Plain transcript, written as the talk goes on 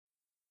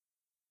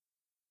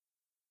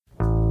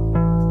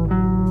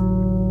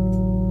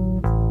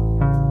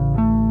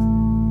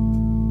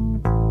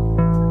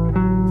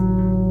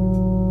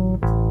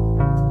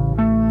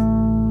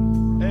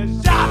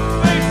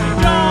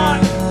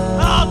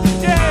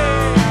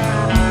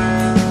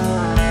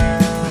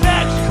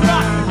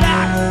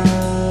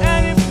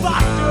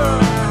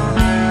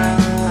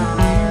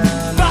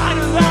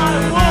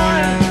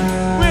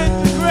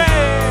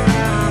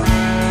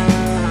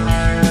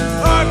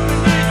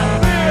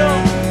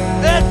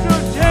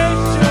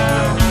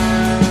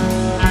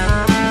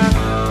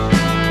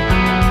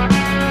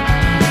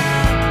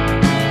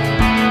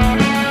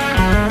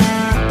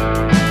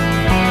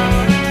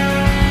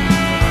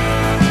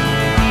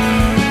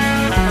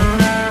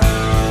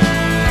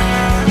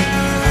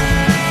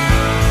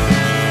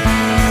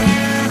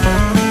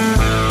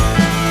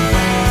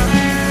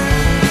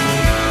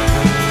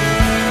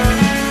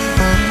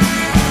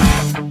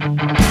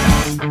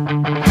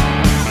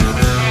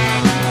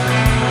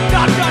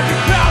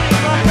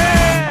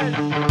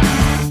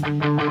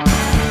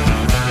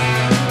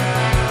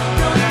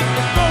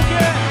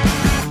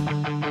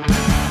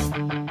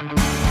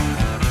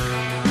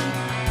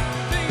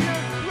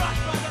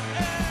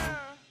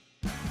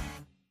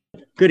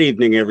Good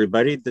evening,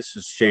 everybody. This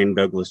is Shane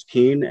Douglas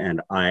Keene,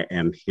 and I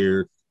am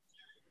here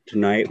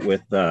tonight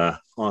with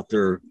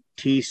author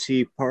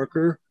T.C.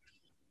 Parker.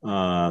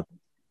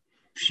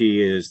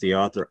 She is the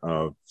author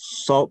of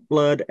Salt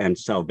Blood and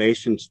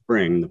Salvation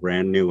Spring, the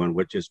brand new one,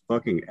 which is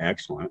fucking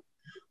excellent.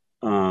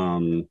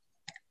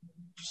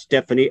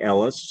 Stephanie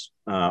Ellis,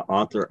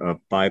 author of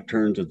Five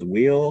Turns of the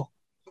Wheel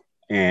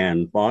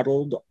and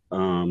Bottled.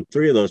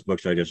 Three of those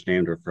books I just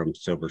named are from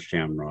Silver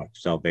Shamrock.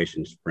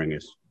 Salvation Spring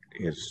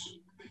is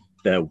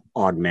the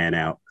odd man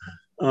out.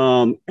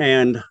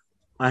 And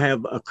I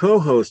have a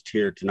co-host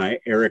here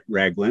tonight, Eric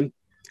Ragland.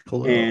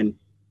 Hello.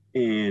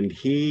 And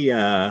he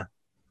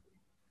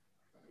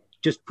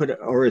just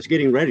is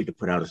getting ready to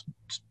put out a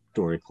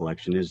story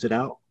collection. Is it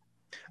out?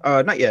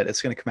 Not yet.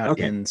 It's going to come out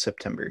in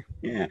September.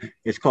 Yeah.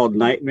 It's called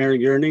Nightmare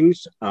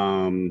Yearnings.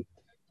 And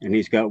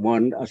he's got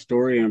a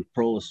story on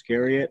Pearl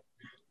Iscariot.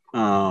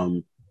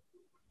 And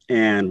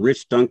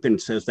Rich Duncan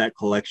says that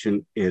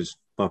collection is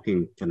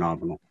fucking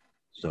phenomenal.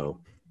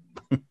 So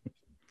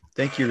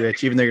thank you,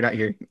 Rich, even though you're not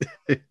here.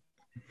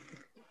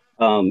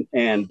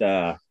 And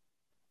the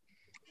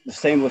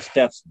same with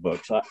Steph's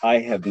books. I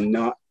have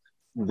not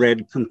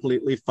read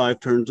completely Five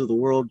Turns of the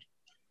World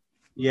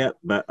yet,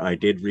 but I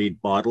did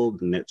read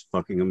Bottled, and it's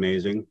fucking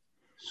amazing.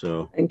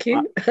 So thank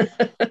you.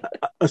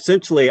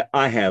 Essentially,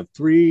 I have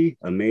three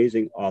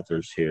amazing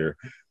authors here,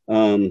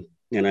 and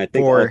I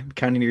think four,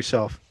 counting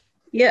yourself.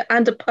 Yeah,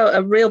 and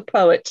a real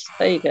poet.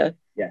 There you go.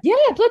 Yeah,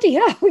 bloody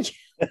hell.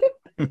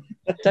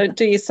 Don't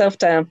do yourself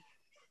down.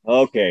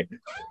 Okay.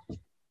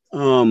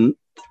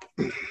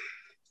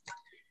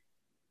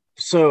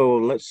 So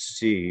let's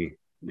see.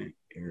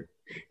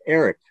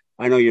 Eric,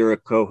 I know you're a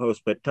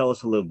co-host, but tell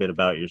us a little bit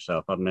about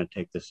yourself. I'm going to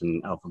take this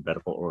in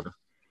alphabetical order.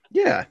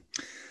 Yeah.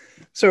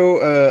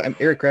 So I'm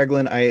Eric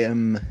Ragland. I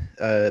am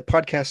a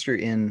podcaster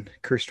in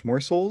Cursed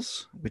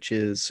Morsels, which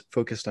is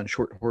focused on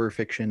short horror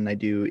fiction. I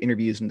do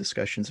interviews and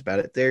discussions about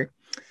it there.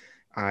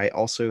 I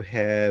also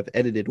have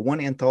edited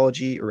one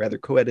anthology, or rather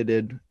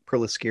co-edited,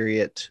 Pearl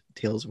Iscariot,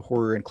 Tales of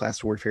Horror and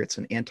Class Warfare. It's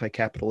an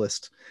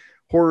anti-capitalist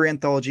horror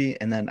anthology.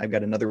 And then I've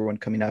got another one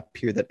coming up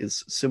here that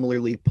is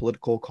similarly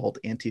political called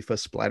Antifa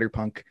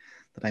Splatterpunk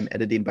that I'm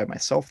editing by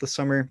myself this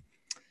summer.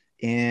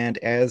 And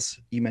as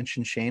you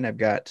mentioned, Shane, I've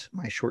got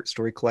my short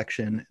story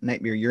collection,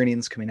 Nightmare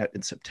Yearnings, coming out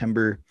in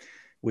September,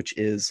 which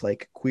is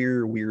like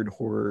queer, weird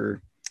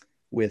horror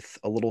with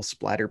a little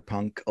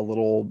splatterpunk, a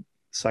little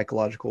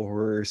psychological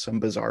horror, some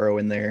bizarro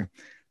in there,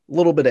 a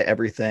little bit of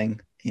everything.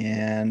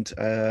 And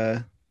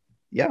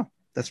yeah,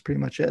 that's pretty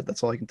much it.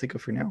 That's all I can think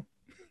of for now.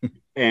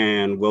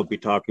 And we'll be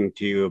talking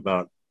to you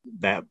about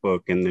that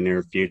book in the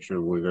near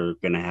future. We're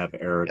going to have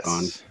Eric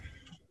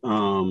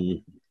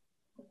on.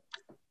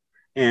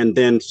 And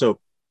then, so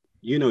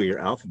you know your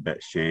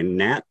alphabet, Shane.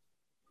 Nat,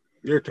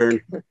 your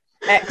turn.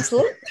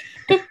 Excellent.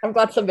 I'm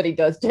glad somebody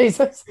does,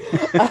 Jesus.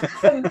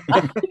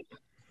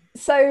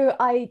 So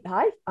I'm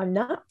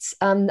Nat,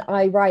 and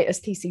I write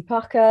as T.C.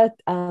 Parker.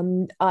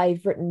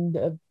 I've written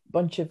a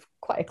bunch of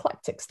quite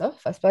eclectic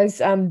stuff, I suppose.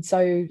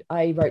 So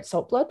I wrote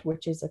Salt Blood,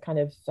 which is a kind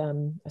of,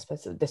 I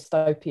suppose, a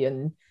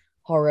dystopian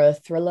horror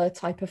thriller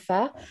type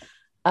affair.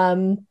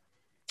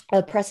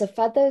 A Press of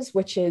Feathers,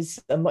 which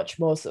is a much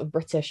more sort of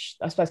British,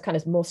 I suppose, kind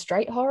of more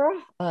straight horror.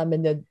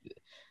 In the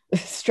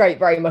straight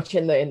very much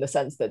in the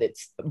sense that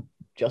it's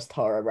just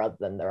horror rather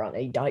than there aren't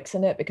any dykes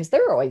in it, because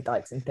there are always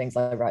dykes in things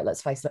like, right,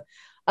 let's face it.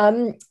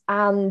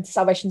 And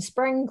Salvation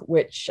Spring,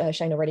 which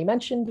Shane already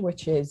mentioned,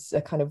 which is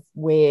a kind of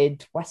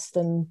weird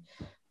Western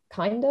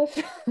kind of.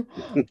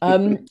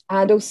 And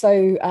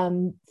also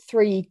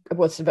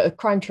a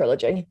crime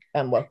trilogy.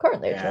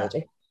 Currently a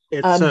trilogy.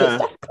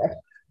 It's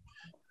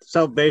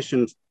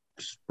Salvation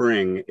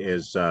Spring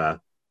is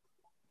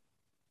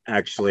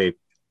actually,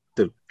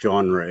 the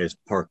genre is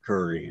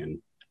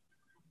Parkerian,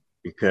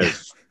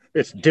 because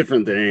it's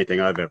different than anything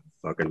I've ever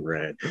fucking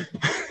read.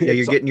 Yeah,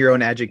 you're getting your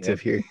own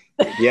adjective here.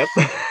 Yep.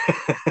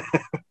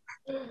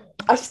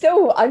 I'm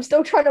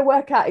still trying to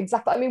work out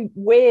exactly. I mean,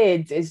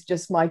 weird is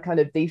just my kind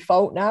of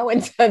default now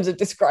in terms of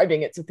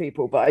describing it to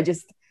people, but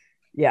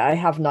I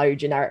have no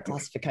generic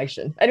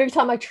classification. And every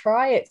time I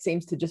try, it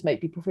seems to just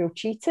make people feel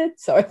cheated.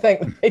 So I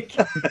think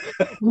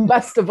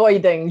best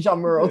avoiding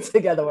genre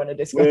altogether when I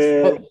discuss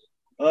it.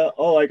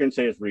 All I can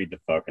say is read the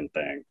fucking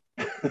thing.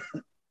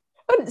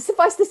 But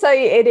suffice to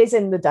say, it is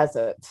in the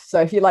desert.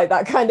 So if you like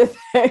that kind of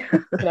thing,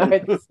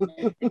 it's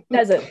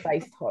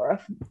desert-based horror.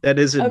 That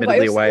is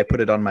admittedly why I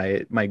put it on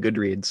my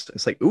Goodreads.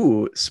 It's like,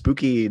 ooh,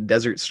 spooky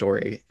desert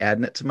story.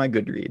 Adding it to my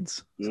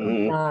Goodreads. So.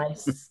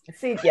 Nice.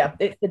 See, yeah,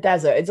 it's the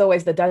desert. It's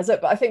always the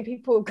desert. But I think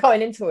people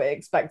going into it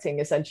expecting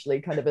essentially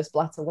kind of a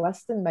splatter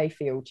western may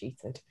feel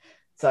cheated.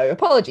 So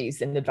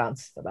apologies in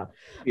advance for that.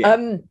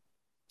 Yeah.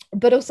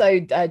 But also,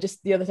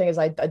 just the other thing is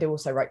I do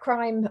also write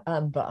crime,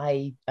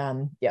 but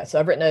so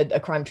I've written a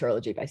crime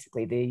trilogy,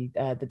 basically, the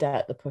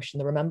Debt, the Push,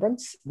 and the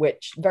Remembrance,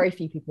 which very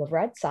few people have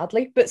read,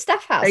 sadly, but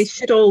Steph has. They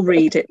should all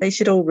read it.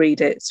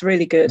 It's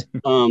really good.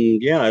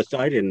 Yeah,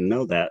 I didn't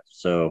know that,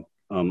 so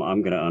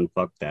I'm gonna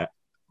unfuck that.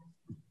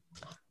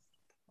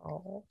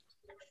 Oh.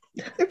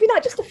 It'd be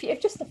like just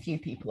a few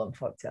people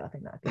unfucked it. I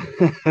think that'd be.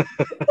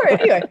 Sorry,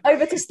 anyway,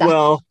 over to Steph.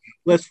 Well,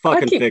 let's I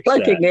fucking keep fix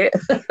plugging that.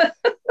 it.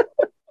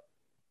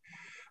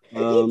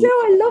 You do.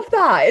 I love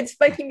that. It's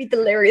making me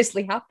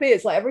deliriously happy.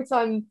 It's like every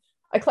time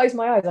I close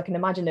my eyes, I can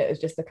imagine it as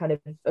just a kind of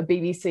a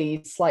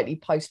BBC slightly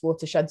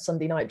post-Watershed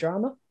Sunday night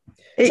drama.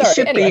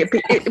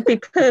 It'd be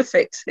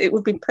perfect. It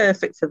would be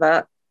perfect for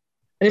that.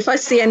 And if I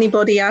see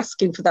anybody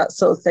asking for that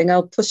sort of thing,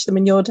 I'll push them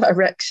in your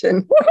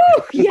direction.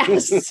 Woohoo!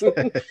 Yes.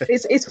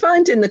 It's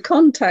finding the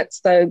contacts,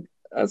 though.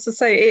 As I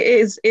say,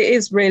 it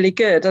is really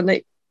good, and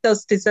it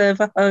does deserve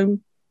a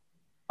home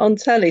on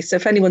telly. So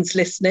if anyone's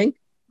listening,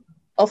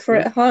 offer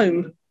it a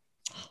home.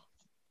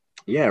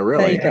 Yeah,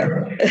 really.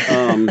 There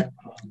you go.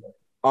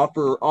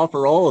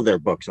 Offer all of their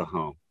books a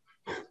home.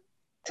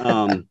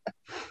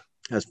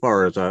 As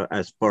far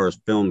as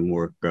film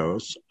work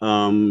goes,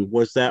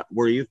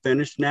 were you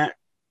finished, Nat?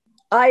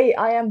 I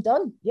am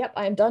done. Yep,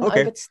 I am done.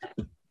 Okay.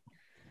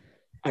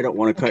 I don't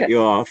want to cut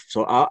you off,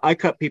 so I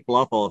cut people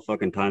off all the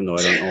fucking time, though.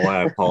 I don't know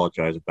why. I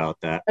apologize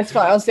about that. That's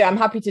fine. Honestly, I'm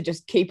happy to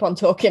just keep on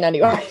talking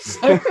anyway.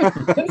 So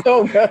it's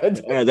all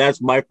good. Yeah,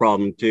 that's my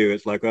problem too.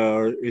 It's like,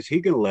 is he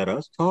going to let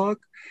us talk?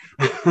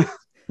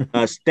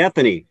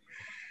 Stephanie.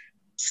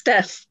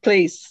 Steph,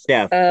 please.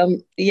 Steph. I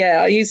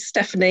use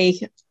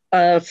Stephanie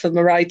for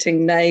my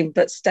writing name,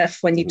 but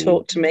Steph, when you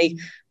talk to me,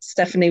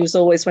 Stephanie was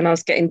always when I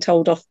was getting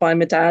told off by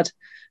my dad.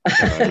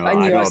 I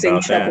knew I was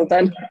in trouble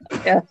then.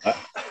 Yeah.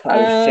 I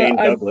was Shane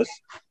Douglas.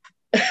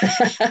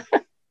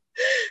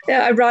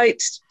 Yeah, I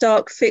write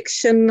dark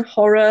fiction,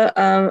 horror,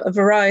 a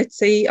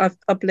variety. I've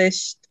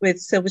published with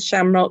Silver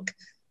Shamrock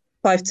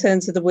 5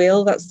 Turns of the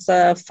Wheel. That's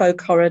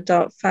folk horror,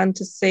 dark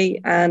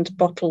fantasy, and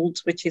Bottled,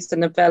 which is a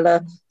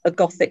novella, a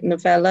gothic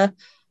novella.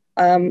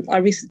 I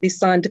recently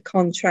signed a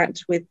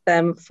contract with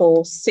them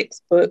for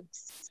 6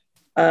 books,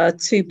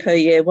 2 per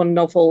year, 1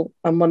 novel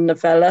and 1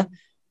 novella.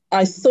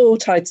 I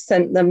thought I'd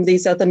sent them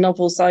these other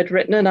novels I'd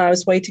written, and I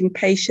was waiting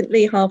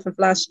patiently half of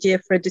last year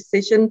for a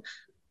decision,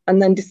 and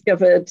then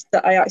discovered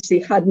that I actually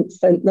hadn't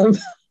sent them.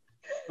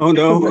 Oh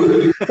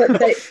no! But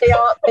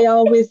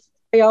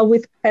they are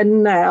with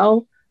Penn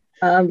now.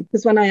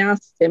 Because when I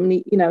asked him, and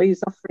he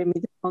was offering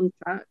me the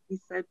contract, he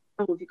said,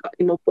 "Oh, have you got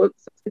any more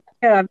books?" I said,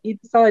 "Yeah, have you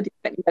decided?"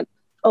 And he went,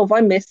 "Oh, have I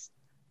missed?"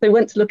 So he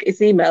went to look at his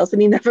emails,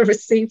 and he never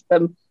received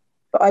them.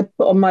 But I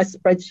put on my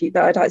spreadsheet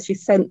that I'd actually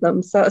sent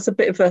them. So it's a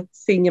bit of a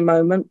senior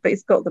moment, but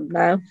he's got them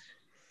now.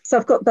 So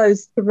I've got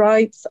those to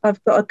write.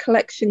 I've got a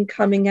collection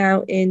coming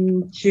out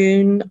in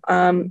June,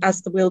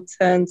 As the Wheel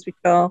Turns, which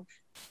are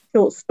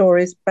short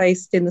stories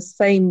based in the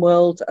same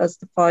world as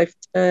the 5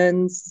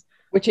 Turns.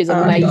 Which is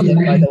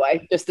amazing, by the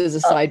way. Just as a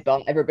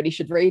sidebar, everybody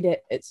should read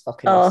it. It's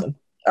fucking awesome.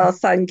 Oh,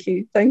 thank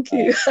you.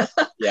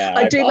 Yeah,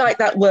 I do like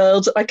that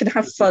world. I can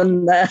have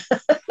fun there.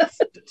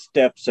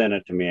 Steph sent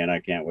it to me, and I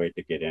can't wait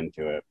to get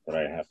into it, but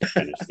I have to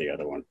finish the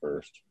other one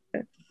first.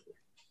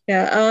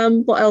 Yeah.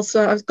 What else?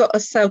 I've got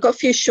a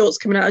few shorts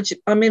coming out.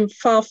 I'm in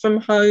Far From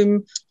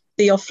Home,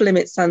 the Off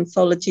Limits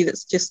anthology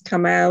that's just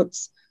come out.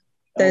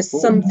 There's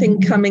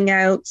something coming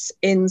out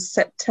in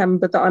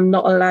September that I'm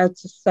not allowed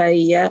to say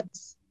yet.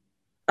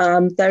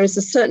 There is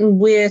a certain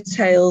Weir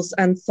Tales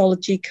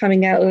anthology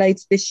coming out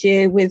later this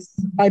year with,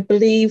 I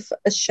believe,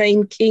 a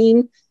Shane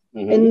Keane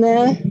in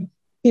there,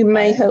 who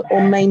may have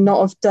or may not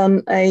have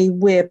done a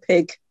Weir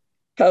Pig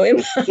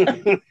poem,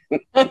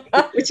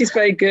 which is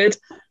very good.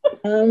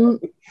 So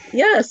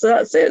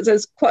that's it.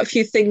 There's quite a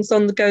few things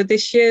on the go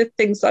this year,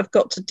 things I've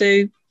got to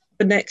do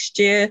for next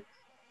year.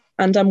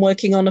 And I'm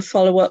working on a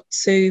follow-up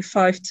to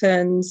 5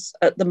 Turns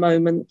at the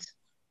moment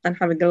and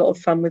having a lot of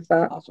fun with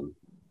that. Awesome.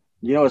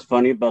 You know what's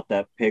funny about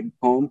that pig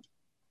poem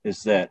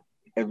is that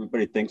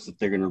everybody thinks that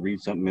they're going to read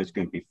something that's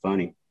going to be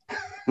funny.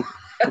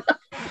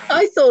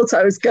 I thought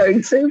I was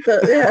going to,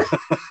 but yeah.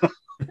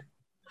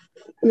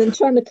 And then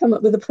trying to come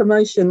up with a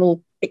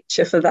promotional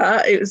picture for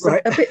that, it was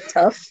a bit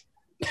tough.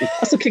 I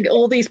was looking at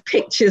all these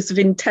pictures of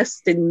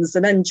intestines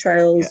and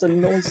entrails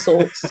and all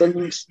sorts,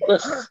 and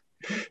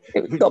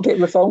it got a bit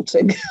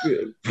revolting.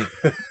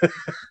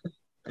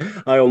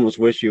 I almost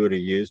wish you would have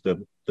used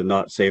the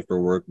not safe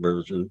for work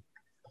version.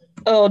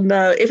 Oh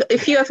no!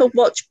 If you ever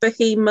watch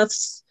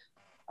Behemoth's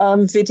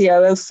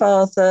video, "Oh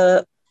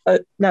Father,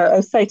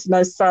 oh Satan,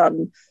 oh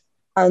Son,"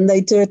 and they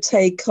do a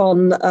take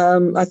on,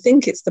 I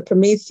think it's the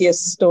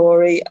Prometheus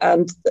story,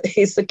 and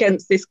he's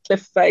against this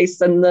cliff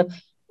face, and the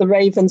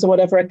ravens or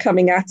whatever are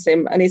coming at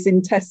him, and his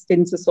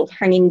intestines are sort of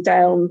hanging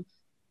down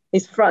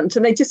his front,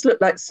 and they just look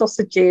like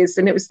sausages,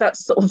 and it was that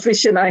sort of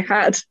vision I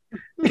had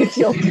with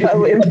your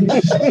poem.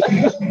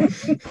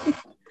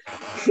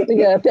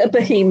 Yeah, a bit of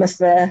Behemoth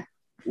there.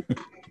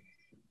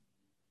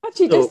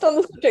 Actually, just on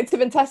the subject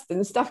of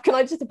intestines stuff, can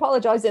I just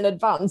apologise in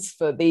advance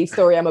for the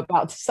story I'm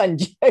about to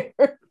send you?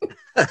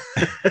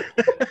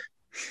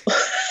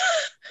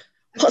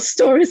 What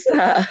story is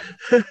that?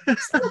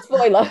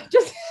 Spoiler.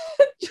 Just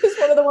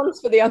one of the ones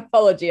for the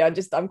anthology.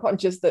 I'm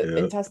conscious that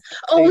intestines.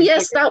 Oh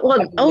yes, that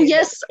one. Oh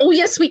yes,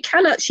 we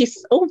can actually.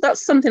 Oh,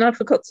 that's something I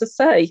forgot to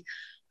say.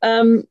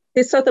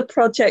 This other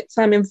project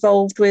I'm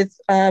involved with,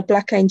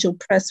 Black Angel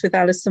Press with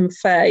Alison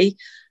Faye.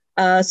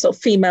 sort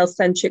of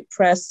female-centric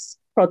press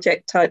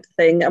project type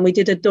thing, and we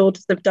did a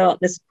Daughters of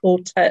Darkness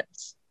quartet.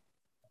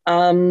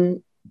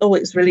 It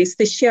was released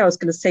this year. I was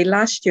going to say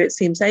last year. It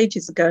seems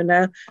ages ago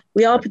now.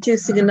 We are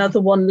producing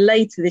another one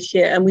later this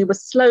year, and we were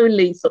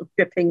slowly sort of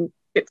drip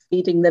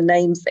feeding the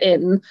names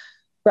in.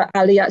 But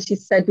Ali actually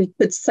said we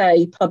could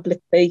say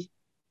publicly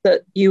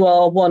that you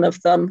are one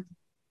of them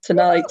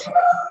tonight.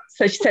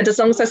 So she said, as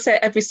long as I say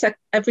it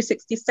every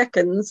 60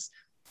 seconds,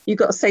 you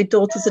got to say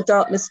Daughters of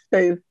Darkness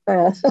too.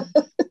 So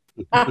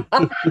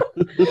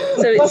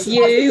it's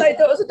you. Say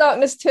Daughters of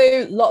Darkness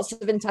too. Lots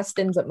of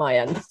intestines at my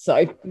end.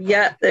 So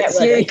yeah, it's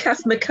you,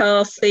 Kath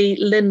McCarthy,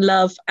 Lynn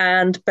Love,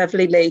 and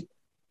Beverly Lee.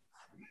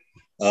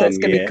 So it's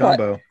going to be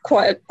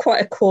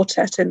quite a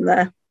quartet in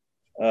there.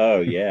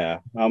 Oh yeah,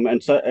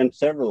 and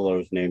several of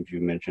those names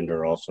you mentioned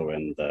are also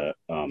in the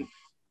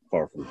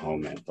Far From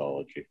Home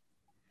anthology.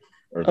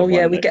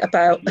 We get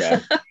about.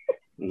 Yeah.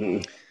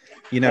 Mm-hmm.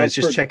 You know, I was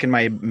just checking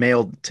my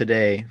mail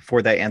today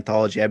for that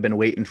anthology. I've been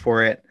waiting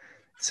for it.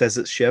 It says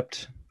it's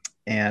shipped,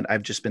 and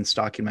I've just been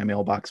stocking my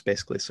mailbox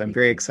basically. So I'm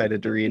very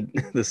excited to read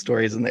the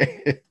stories in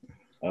there.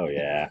 Oh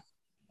yeah.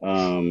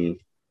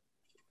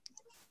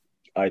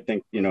 I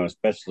think,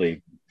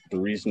 especially the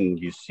reason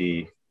you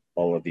see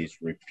all of these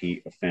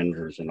repeat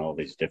offenders and all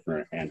these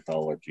different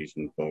anthologies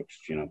and books,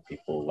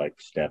 people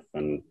like Steph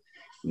and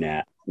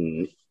Nat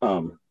and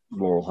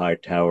Laurel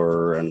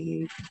Hightower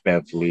and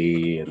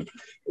Beverly, and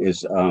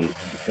is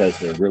because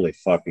they're really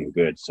fucking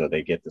good, so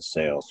they get the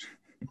sales.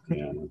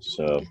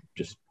 So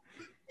just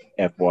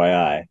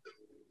FYI.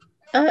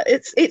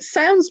 It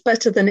sounds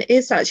better than it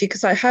is actually,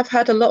 because I have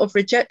had a lot of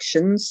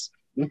rejections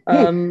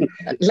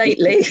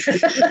lately. So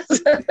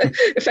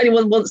if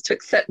anyone wants to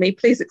accept me,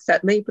 please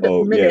accept me. But at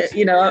the minute,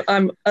 yes.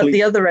 I'm at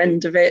the other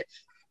end of it.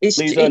 It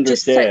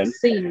just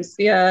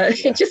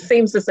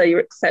seems as though you're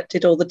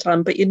accepted all the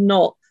time, but you're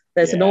not.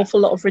 There's an awful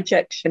lot of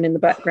rejection in the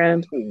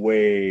background.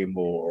 Way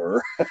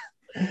more.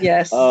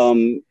 Yes.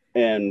 And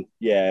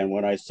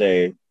when I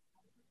say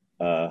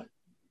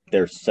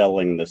they're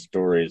selling the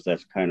stories,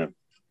 that's kind of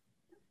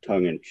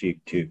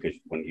tongue-in-cheek too, because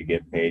when you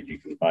get paid, you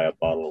can buy a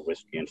bottle of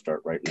whiskey and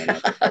start writing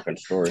another fucking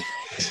story.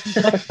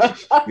 A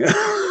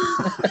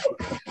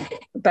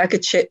bag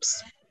of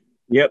chips.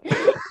 Yep.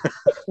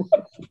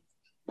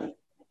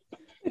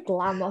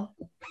 Glamour.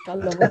 I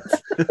love it.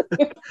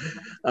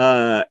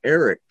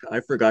 Eric, I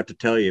forgot to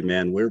tell you,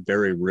 man, we're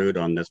very rude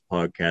on this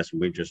podcast,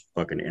 and we just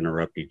fucking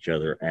interrupt each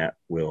other at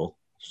will.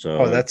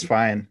 So that's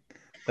fine.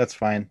 That's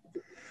fine.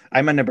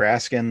 I'm a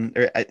Nebraskan,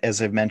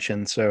 as I've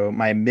mentioned, so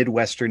my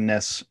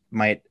Midwesternness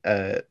might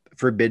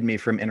forbid me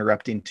from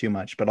interrupting too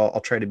much, but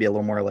I'll try to be a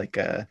little more like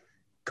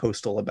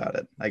coastal about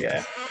it, I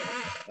guess.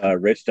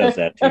 Rich does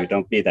that too.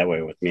 Don't be that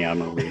way with me.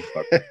 I'm a rude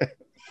fucker.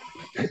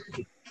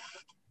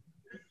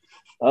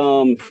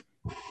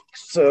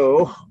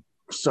 So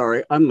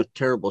sorry, I'm a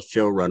terrible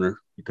showrunner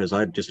because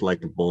I just like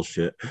to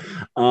bullshit.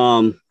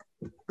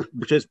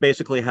 Which is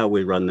basically how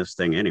we run this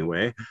thing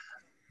anyway.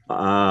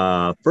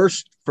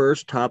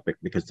 First topic,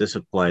 because this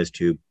applies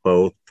to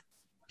both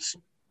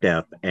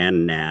Steph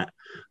and Nat.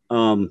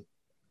 How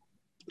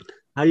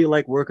do you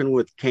like working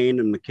with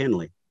Kane and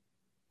McKinley?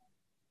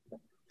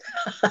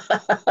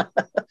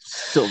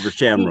 Silver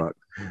Shamrock.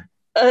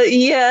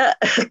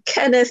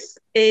 Kenneth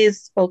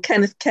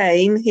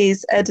Kane.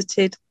 He's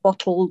edited,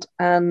 bottled,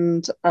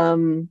 and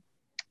 5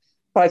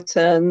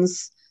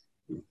 Turns,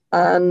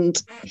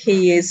 and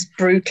he is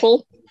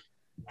brutal.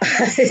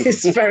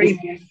 He's very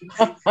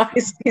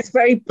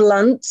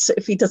blunt.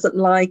 If he doesn't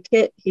like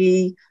it,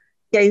 he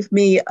gave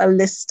me a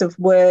list of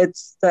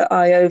words that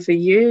I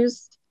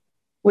overused,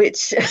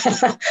 which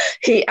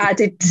he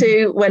added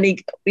to when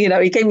he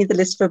gave me the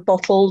list for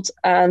bottled,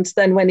 and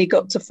then when he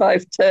got to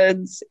 5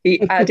 Turns,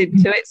 he added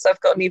to it. So I've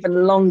got an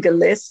even longer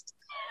list.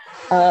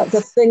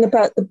 The thing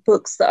about the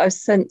books that I've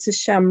sent to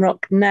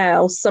Shamrock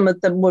now, some of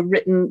them were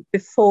written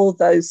before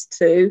those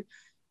two.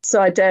 So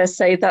I dare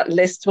say that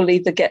list will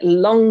either get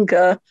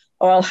longer,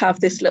 or I'll have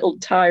this little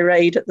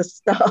tirade at the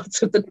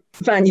start of the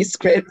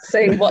manuscript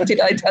saying, "What did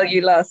I tell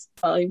you last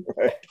time?"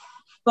 Right.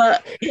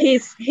 But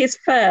he's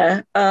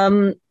fair.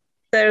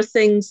 There are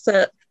things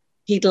that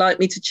he'd like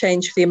me to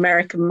change for the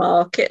American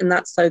market, and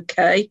that's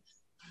okay.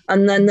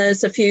 And then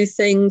there's a few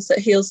things that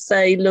he'll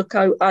say, "Look,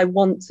 I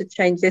want to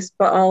change this,"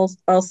 but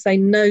I'll say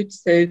no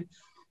to.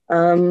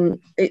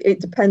 It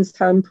depends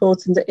how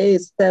important it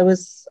is. There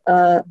was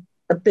a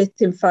bit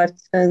in 5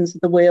 Turns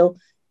of the Wheel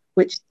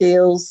which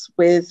deals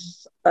with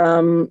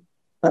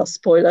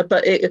spoiler,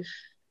 but it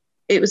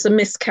was a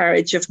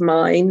miscarriage of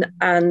mine,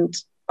 and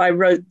I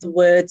wrote the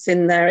words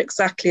in there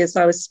exactly as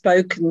I was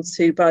spoken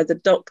to by the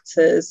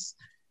doctors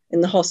in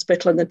the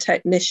hospital and the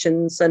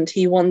technicians, and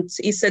he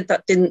said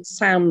that didn't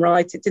sound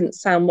right. It didn't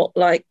sound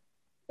like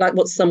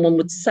what someone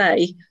would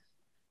say,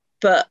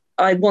 but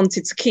I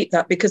wanted to keep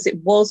that because it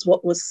was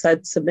what was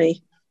said to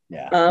me.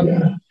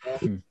 Yeah.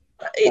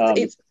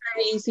 It's a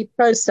very easy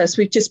process.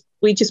 We just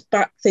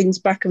back things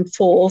back and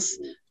forth.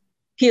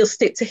 He'll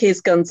stick to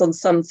his guns on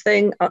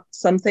something.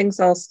 Some things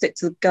I'll stick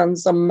to the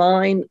guns on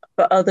mine,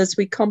 but others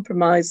we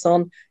compromise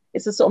on.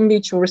 it's a sort of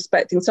mutual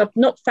respecting. So I've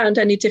not found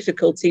any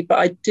difficulty, but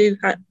I do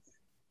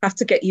have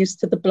to get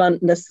used to the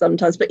bluntness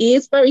sometimes. But he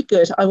is very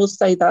good. I will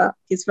say that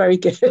he's very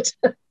good.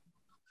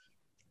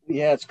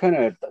 Yeah, it's kind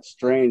of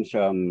strange.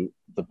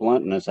 The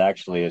bluntness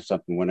actually is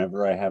something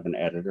whenever I have an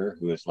editor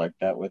who is like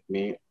that with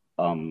me.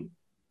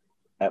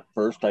 At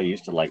first I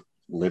used to like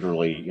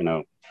literally,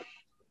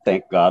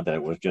 thank God that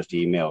it was just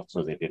email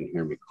so they didn't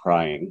hear me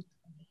crying.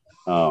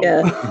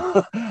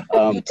 Yeah.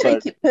 You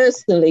take it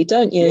personally,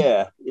 don't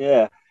you?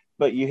 Yeah.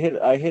 But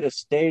I hit a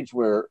stage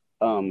where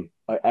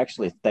I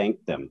actually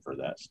thank them for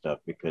that stuff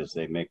because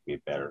they make me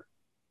better.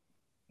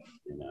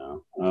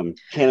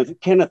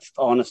 Kenneth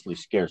honestly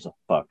scares the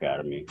fuck out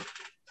of me.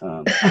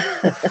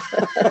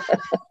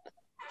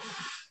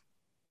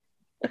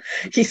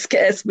 He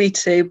scares me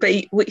too, but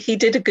he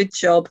did a good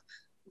job,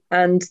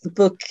 and the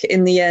book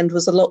in the end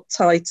was a lot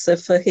tighter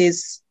for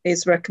his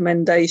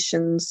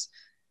recommendations.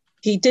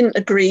 He didn't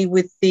agree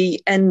with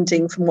the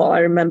ending, from what I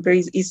remember.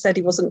 He said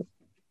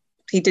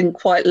he didn't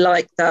quite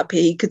like that, but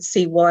he could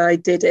see why I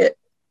did it.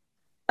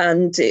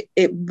 And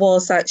it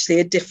was actually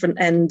a different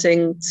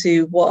ending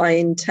to what I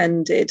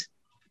intended,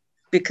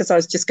 because I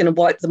was just going to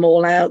wipe them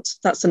all out.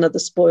 That's another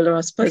spoiler,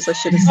 I suppose I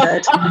should have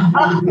said.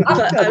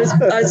 But I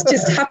was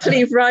just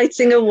happily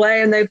writing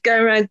away, and they'd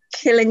go around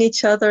killing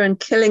each other and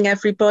killing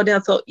everybody. I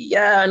thought,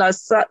 yeah, and I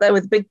sat there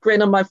with a big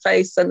grin on my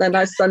face, and then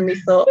I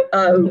suddenly thought,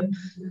 oh,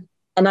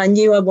 and I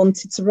knew I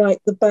wanted to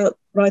write about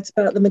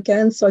them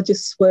again, so I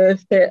just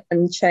swerved it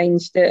and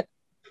changed it.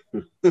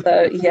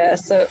 So yeah,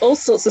 so all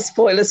sorts of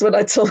spoilers when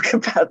I talk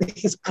about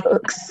these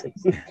books.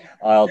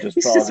 It's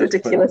just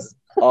ridiculous.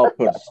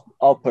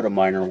 I'll put a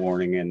minor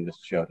warning in this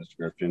show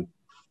description.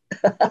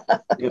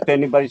 If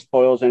anybody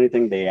spoils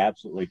anything they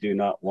absolutely do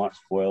not want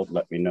spoiled,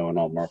 let me know and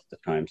I'll mark the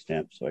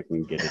timestamp so I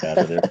can get it out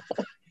of there.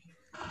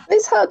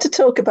 It's hard to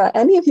talk about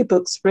any of your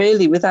books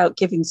really without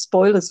giving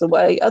spoilers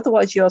away.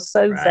 Otherwise, you're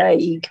so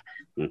vague.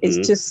 Mm-hmm.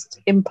 It's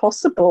just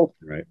impossible.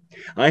 Right.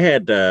 I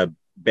had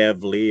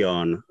Bev Lee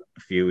on a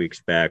few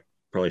weeks back,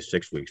 probably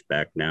 6 weeks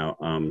back now,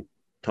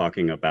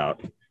 talking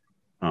about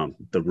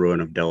The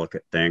Ruin of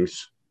Delicate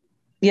Things.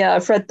 Yeah,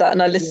 I've read that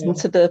and I listened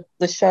to the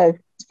show.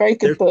 It's a very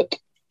good book.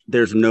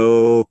 There's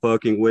no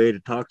fucking way to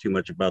talk too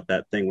much about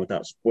that thing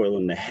without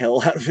spoiling the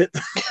hell out of it.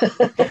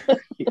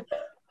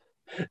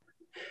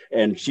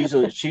 And she's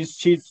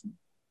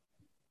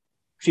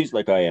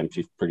like I am.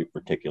 She's pretty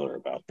particular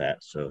about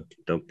that, so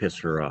don't piss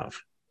her off.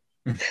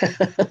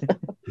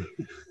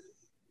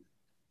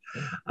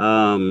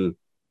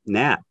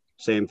 Nat,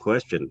 same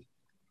question.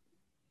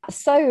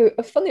 So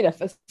funny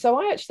enough, so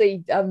I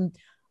actually Salt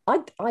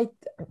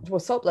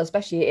Blood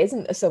especially, it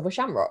isn't a silver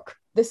shamrock.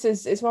 This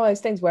is one of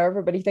those things where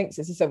everybody thinks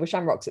it's a silver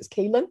shamrock, so it's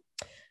Keelan.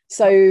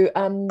 So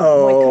the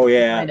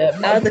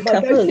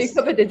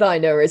cover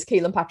designer is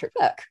Keelan Patrick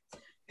Burke,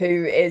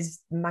 who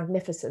is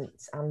magnificent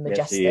and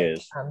majestic.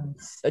 Yes, and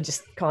I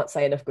just can't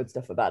say enough good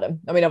stuff about him.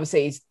 I mean,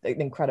 obviously he's an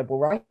incredible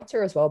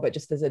writer as well, but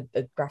just as a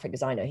graphic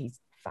designer, he's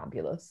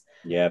fabulous.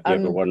 Yeah, if you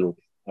ever wonder,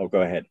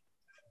 go ahead.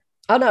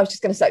 Oh no, I was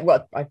just going to say,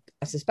 well, I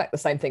suspect the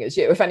same thing as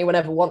you. If anyone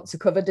ever wants a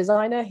cover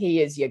designer,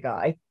 he is your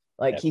guy.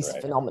 Like, that's he's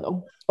right.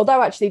 Phenomenal.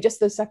 Although actually, just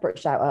a separate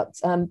shout out.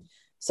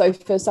 So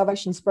for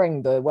Salvation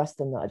Spring, the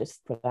Western that I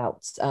just put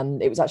out,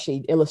 it was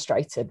actually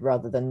illustrated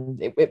rather than,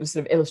 it was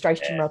sort of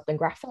illustration rather than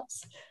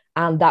graphics.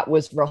 And that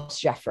was Ross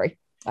Jeffrey,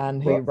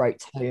 who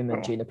wrote Home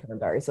and Juniper and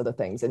various other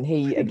things. And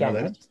he, again,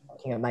 was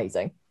fucking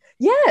amazing.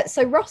 Yeah,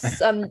 so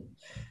Ross...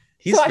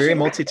 He's very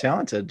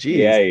multi-talented. Geez.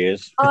 Yeah, he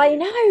is. I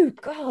know.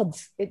 God,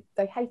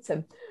 they hate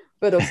him,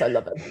 but also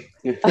love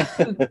him.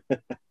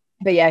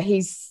 But yeah,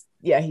 he's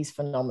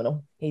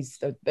phenomenal. He's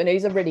a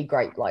really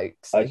great bloke.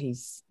 So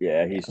he's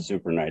a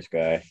super nice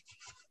guy.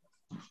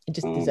 He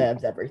just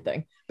deserves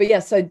everything. But yeah,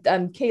 so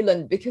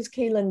Keelan, because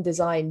Keelan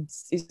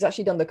he's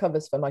actually done the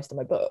covers for most of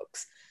my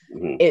books.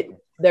 Mm-hmm.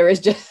 There is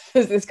just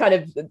this kind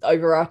of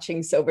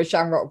overarching silver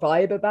shamrock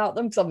vibe about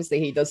them, because obviously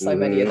he does so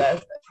many of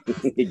those.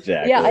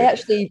 Exactly. Yeah,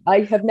 I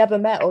have never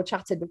met or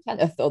chatted with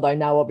Kenneth, although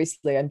now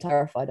obviously I'm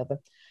terrified of him.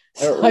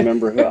 I don't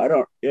remember who. I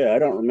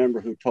don't remember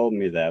who told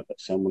me that,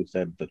 but someone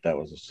said that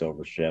was a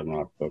silver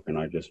shamrock book, and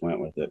I just went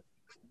with it.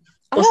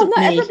 Oh,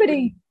 not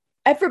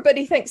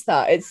everybody thinks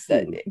that. It's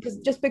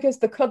because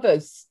the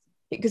covers.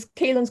 Because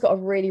Keelan's got a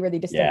really, really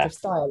distinctive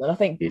style, and I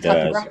think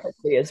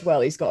typographically as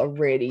well, he's got a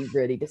really,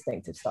 really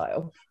distinctive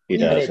style. He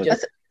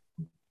does.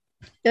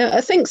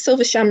 I think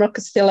Silver Shamrock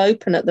is still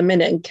open at the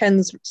minute, and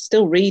Ken's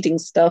still reading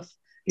stuff.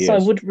 I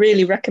would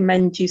really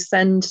recommend you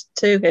send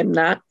to him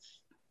that,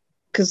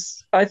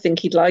 because I think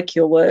he'd like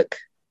your work.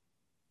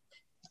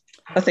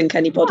 I think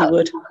anybody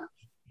would.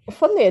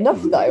 Funnily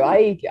enough, though,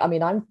 I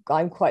mean,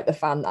 I'm quite the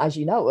fan, as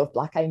you know, of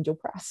Black Angel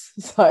Press.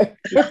 So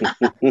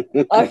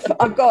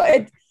I've got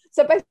it.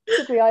 So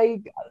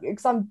basically,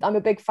 because I'm a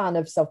big fan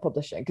of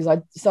self-publishing, because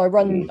I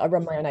run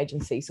my own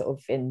agency sort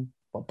of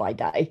by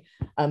day,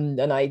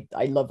 and I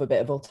love a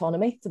bit of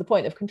autonomy to the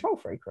point of control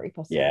freakery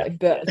possibly. Yeah.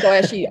 But so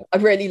I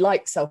really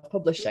like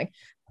self-publishing,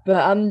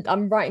 But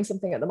I'm writing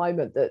something at the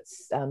moment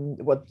that's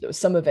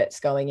some of it's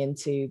going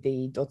into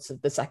the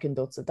second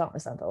Daughters of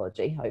Darkness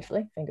anthology.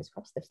 Hopefully, fingers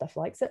crossed if Steph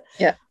likes it.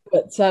 Yeah.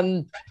 But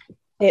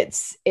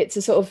it's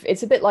a sort of,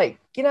 it's a bit like,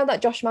 you know,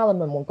 that Josh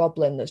Malerman one,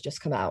 Goblin, that's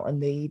just come out,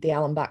 and the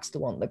Alan Baxter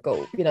one, the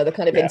Gulp, you know, the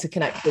kind of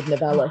interconnected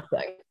novella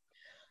thing.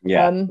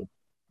 Yeah.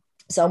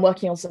 So I'm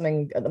working on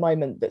something at the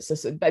moment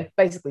that's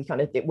basically kind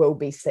of, it will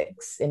be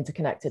 6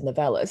 interconnected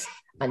novellas.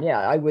 And yeah,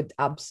 I would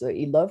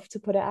absolutely love to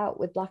put it out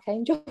with Black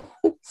Angel.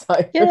 So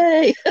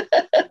yay!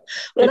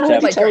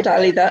 Well, I told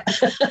Ali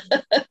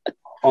that.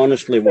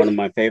 Honestly, one of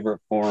my favorite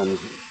forms,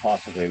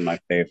 possibly my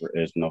favorite,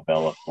 is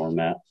novella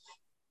format.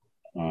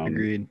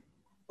 Agreed.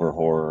 For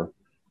horror.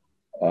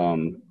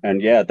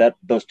 And yeah,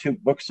 those 2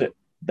 books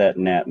that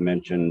Nat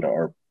mentioned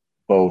are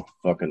both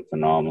fucking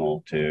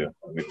phenomenal too.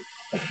 I mean,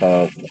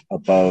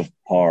 above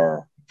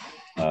par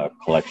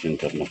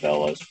collections of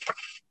novellas.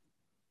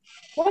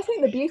 Well, I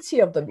think the beauty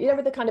of them, you know,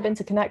 with the kind of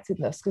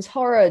interconnectedness, because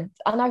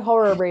I know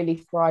horror really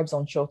thrives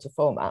on shorter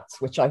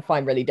formats, which I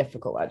find really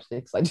difficult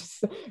actually, because I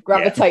just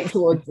gravitate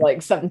towards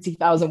like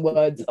 70,000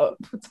 words up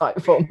type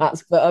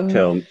formats. But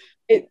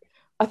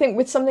I think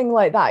with something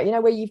like that, you know,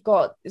 where you've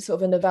got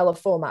sort of a novella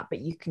format, but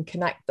you can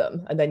connect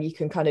them and then you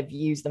can kind of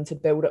use them to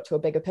build up to a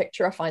bigger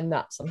picture, I find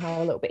that somehow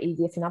a little bit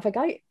easier to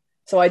navigate.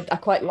 So I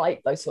quite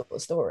like those sort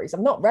of stories. I've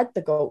not read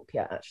The Gulp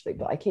yet, actually,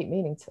 but I keep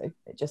meaning to.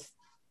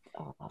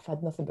 I've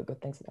had nothing but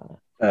good things about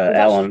it.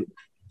 Alan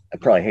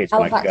probably hates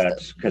Alan my Baxter.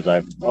 guts because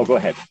go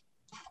ahead.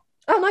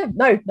 Oh,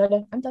 no,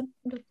 I'm done.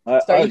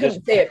 Sorry, you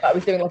couldn't see it, but I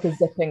was doing like a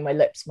zipping my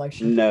lips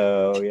motion.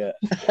 No, yeah.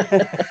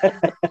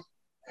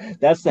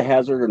 That's the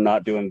hazard of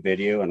not doing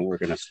video, and we're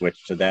going to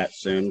switch to that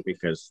soon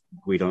because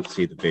we don't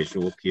see the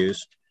visual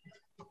cues.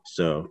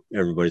 So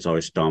everybody's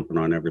always stomping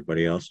on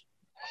everybody else.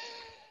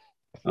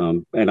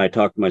 And I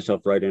talked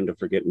myself right into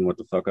forgetting what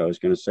the fuck I was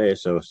going to say,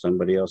 so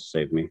somebody else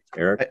saved me.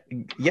 Eric?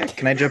 Yeah,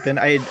 can I jump in?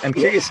 I'm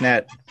curious,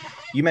 Nat.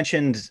 You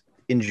mentioned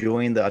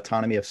enjoying the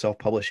autonomy of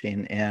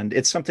self-publishing, and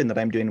it's something that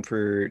I'm doing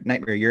for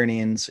Nightmare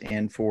Yearnings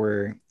and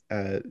for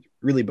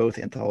really both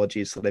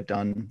anthologies that I've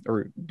done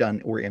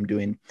or am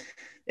doing.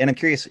 And I'm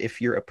curious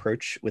if your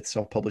approach with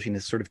self-publishing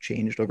has sort of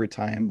changed over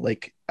time.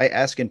 Like, I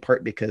ask in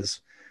part because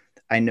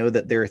I know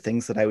that there are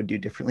things that I would do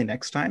differently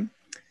next time.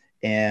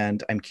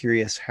 And I'm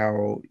curious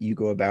how you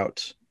go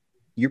about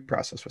your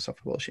process with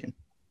self-publishing.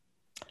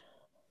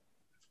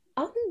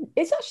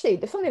 It's actually,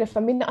 funny enough, I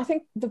mean, I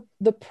think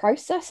the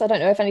process, I don't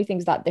know if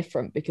anything's that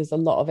different because a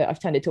lot of it I've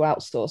tended to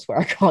outsource where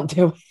I can't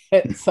deal with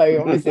it.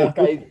 So obviously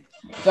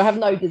I have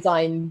no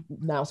design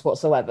nous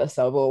whatsoever.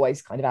 So I've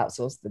always kind of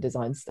outsourced the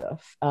design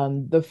stuff.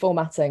 The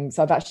formatting,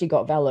 so I've actually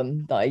got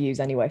Vellum that I use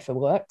anyway for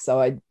work.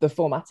 So the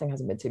formatting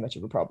hasn't been too much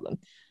of a problem.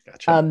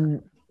 Gotcha.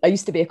 I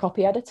used to be a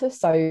copy editor,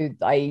 so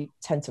I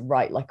tend to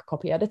write like a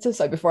copy editor.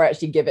 So before I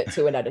actually give it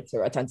to an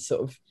editor, I tend to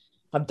sort of,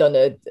 I've done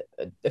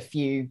a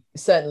few,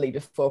 certainly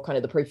before kind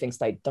of the proofing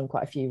stage, done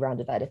quite a few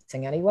round of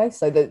editing anyway.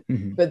 So that,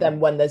 but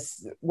then when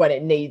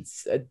it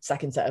needs a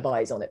second set of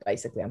eyes on it,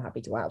 basically, I'm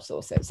happy to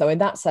outsource it. So in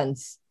that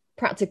sense,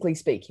 practically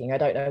speaking, I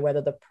don't know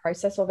whether the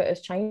process of it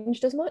has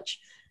changed as much,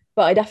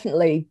 but I don't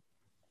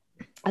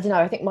know.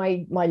 I think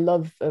my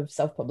love of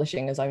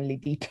self-publishing has only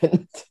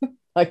deepened.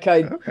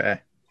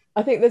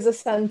 I think there's a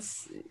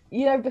sense,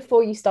 you know,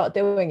 before you start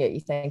doing it,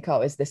 you think,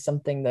 oh, is this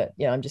something that,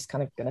 you know, I'm just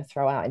kind of going to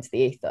throw out into the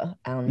ether,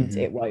 and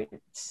it won't,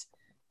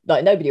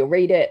 like, nobody will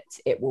read it.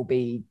 It will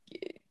be,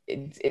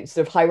 it's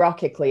sort of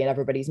hierarchically in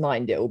everybody's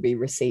mind, it will be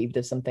received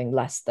as something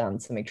less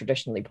than something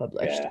traditionally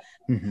published.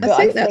 Yeah. I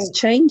think that's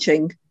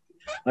changing.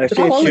 The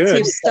quality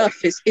of stuff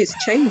is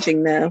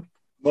changing now.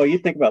 Well, you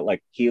think about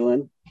like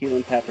Keelan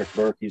Patrick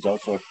Burke, he's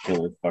also a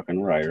killer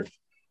fucking writer.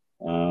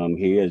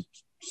 He is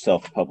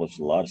self-published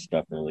a lot of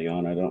stuff early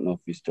on. I don't know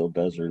if he still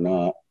does or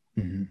not.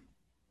 And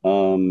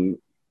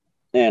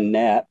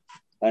Nat,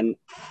 and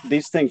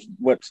these things,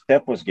 what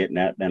Steph was getting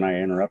at, and I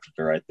interrupted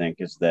her, I think,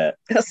 is that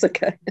that's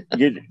okay.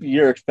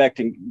 you're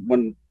expecting,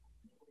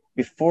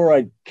 before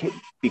I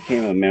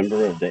became a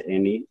member of the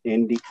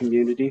indie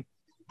community,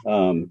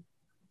 I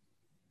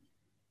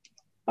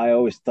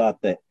always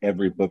thought that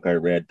every book I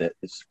read that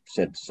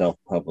said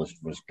self-published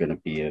was going to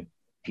be a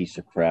piece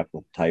of crap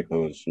with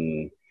typos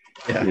and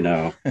you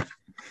know,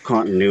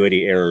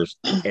 continuity errors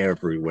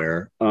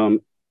everywhere. And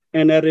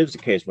that is the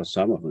case with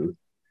some of them,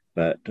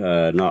 but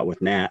not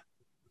with Nat.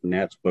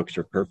 Nat's books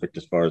are perfect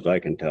as far as I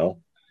can tell,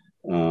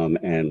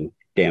 and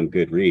damn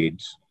good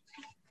reads.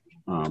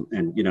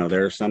 And, you know,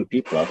 there are some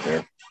people out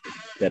there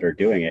that are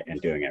doing it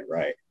and doing it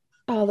right.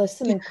 Oh, there's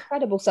some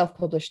incredible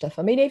self-published stuff.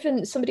 I mean,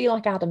 even somebody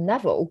like Adam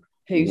Neville,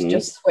 who's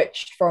just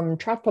switched from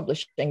trad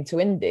publishing to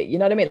indie, you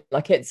know what I mean?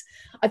 Like,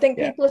 I think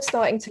people are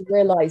starting to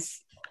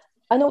realize.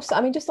 And also,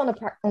 I mean, just on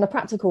a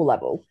practical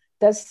level,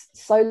 there's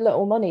so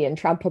little money in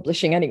trad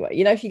publishing anyway.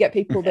 You know, if you get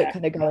people that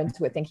kind of go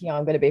into it thinking, oh,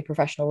 I'm going to be a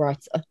professional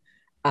writer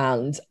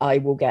and I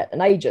will get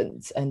an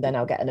agent and then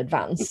I'll get an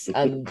advance.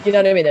 And you know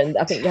what I mean? And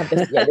I think you have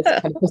this kind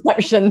of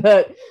perception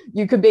that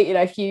you could be, you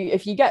know, if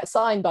you get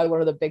signed by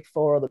one of the big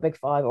four or the big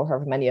five or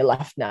however many are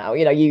left now,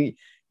 you know,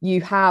 you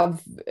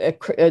have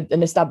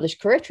an established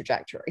career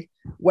trajectory.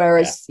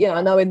 Whereas, you know,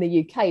 I know in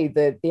the UK,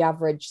 the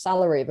average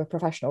salary of a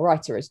professional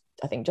writer is,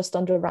 I think, just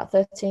under about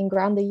 13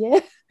 grand a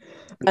year.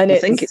 And I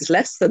think it's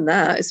less than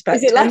that. It's about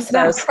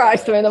 10,000.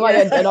 Christ, I mean, there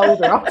might be an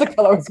older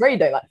article I was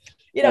reading. Like,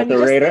 you know, at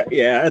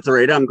the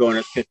rate I'm going,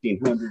 it's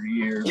 1,500 a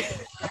year.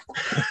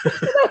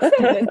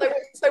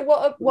 So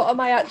what am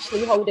I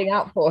actually holding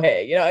out for here?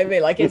 You know what I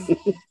mean? Like, is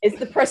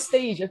the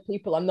prestige of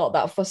people I'm not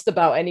that fussed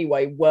about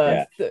anyway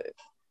worth?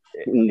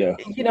 No.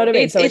 You know what I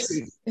mean?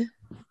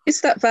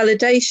 It's that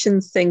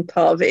validation thing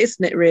part of it,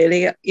 isn't it?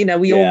 Really, you know,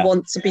 we all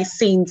want to be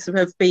seen to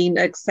have been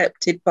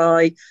accepted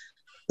by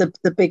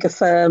the bigger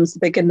firms, the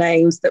bigger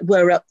names that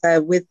were up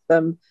there with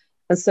them.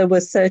 And so we're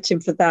searching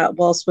for that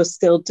whilst we're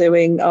still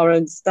doing our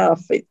own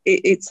stuff.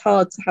 It's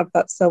hard to have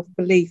that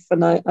self-belief.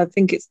 And I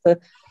think it's the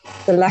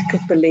lack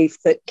of belief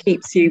that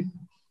keeps you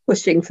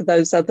pushing for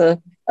those other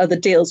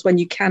deals when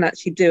you can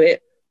actually do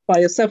it by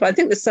yourself. I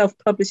think the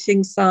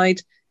self-publishing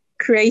side,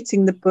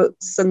 creating the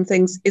books and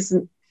things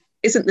isn't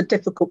the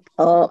difficult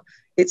part.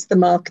 It's the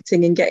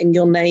marketing and getting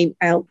your name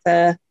out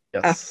there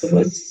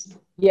afterwards.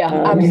 Yeah,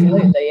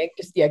 absolutely.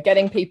 Just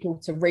getting people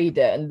to read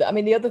it. And I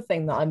mean, the other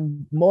thing that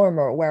I'm more and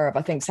more aware of,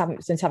 I think,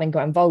 since having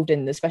got involved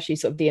in especially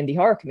sort of the indie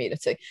horror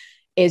community,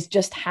 is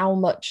just how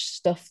much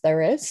stuff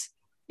there is.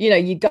 You know,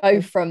 you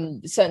go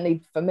from,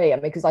 certainly for me, I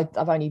mean, because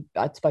I've only,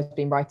 I suppose,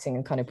 been writing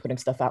and kind of putting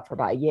stuff out for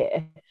about a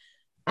year.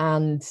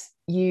 And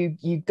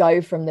you go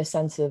from this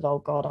sense of, oh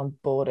God, I'm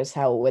bored as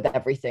hell with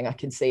everything I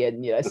can see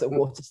in, you know, sort of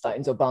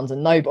Waterstones or Barnes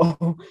and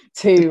Noble,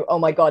 to, oh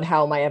my God,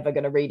 how am I ever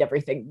going to read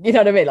everything? You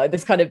know what I mean? Like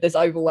this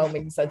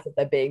overwhelming sense of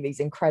there being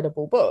these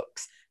incredible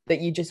books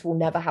that you just will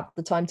never have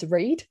the time to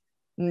read.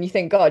 And you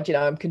think, God, you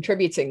know, I'm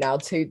contributing now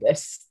to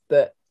this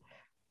that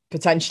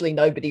potentially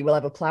nobody will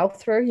ever plow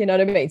through. You know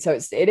what I mean? So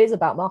it is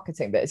about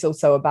marketing, but it's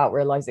also about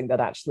realizing that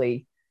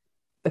actually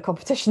the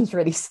competition's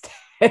really stiff.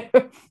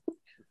 It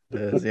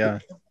is, yeah.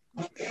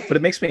 But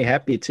it makes me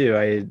happy too.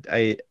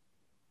 I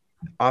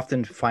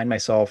often find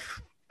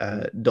myself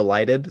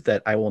delighted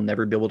that I will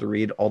never be able to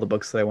read all the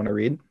books that I want to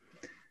read.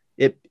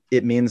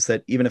 It means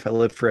that even if I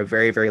live for a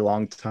very, very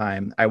long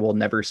time, I will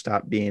never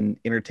stop being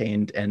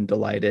entertained and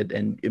delighted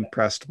and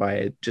impressed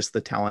by just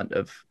the talent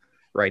of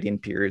writing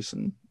peers.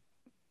 And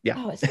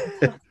it's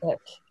fantastic.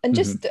 And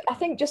just I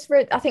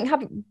think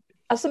having,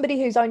 as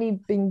somebody who's only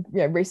been,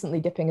 you know,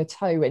 recently dipping a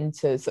toe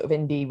into sort of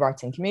indie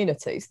writing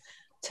communities,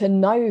 to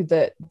know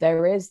that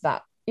there is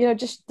that, you know,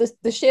 just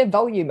the sheer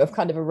volume of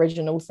kind of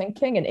original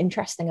thinking and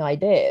interesting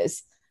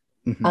ideas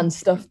and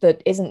stuff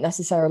that isn't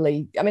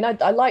necessarily, I mean,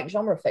 I like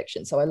genre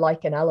fiction, so I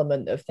like an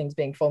element of things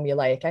being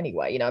formulaic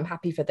anyway. You know, I'm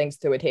happy for things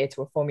to adhere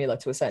to a formula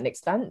to a certain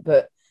extent,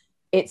 but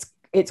it's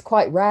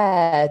quite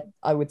rare,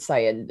 I would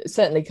say, and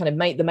certainly kind of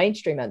make the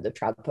mainstream end of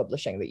trad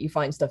publishing, that you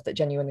find stuff that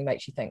genuinely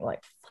makes you think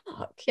like,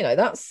 fuck, you know,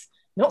 that's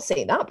not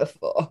seen that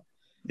before.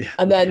 Yeah.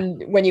 And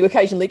then when you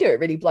occasionally do, it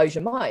really blows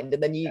your mind.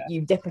 And then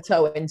you dip a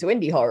toe into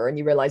indie horror and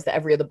you realize that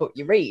every other book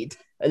you read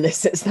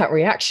elicits that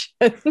reaction.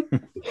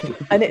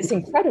 And it's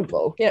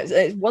incredible. You know,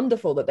 it's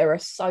wonderful that there are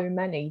so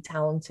many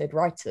talented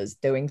writers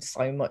doing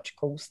so much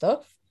cool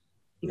stuff.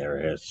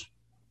 There is.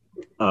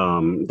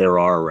 There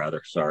are,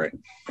 rather, sorry.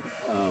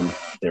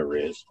 There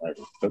is.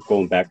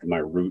 Going back to my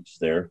roots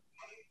there.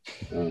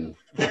 But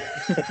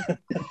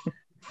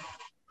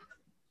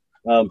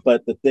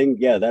the thing,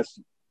 that's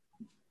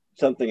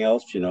something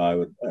else, you know, I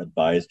would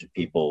advise to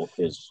people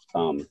is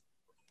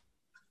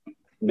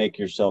make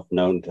yourself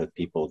known to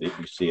people that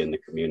you see in the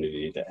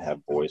community that have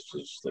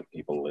voices that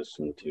people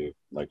listen to,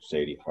 like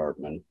Sadie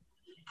Hartman.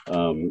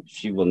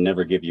 She will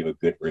never give you a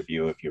good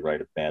review if you write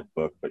a bad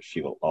book, but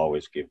she will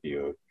always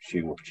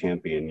she will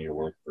champion your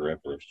work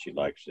forever if she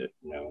likes it,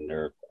 you know, and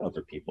there are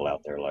other people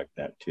out there like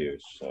that too.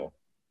 So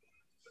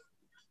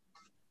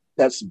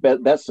that's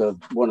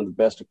one of the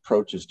best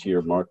approaches to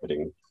your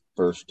marketing.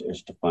 First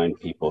is to find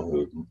people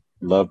who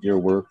love your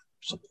work,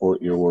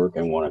 support your work,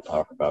 and want to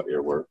talk about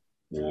your work,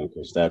 you know,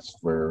 because that's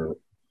where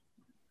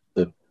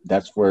the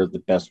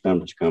best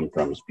numbers come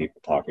from, is people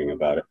talking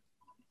about it.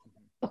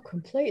 Oh,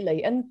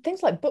 completely. And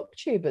things like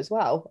BookTube as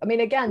well. I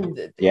mean, again,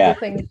 the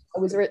thing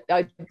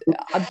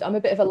I'm a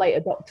bit of a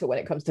late adopter when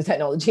it comes to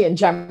technology in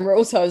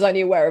general, so I was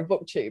only aware of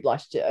BookTube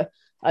last year,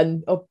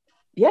 and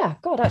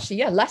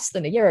less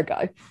than a year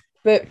ago.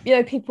 But, you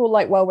know, people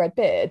like Well Red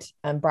Beard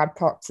and Brad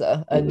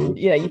Proctor, and,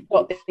 you know, you've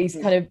got these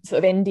kind of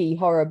sort of indie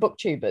horror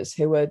booktubers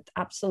who are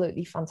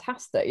absolutely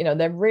fantastic. You know,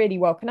 they're really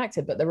well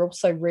connected, but they're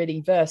also really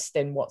versed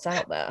in what's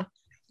out there.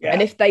 Yeah.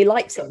 And if they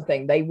like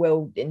something, they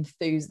will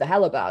enthuse the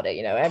hell about it,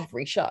 you know,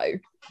 every show.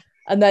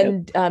 And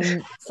then,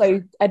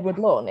 so Edward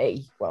Lawn,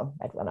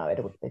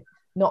 Edward,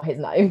 not his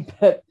name,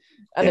 but,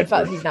 and in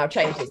fact, he's now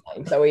changed his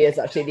name. So he is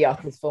actually the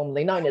artist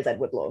formerly known as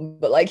Edward Lawn.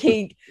 But like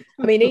his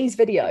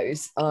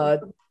videos are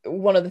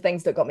one of the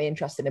things that got me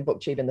interested in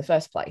BookTube in the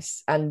first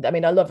place. And I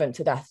mean, I love him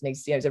to death, and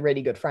he's a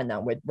really good friend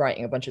now. We're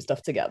writing a bunch of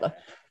stuff together.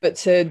 But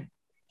to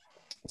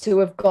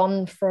have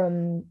gone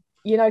from,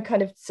 you know,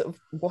 kind of sort of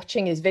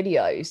watching his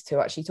videos to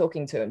actually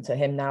talking to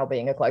him now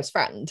being a close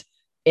friend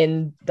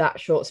in that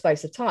short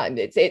space of time,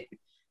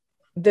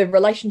 the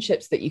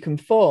relationships that you can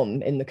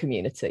form in the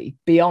community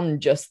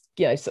beyond just,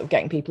 sort of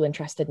getting people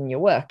interested in your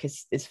work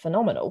is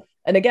phenomenal.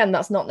 And again,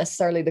 that's not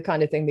necessarily the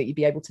kind of thing that you'd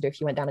be able to do if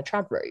you went down a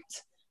trad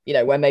route,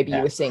 where maybe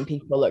you were seeing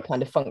people at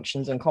kind of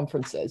functions and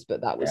conferences,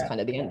 but that was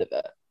kind of the end of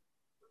it.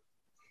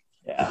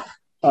 Yeah.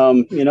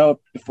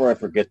 Before I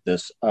forget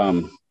this,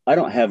 I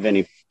don't have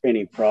any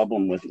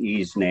problem with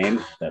E's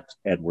name. That's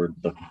Edward,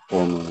 the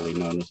formerly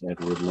known as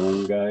Edward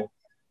Lone guy.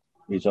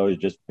 He's always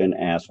just been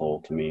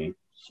asshole to me.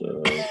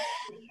 So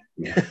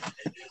yeah.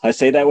 I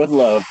say that with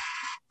love.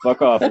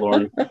 Fuck off,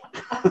 Lauren.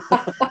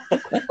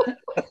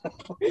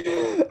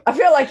 I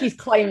feel like he's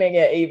claiming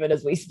it even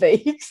as we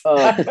speak.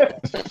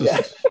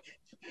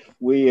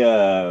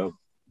 Yeah.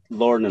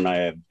 Lauren and I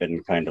have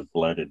been kind of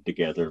blooded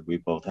together.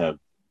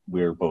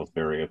 We're both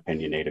very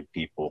opinionated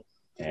people.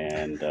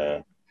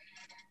 And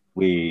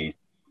we,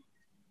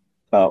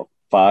 about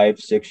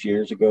 5-6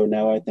 years ago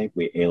now, I think,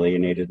 we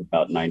alienated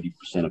about 90%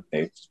 of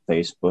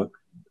Facebook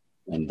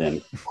and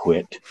then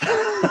quit.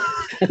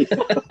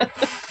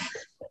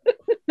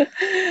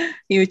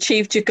 You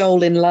achieved your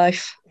goal in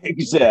life.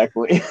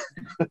 Exactly.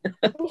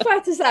 I'm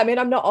fair to say, I mean,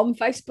 I'm not on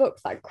Facebook,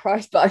 thank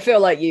Christ, but I feel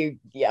like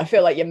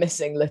you're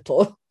missing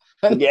little.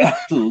 Yeah,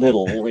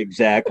 little,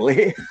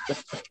 exactly.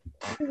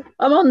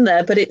 I'm on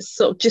there, but it's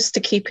sort of just to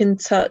keep in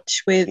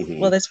touch with,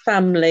 there's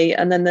family,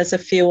 and then there's a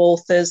few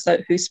authors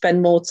who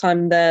spend more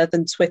time there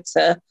than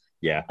Twitter.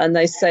 Yeah. And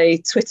they say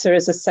Twitter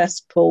is a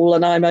cesspool,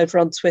 and I'm over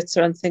on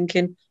Twitter and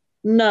thinking,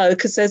 no,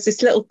 because there's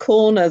this little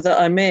corner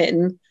that I'm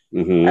in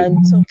and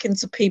talking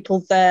to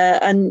people there,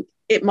 and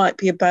it might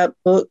be about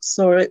books,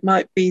 or it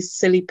might be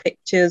silly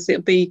pictures.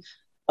 It'll be,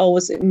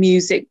 was it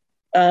music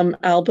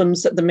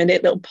albums at the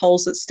minute, little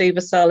polls that Steve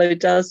Asalo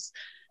does.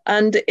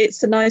 And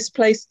it's a nice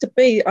place to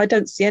be. I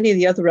don't see any of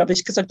the other rubbish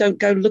because I don't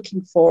go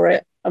looking for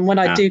it. And when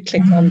I do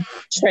click on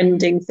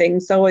trending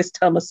things, I always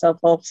tell myself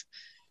off.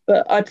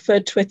 But I prefer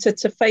Twitter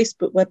to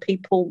Facebook, where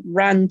people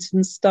rant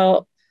and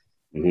start,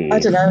 I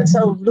don't know, it's,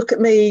 oh, look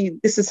at me,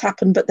 this has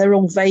happened, but they're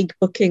all vague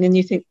booking. And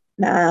you think,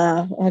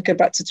 nah, I'll go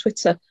back to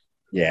Twitter.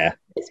 Yeah.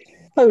 It's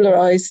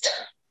polarized.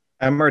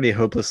 I'm already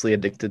hopelessly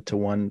addicted to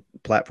one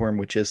platform,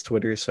 which is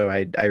Twitter, so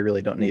I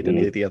really don't need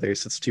any of the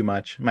others. It's too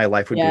much. My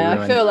life would be ruined.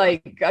 I feel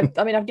like,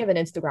 I mean, I've given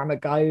Instagram a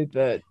go,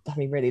 but I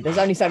mean, really, there's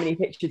only so many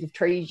pictures of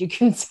trees you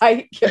can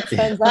take, it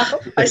turns out.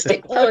 I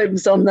stick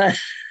poems on there.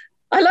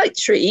 I like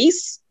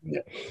trees.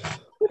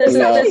 There's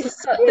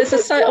a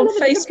site on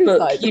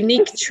Facebook,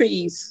 Unique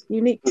Trees.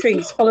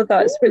 Follow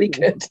that, it's really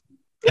good.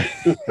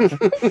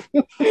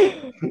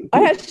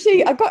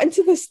 I got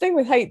into this thing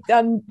with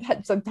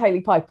Hayley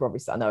Piper,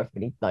 obviously I know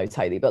everybody knows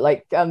Hayley, but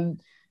like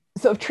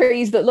sort of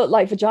trees that look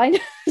like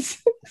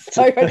vaginas.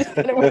 So I just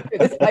kind of went through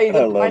this phase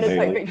of trying to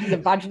take pictures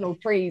of vaginal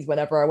trees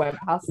whenever I went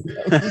past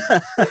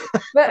them.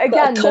 But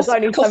again, there's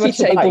only so much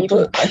table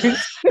book.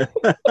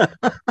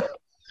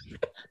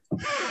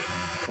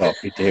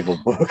 Coffee table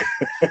book.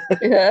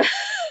 Yeah.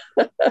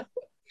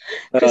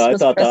 I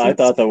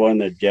thought the one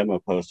that Gemma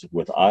posted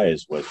with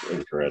eyes was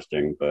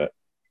interesting, but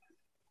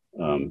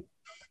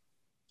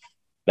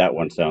that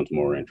one sounds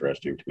more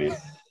interesting to me.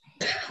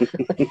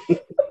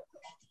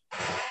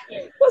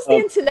 What's the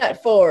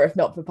internet for if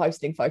not for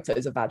posting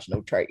photos of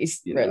vaginal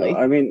trees? Really?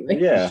 I mean,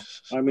 yeah.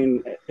 I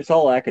mean, it's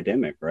all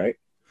academic, right?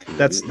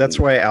 That's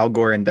why Al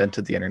Gore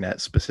invented the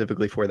internet,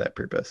 specifically for that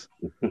purpose.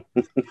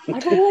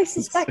 I've always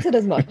suspected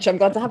as much. I'm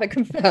glad to have it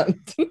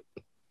confirmed.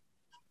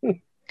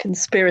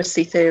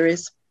 Conspiracy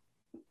theories.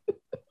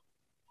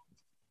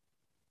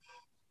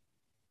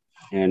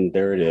 And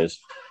there it is,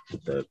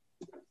 the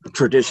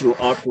traditional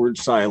awkward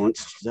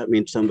silence. That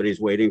means somebody's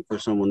waiting for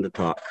someone to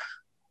talk.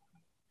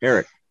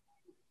 Eric.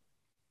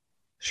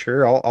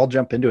 Sure, I'll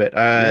jump into it.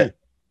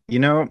 You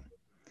know,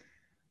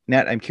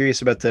 Nat, I'm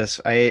curious about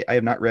this. I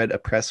have not read A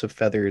Press of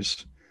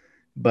Feathers,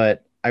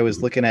 but I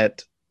was looking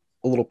at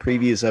a little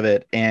previews of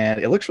it,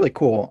 and it looks really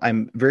cool.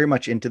 I'm very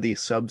much into the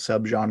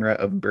sub-genre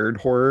of bird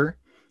horror.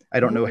 I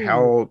don't know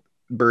how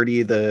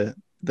birdy the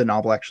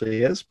novel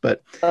actually is,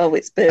 but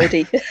it's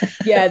birdy.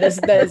 Yeah,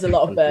 there's a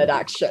lot of bird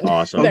action.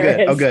 Awesome.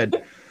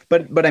 Good.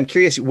 But I'm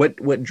curious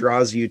what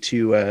draws you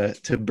to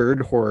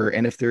bird horror,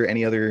 and if there are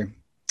any other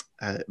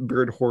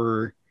bird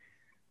horror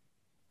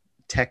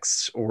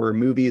texts or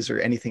movies or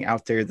anything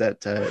out there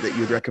that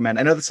you'd recommend.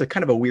 I know that's a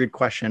kind of a weird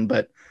question,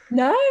 but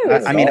no,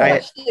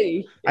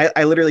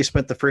 I literally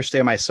spent the first day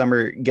of my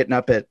summer getting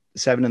up at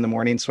 7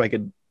 a.m. so I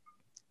could,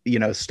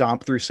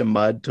 stomp through some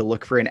mud to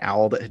look for an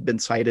owl that had been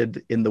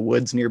sighted in the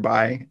woods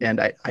nearby, and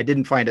I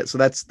didn't find it. So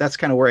that's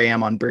kind of where I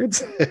am on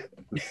birds.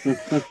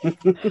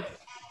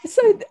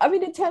 So, I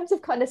mean, in terms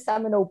of kind of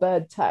seminal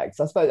bird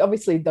tags, I suppose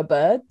obviously the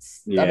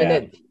birds. Yeah. I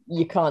mean,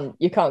 you can't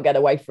get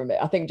away from it.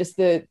 I think just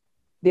the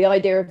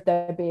idea of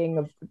there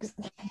being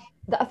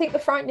I think the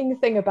frightening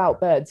thing about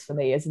birds for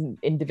me isn't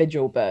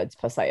individual birds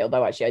per se,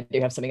 although actually I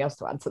do have something else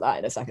to add to that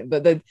in a second.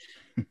 But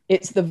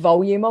it's the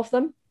volume of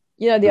them.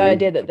 The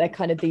idea that they're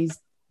kind of these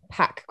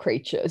pack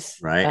creatures.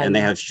 Right. And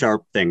they have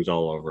sharp things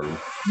all over them.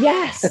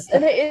 Yes.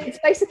 And it's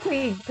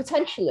basically,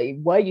 potentially,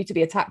 were you to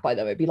be attacked by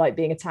them, it'd be like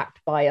being attacked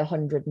by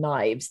 100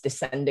 knives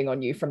descending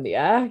on you from the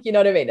air. You know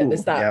what I mean? And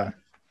there's that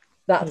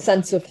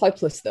sense of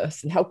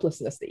hopelessness and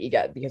helplessness that you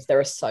get because there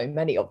are so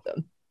many of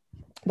them.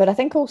 But I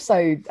think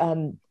also,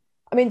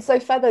 so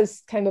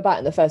feathers came about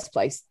in the first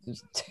place,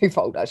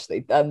 twofold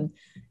actually.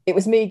 It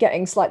was me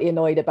getting slightly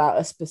annoyed about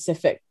a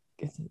specific,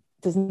 it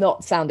does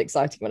not sound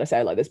exciting when I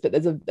say it like this, but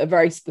there's a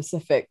very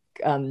specific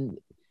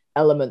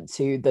element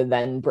to the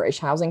then British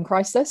housing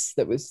crisis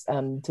that was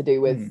to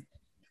do with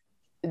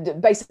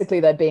basically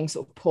there being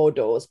sort of poor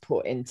doors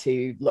put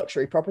into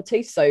luxury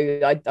property.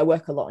 So I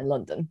work a lot in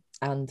London,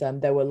 and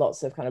there were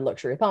lots of kind of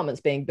luxury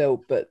apartments being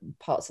built, but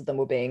parts of them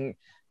were being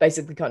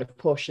basically kind of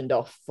portioned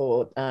off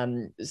for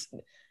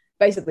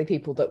basically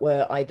people that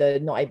were either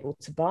not able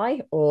to buy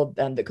or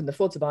that couldn't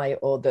afford to buy,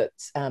 or that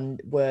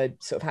were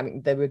sort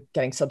of they were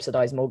getting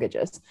subsidized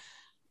mortgages.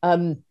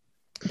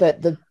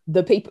 But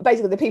the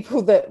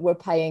people that were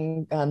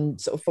paying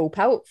sort of full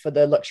pelt for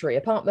the luxury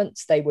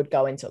apartments, they would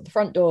go into the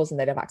front doors and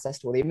they'd have access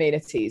to all the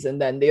amenities.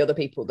 And then the other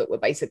people that were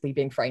basically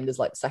being framed as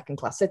like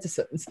second-class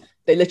citizens,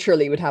 they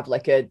literally would have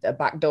like a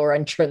backdoor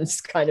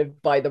entrance kind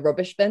of by the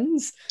rubbish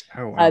bins.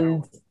 Oh, wow.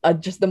 And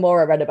just the more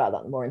I read about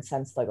that, the more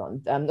incensed I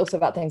got. Also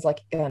about things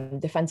like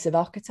defensive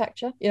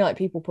architecture, like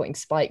people putting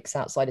spikes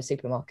outside of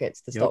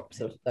supermarkets to stop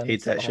sort of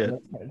hate that shit.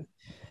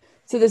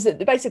 So there's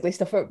basically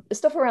stuff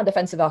around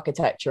defensive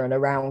architecture and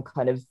around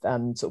kind of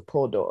sort of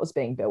poor doors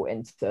being built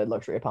into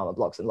luxury apartment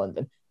blocks in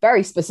London.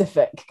 Very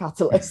specific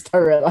catalyst, I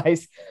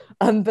realise.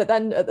 But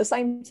then at the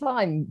same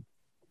time,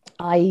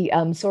 I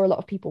saw a lot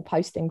of people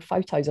posting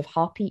photos of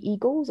harpy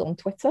eagles on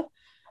Twitter.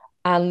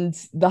 And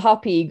the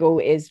harpy eagle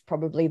is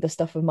probably the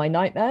stuff of my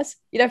nightmares.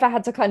 If I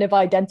had to kind of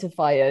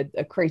identify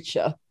a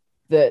creature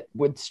that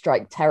would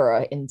strike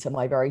terror into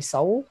my very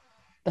soul,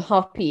 the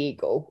harpy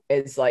eagle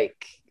is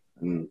like...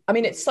 I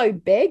mean, it's so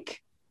big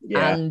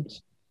and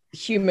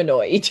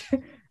humanoid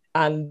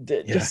and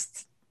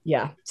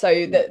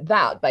So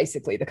that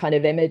basically the kind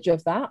of image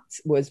of that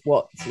was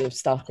what sort of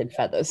started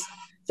feathers.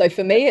 So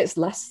for me, it's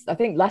less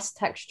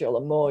textual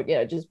and more,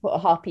 just put a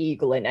harpy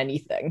eagle in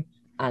anything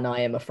and I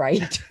am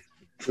afraid.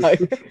 So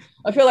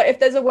I feel like if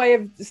there's a way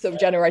of sort of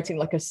generating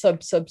like a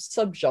sub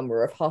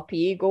genre of harpy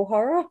eagle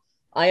horror,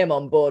 I am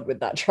on board with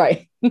that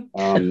train.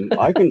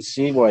 I can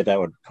see why that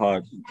would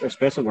cause,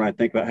 especially when I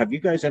think about, have you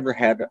guys ever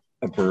had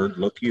a bird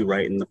look you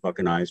right in the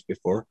fucking eyes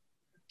before?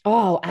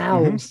 Oh,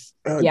 owls.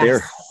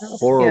 Yes.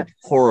 They're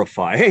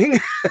horrifying.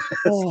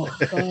 Oh,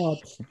 God.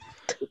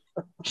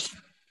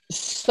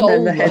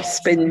 And the head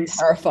spins.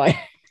 Terrifying.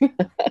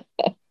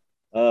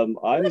 I'm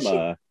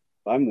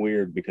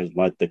weird because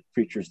the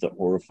creatures that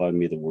horrify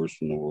me the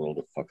worst in the world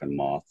are fucking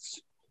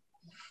moths.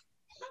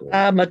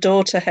 My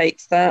daughter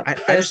hates that.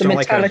 I just don't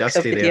like how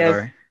dusty they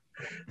are.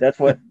 That's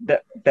what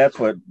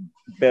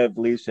Bev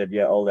Lee said.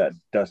 Yeah, all that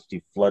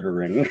dusty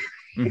fluttering.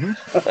 Mm-hmm.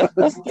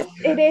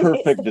 It is.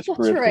 Perfect it's the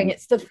description. Fluttering.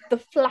 It's the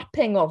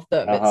flapping of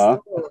them.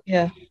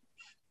 Yeah.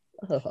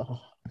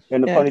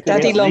 And the funny thing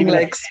Daddy is, long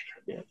legs.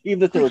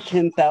 Even if there were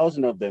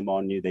 10,000 of them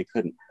on you, they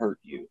couldn't hurt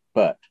you.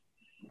 But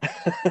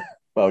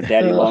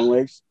daddy long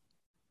legs.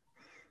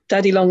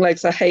 Daddy long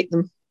legs. I hate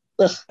them.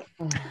 Ugh.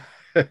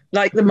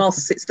 Like the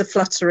moths, it's the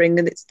fluttering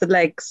and it's the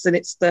legs and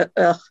it's the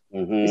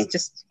It's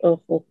just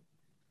awful.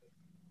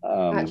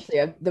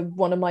 Actually,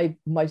 one of my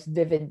most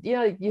vivid,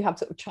 you have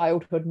sort of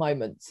childhood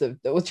moments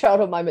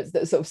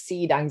that sort of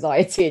seed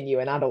anxiety in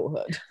you in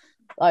adulthood.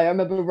 I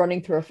remember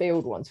running through a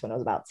field once when I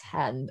was about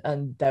 10,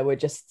 and there were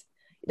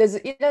there's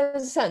a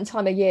certain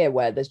time of year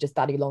where there's just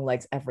daddy long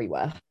legs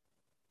everywhere,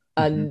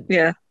 and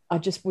I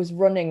just was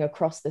running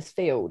across this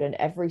field, and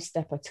every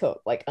step I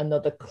took, like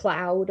another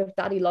cloud of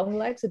daddy long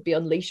legs would be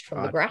unleashed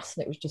from the grass,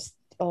 and it was just,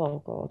 oh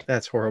God.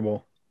 That's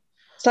horrible.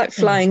 It's like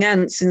flying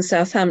ants in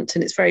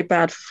Southampton. It's very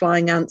bad for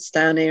flying ants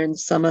down here in the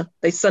summer.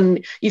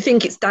 You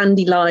think it's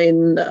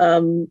dandelion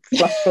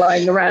fluff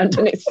flying around,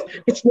 and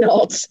it's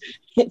not.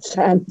 It's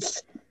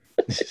ants.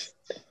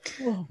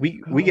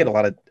 We get a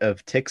lot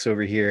of ticks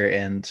over here,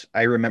 and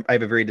I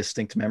have a very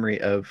distinct memory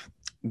of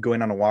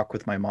going on a walk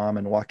with my mom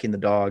and walking the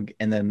dog,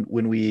 and then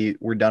when we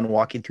were done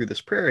walking through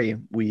this prairie,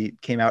 we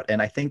came out, and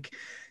I think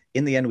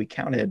in the end we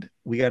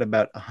got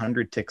about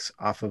 100 ticks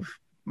off of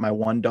my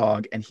one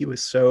dog, and he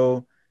was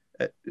so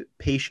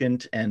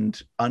patient and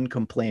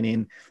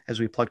uncomplaining as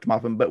we plucked him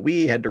off him, but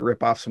we had to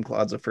rip off some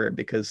clods of fur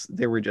because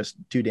there were just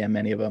too damn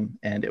many of them,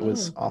 and it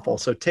was awful.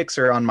 So ticks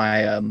are on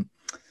my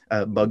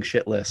bug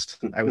shit list,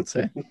 I would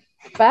say.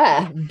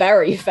 Fair,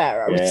 very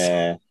fair.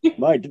 Yeah,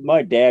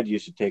 my dad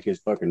used to take his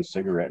fucking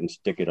cigarette and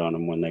stick it on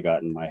them when they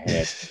got in my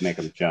head to make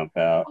them jump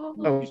out.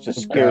 He used to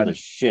scare the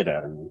shit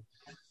out of me.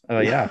 Oh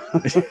yeah.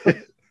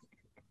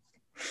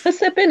 Has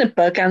there been a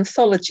bug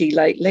anthology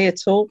lately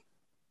at all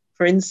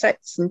for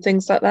insects and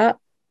things like that?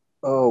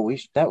 Oh,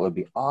 that would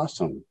be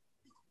awesome.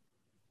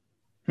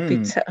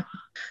 I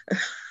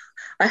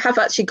I have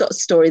actually got a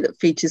story that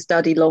features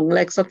Daddy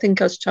Longlegs. I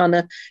think I was trying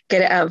to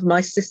get it out of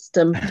my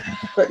system,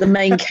 but the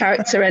main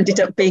character ended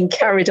up being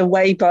carried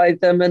away by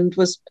them and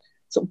was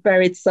sort of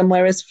buried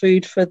somewhere as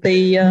food for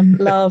the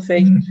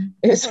larvae.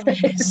 It's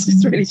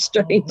just really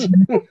strange.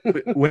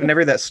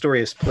 Whenever that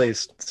story is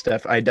placed,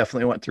 Steph, I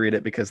definitely want to read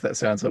it because that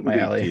sounds up my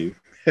alley.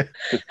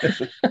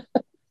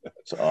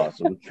 That's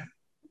awesome.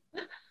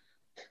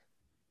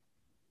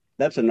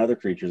 That's another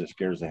creature that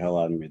scares the hell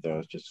out of me, though.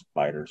 It's just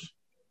spiders.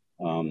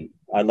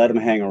 I let them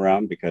hang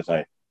around because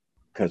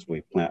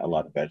we plant a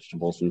lot of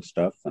vegetables and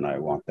stuff, and I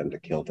want them to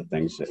kill the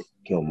things that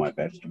kill my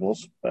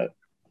vegetables. But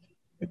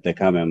if they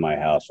come in my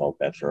house, all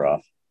bets are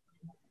off.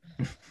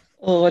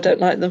 Oh, I don't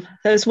like them.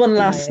 There was one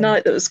last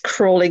night that was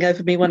crawling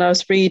over me when I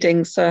was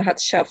reading, so I had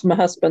to shout for my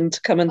husband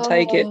to come and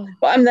take it.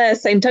 But I'm there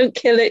saying, "Don't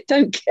kill it!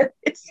 Don't kill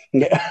it!"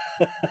 Yeah.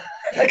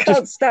 I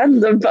can't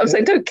stand them, but I'm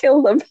saying, "Don't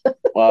kill them."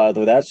 I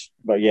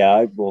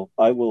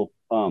will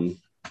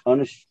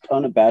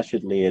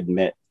unabashedly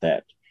admit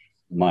that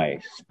my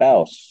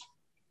spouse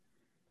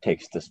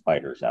takes the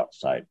spiders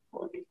outside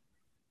for me.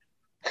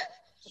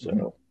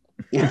 So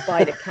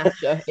spider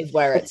catcher is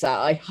where it's at.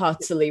 I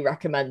heartily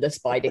recommend a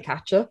spider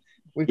catcher.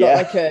 We've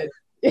got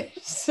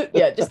it's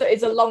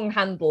a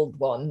long-handled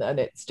one, and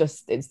it's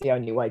the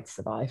only way to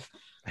survive.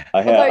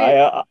 I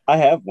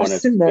have one.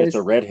 It's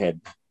a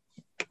redhead.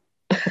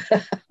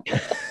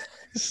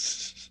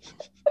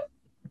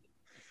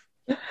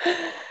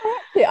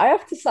 I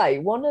have to say,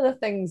 one of the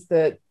things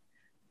that,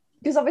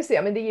 because obviously,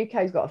 I mean, the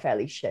UK's got a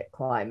fairly shit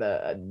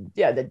climate, and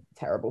the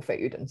terrible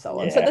food and so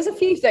on. So there's a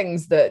few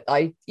things that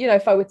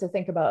if I were to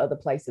think about other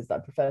places that I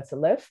prefer to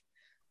live,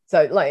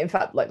 so like in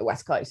fact, like the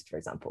West Coast, for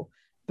example.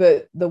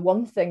 But the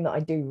one thing that I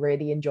do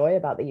really enjoy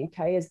about the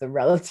UK is the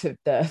relative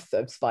dearth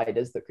of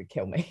spiders that could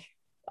kill me.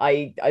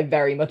 I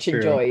very much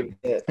enjoy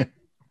it.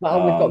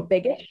 Well, we've got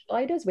biggish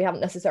spiders. We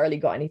haven't necessarily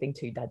got anything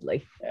too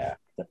deadly. Yeah,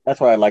 that's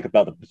what I like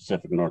about the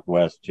Pacific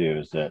Northwest too,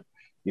 is that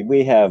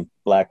we have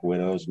black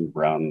widows and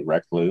brown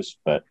recluse,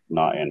 but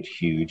not in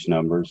huge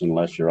numbers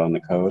unless you're on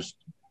the coast.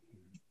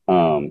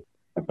 But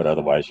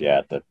otherwise,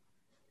 the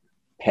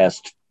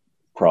pest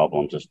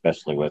problems,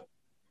 especially with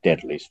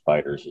deadly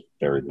spiders, is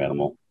very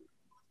minimal.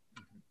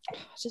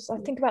 I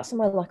think about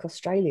somewhere like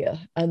Australia,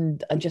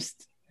 and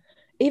just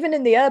even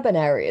in the urban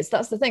areas,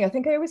 that's the thing. I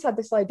think I always had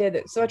this idea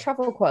that, so I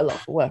travel quite a lot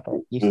for work. I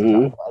used to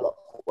travel quite a lot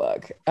for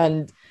work,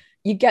 and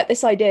you get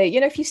this idea,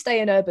 if you stay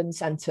in urban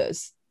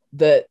centers,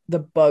 that the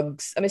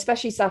bugs, I mean,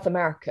 especially South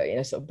America,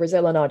 sort of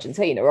Brazil and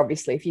Argentina,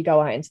 obviously, if you go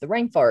out into the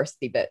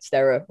rainforesty bits,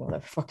 they're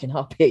fucking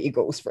harpy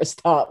eagles for a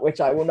start, which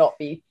I will not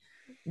be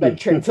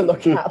venturing to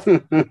look at.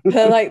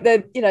 Like,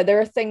 there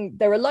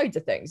are loads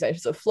of things.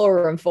 There's sort of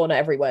flora and fauna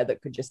everywhere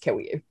that could just kill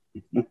you.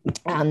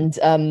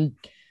 And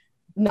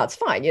that's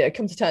fine,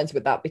 come to terms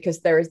with that,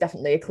 because there is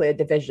definitely a clear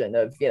division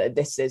of,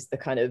 this is the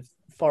kind of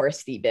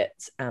foresty bit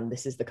and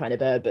this is the kind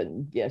of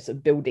urban, sort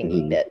of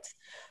building-y bit.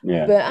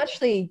 Yeah. But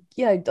actually,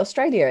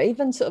 Australia,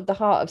 even sort of the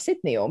heart of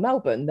Sydney or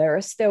Melbourne, there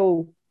are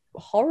still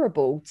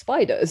horrible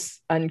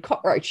spiders and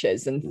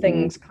cockroaches and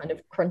things kind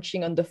of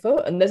crunching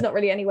underfoot, and there's not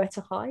really anywhere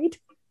to hide.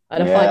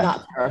 And I find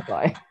that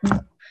terrifying.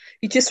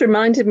 You just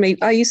reminded me,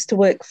 I used to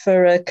work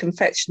for a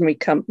confectionery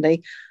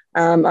company.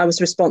 I was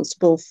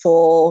responsible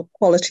for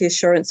quality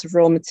assurance of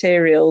raw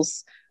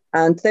materials,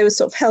 and they were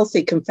sort of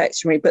healthy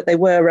confectionery, but they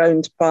were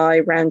owned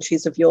by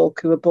Roundtrees of York,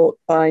 who were bought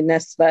by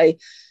Nestle.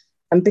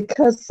 And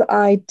because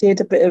I did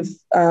a bit of,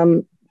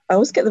 I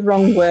always get the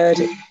wrong word,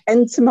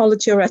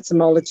 entomology, I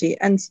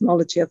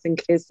think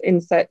it is,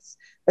 insects,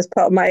 as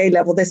part of my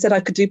A-level, they said I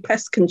could do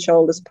pest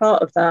control as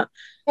part of that.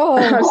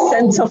 I was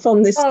sent off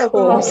on this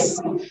course.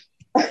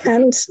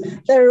 And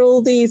there are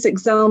all these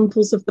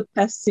examples of the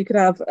pests you could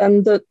have.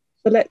 And the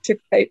lecturer,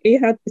 he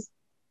had this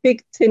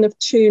big tin of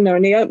tuna,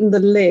 and he opened the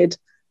lid,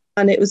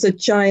 and it was a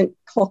giant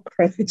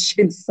cockroach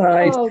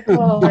inside. Oh,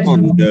 God. Oh,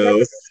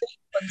 no.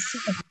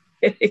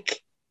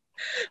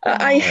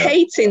 I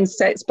hate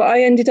insects, but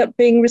I ended up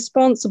being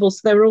responsible. So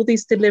there were all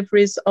these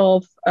deliveries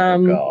of,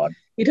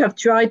 you'd have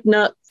dried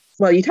nuts,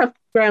 you'd have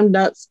ground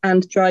nuts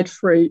and dried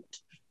fruit,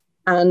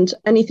 and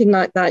anything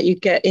like that,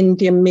 you'd get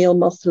Indian meal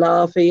moth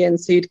larvae, and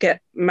so you'd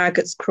get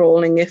maggots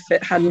crawling if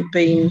it hadn't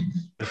been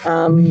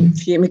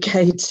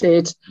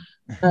fumigated,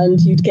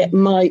 and you'd get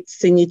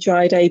mites in your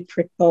dried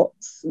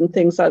apricots and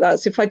things like that.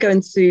 So if I go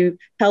into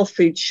health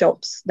food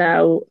shops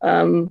now,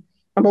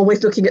 I'm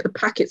always looking at the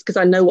packets because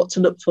I know what to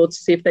look for to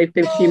see if they've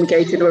been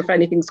fumigated or if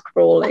anything's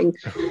crawling.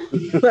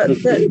 But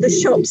the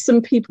shops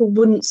and people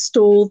wouldn't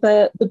store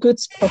the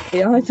goods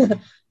properly either.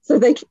 So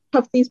they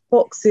have these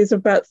boxes of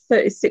about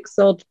 36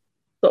 odd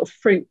sort of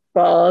fruit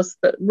bars,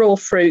 that raw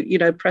fruit,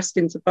 pressed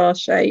into bar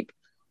shape.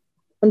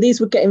 And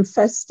these would get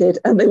infested,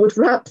 and they would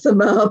wrap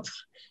them up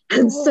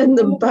and send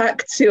them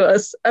back to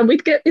us. And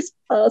we'd get this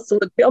parcel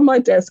that'd be on my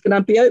desk, and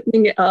I'd be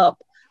opening it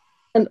up,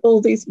 and all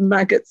these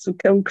maggots would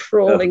come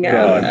crawling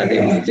out. And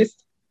it was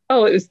just,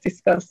 it was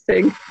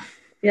disgusting.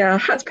 Yeah, I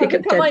had to pick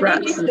up dead I rats.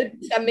 need you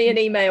to send me an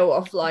email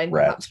offline,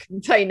 perhaps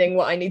containing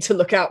what I need to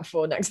look out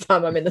for next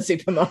time I'm in the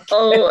supermarket.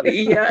 Oh,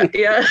 yeah.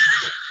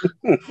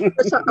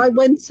 But I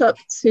went up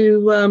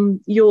to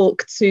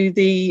York to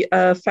the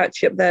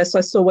factory up there, so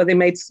I saw where they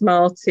made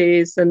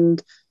Smarties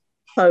and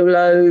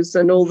Polos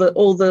and all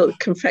the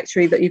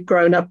confectionery that you've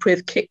grown up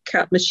with, Kit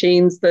Kat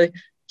machines, the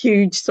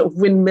huge sort of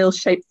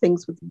windmill-shaped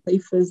things with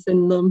wafers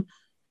in them.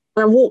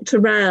 I walked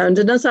around,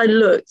 and as I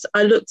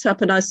looked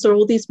up and I saw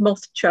all these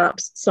moth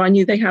traps, so I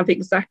knew they have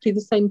exactly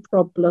the same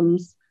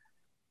problems.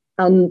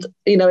 And,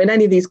 you know, in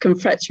any of these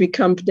confectionery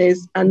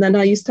companies, and then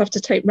I used to have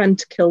to take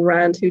Rentokil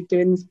round who'd do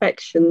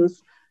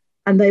inspections,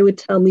 and they would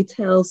tell me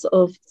tales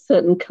of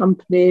certain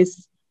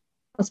companies.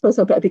 I suppose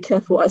I better be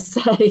careful what I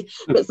say,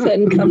 but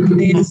certain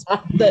companies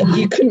that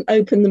you couldn't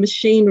open the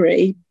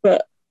machinery,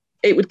 but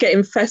it would get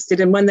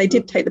infested. And when they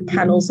did take the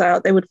panels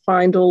out, they would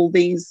find all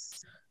these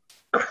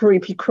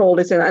creepy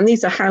crawlers in it. And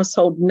these are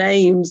household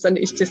names, and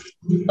it's just,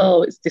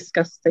 it's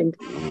disgusting.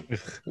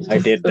 I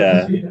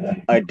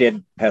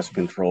did pest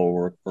control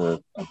work for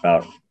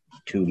about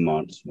 2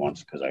 months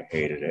once because I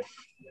hated it.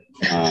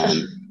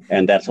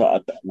 And that's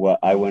what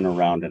I went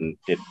around and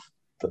did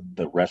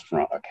the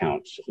restaurant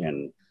accounts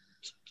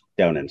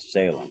down in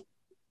Salem,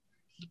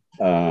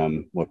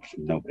 which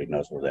nobody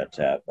knows where that's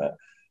at, but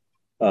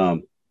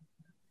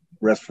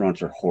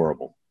restaurants are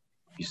horrible.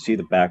 You see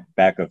the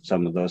back of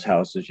some of those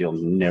houses, you'll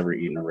never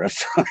eat in a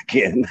restaurant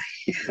again.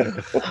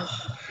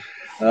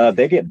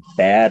 They get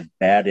bad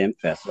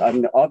infested. I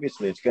mean,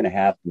 obviously it's going to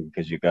happen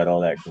because you got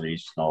all that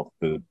grease and all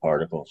the food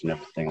particles and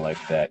everything like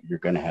that. You're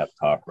going to have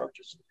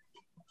cockroaches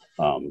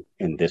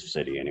in this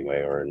city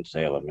anyway, or in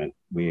Salem, and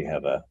we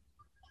have a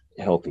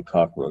healthy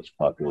cockroach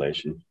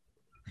population.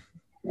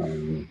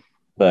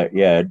 But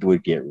yeah, it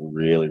would get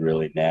really,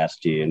 really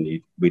nasty, and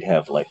we'd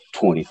have like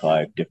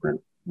 25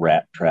 different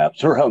rat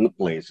traps around the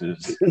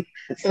places.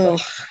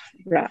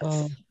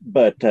 Rats.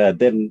 But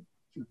then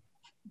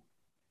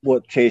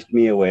what chased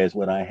me away is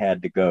when I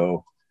had to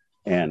go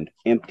and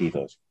empty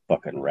those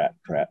fucking rat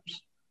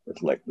traps.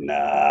 It's like,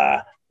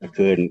 nah, I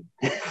couldn't.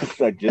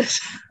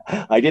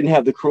 I didn't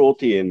have the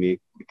cruelty in me,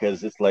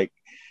 because it's like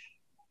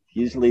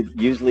usually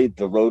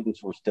the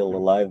rodents were still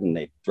alive and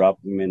they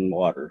drop them in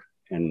water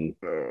and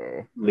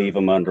leave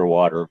them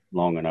underwater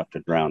long enough to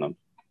drown them.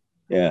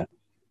 Yeah.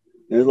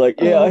 It's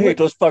like, I hate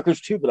those fuckers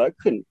too, but I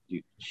couldn't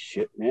do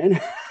shit, man.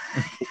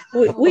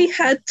 We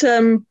had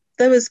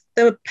there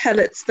were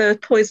pellets, there was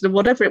poison or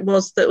whatever it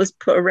was that was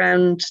put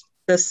around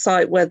the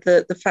site where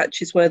the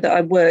factories were that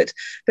I worked,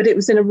 but it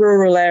was in a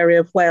rural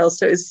area of Wales,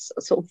 so it was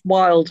sort of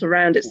wild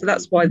around it. So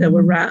that's why there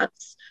were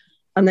rats,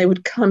 and they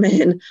would come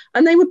in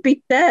and they would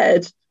be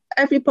dead.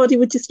 Everybody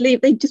would just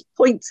leave. They'd just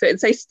point to it and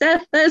say,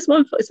 "Steph, there's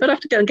one foot." So I'd have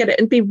to go and get it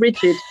and be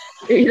rigid,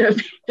 you know.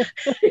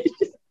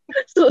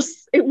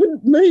 It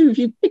wouldn't move.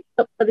 You pick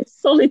up by this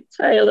solid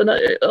tail, and I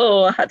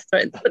had to throw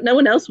it, but no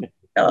one else would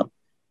pick it up.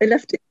 They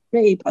left it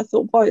to me, but I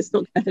thought, boy, it's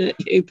not going to hurt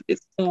you, but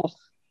it's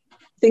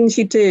things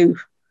you do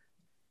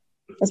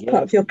as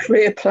part of your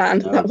career plan.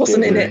 That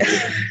wasn't in it.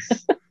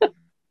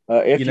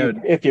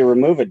 If you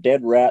remove a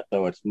dead rat,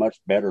 though, it's much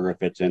better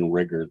if it's in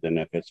rigor than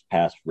if it's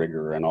past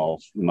rigor and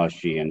all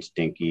mushy and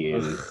stinky.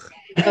 And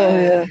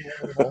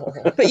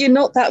But you're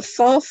not that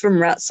far from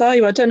rats, are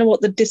you? I don't know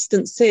what the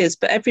distance is,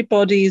 but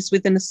everybody's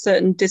within a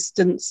certain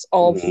distance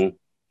of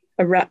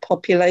a rat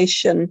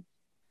population,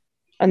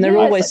 and they're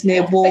always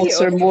near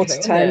water and water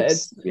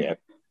tanks. Yeah,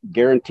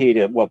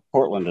 guaranteed.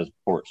 Portland is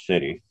port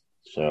city,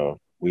 so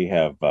we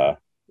have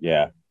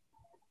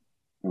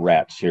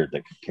rats here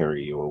that could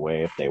carry you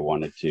away if they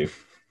wanted to.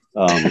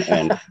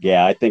 And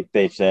I think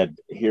they said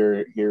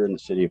here in the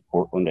city of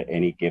Portland at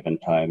any given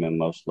time in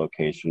most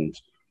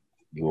locations,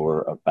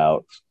 you're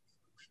about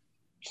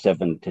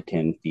 7 to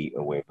 10 feet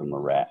away from a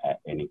rat at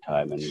any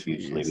time, and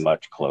usually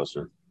much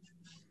closer.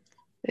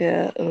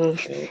 Yeah.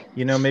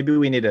 Maybe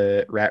we need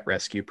a rat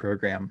rescue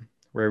program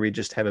where we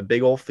just have a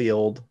big old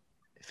field,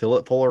 fill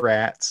it full of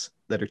rats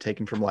that are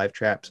taken from live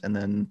traps, and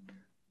then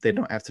they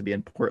don't have to be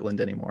in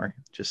Portland anymore.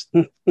 Just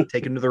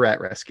take them to the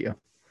rat rescue.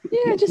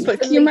 Yeah,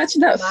 but can you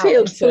imagine that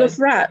field full of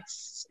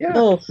rats?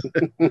 Yeah.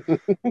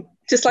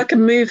 Just like a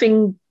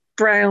moving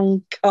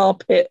brown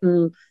carpet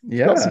and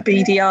lots of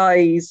beady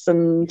eyes,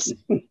 and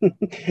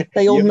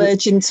they all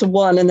merge into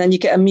one, and then you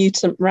get a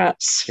mutant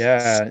rat.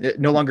 Yeah,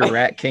 no longer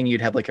Rat King.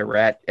 You'd have like a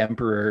Rat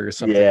Emperor or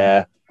something.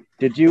 Yeah.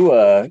 Did you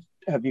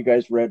have you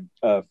guys read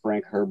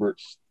Frank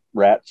Herbert's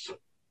Rats?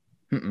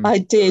 I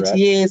did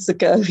years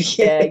ago.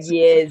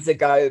 Years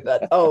ago.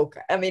 But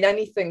I mean,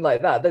 anything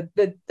like that.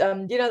 The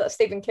that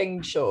Stephen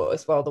King short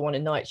as well, the one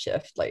in Night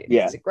Shift,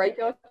 it's a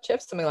Graveyard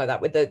Shift, something like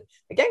that, with the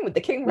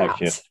king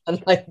rats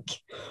and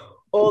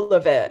all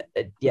of it.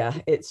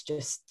 It's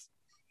just.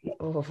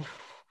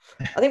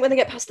 I think when they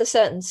get past a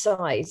certain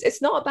size,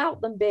 it's not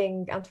about them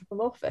being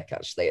anthropomorphic.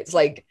 Actually, it's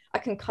like I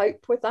can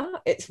cope with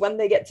that. It's when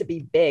they get to be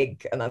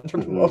big and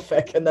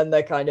anthropomorphic, and then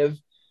they're kind of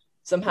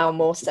somehow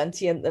more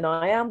sentient than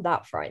I am.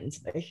 That frightens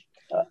me.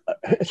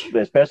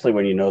 Especially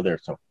when they're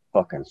so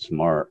fucking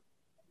smart.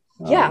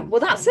 Yeah, well,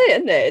 that's it,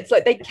 isn't it? It's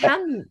like they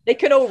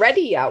can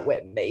already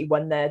outwit me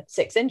when they're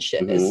 6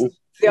 inches. Mhm.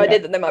 The idea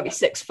that they might be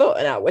 6 foot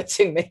and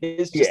outwitting me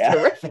is just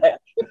horrific.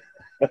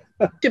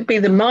 Should be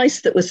the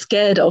mice that we're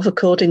scared of,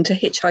 according to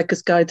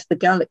Hitchhiker's Guide to the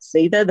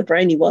Galaxy. They're the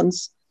brainy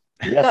ones.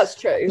 Yes, That's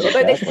true.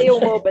 Although they feel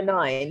more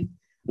benign.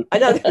 I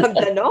know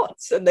they're not,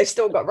 and they've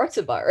still got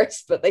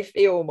rotavirus, but they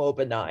feel more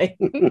benign.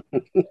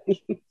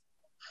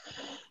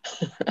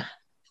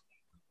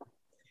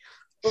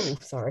 Oh,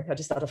 sorry. I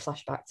just had a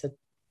flashback to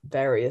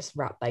various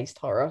rat-based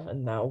horror,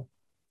 and now,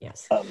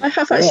 yes. I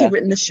have actually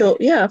written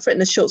I've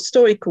written a short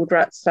story called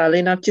Rat Sally,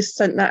 and I've just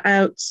sent that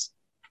out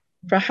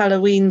for a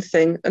Halloween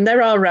thing. And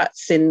there are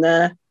rats in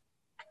there,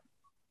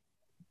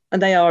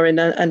 and they are in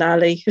an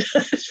alley.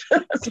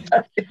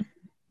 But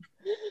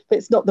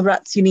it's not the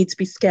rats you need to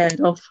be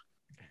scared of.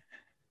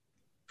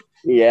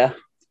 Yeah.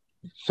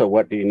 So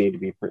what do you need to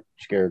be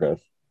scared of?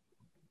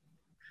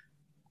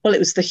 Well, it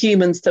was the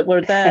humans that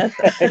were there.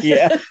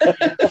 Yeah.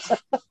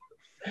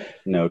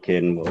 No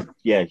kidding. Well,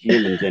 yeah,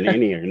 humans in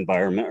any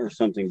environment are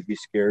something to be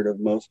scared of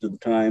most of the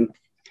time.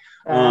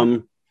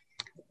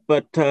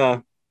 But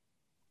I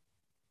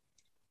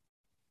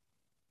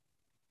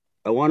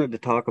wanted to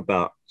talk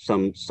about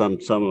some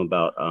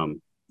about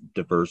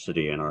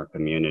diversity in our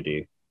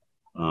community,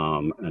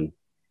 and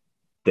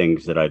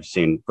things that I've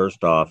seen.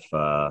 First off,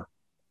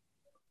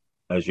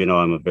 as you know,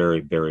 I'm a very,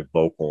 very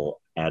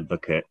vocal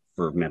advocate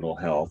for mental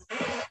health.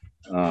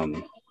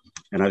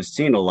 And I've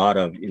seen a lot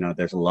of,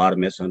 there's a lot of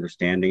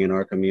misunderstanding in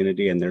our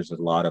community, and there's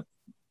a lot of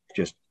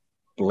just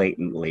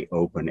blatantly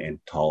open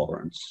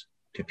intolerance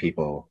to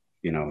people,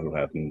 who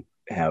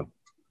have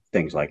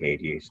things like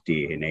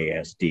ADHD and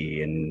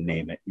ASD and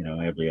name it,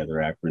 every other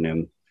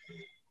acronym.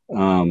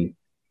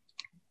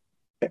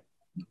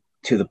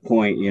 To the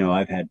point,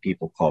 I've had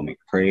people call me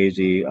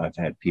crazy. I've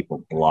had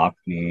people block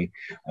me.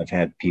 I've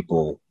had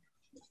people,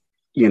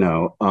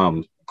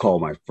 call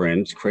my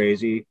friends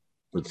crazy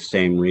for the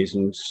same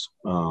reasons.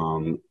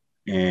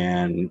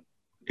 And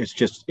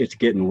it's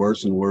getting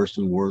worse and worse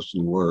and worse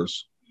and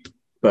worse.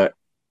 But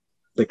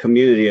the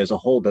community as a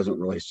whole doesn't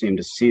really seem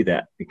to see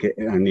that. Because,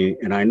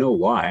 and I know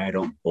why. I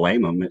don't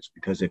blame them. It's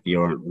because if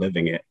you aren't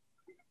living it,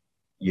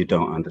 you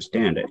don't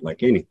understand it,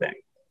 like anything,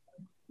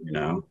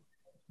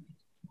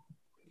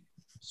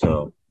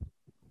 So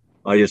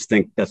I just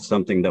think that's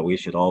something that we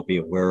should all be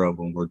aware of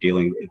when we're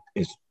dealing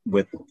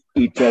with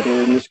each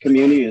other in this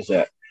community, is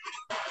that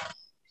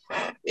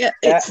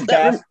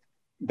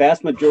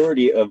vast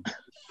majority of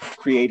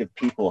creative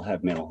people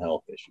have mental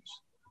health issues.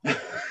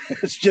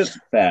 It's just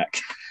a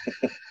fact.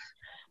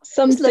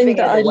 Something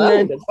that I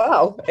learned as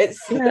well.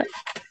 It's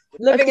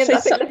living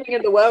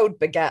in the world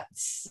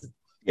begets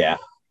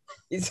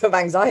some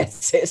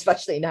anxiety,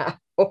 especially now.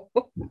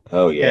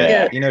 Oh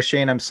yeah.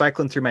 Shane, I'm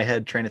cycling through my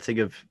head trying to think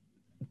of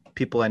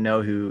people I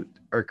know who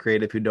are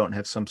creative who don't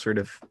have some sort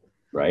of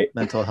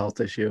mental health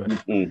issue.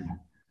 And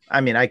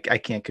I mean, I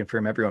can't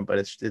confirm everyone, but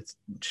it's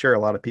sure a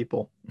lot of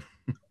people.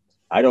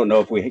 I don't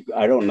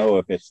know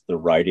if it's the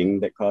writing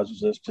that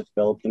causes us to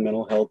develop the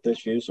mental health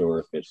issues, or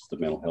if it's the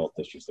mental health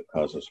issues that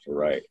cause us to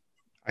write.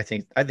 I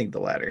think the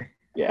latter.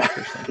 Yeah.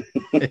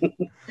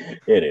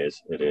 It is.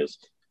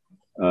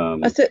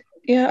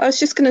 I was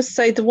just going to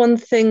say, the one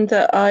thing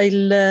that I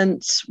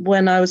learned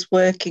when I was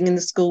working in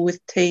the school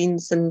with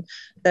teens, and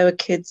there were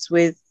kids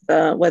with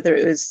whether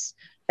it was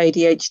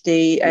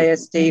ADHD,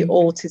 ASD,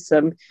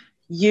 autism,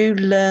 you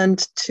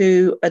learned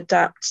to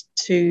adapt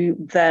to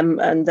them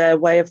and their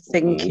way of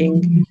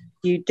thinking.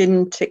 You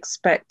didn't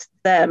expect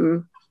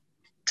them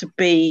to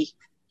be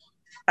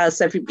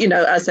as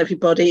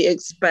everybody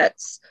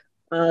expects.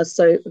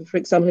 So, for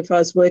example, if I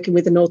was working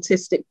with an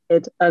autistic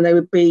kid and they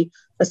would be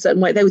a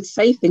certain way, they would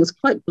say things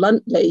quite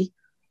bluntly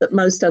that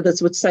most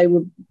others would say,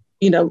 well,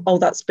 oh,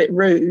 that's a bit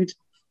rude.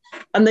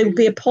 And they would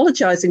be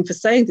apologizing for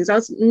saying things. I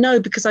was, no,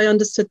 because I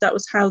understood that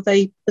was how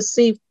they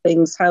perceived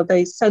things, how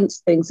they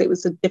sensed things. It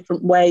was a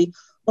different way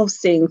of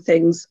seeing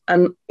things.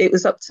 And it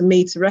was up to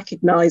me to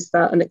recognize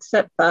that and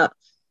accept that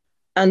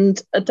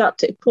and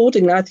adapt it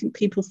accordingly. I think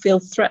people feel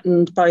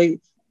threatened by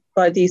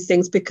these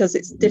things because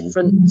it's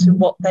different to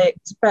what they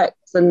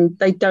expect, and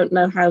they don't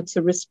know how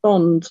to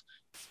respond.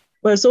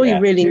 Whereas all you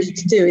really need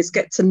to do is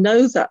get to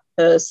know that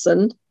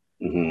person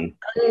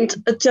and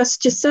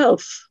adjust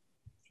yourself.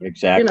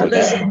 Exactly.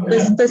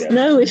 There's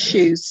no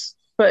issues,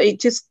 but it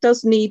just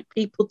does need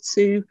people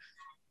to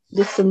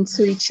listen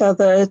to each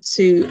other,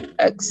 to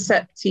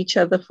accept each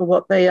other for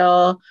what they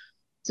are,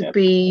 to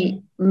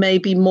be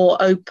maybe more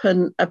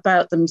open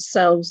about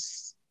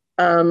themselves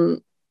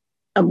and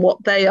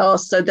what they are,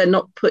 so they're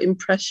not putting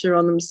pressure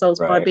on themselves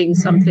by being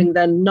something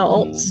they're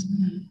not.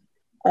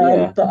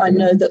 But I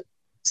know that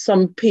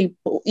some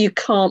people, you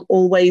can't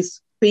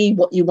always be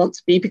what you want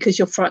to be because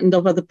you're frightened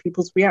of other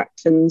people's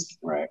reactions.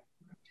 Right.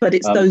 But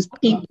it's those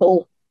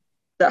people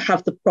that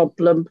have the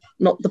problem,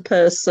 not the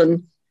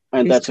person.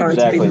 And that's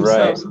exactly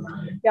right.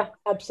 Yeah,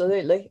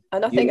 absolutely.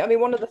 And I think,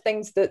 one of the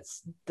things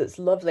that's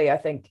lovely, I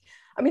think,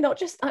 not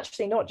just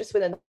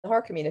within the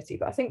horror community,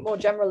 but I think more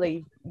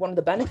generally, one of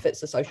the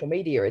benefits of social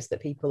media is that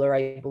people are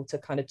able to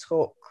kind of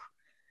talk,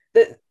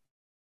 that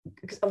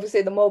because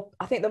obviously the more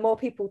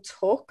people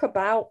talk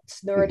about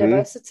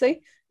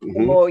neurodiversity,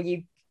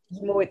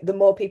 the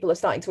more people are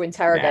starting to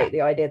interrogate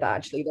the idea that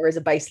actually there is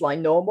a baseline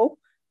normal.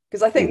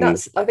 Because I think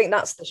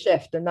that's the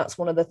shift, and that's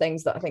one of the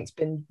things that I think's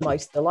been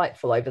most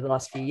delightful over the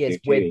last few years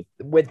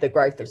with the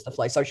growth of stuff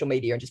like social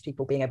media and just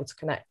people being able to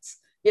connect,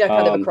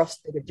 kind of across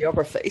the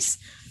geographies.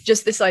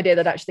 Just this idea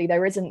that actually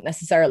there isn't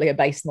necessarily a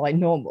baseline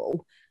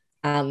normal,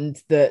 and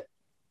that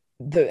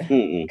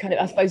the kind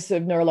of, I suppose,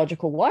 sort of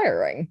neurological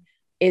wiring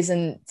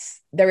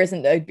there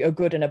isn't a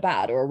good and a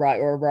bad or a right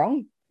or a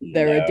wrong.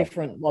 There are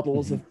different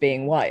models of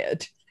being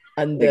wired,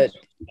 and that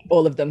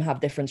all of them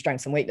have different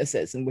strengths and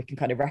weaknesses, and we can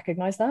kind of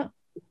recognize that.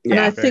 And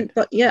I think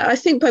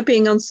by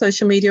being on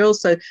social media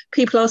also,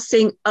 people are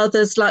seeing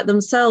others like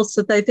themselves,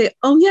 so they think,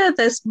 oh yeah,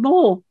 there's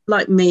more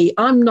like me,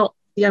 I'm not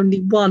the only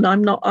one,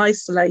 I'm not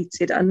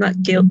isolated, and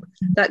that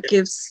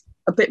gives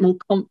a bit more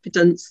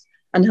confidence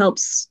and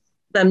helps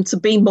them to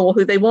be more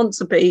who they want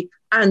to be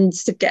and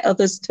to get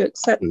others to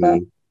accept that.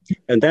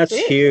 And that's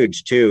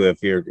huge too.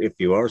 If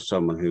you are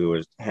someone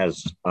who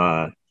has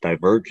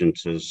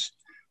divergences,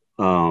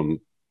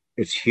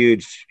 it's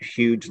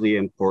hugely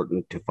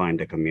important to find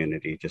a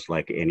community, just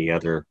like any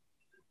other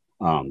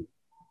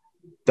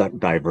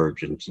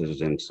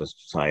divergences in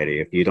society.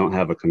 If you don't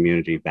have a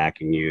community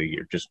backing you,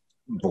 you're just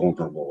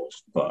vulnerable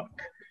as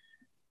fuck.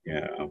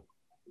 Yeah.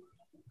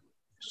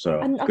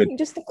 So, and I think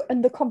just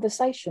the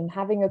conversation,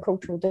 having a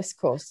cultural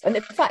discourse, and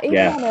in fact,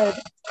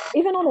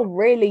 even on a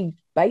really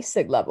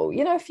basic level,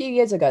 a few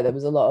years ago there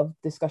was a lot of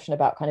discussion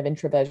about kind of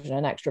introversion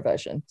and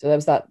extroversion. So there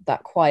was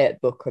that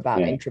quiet book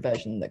about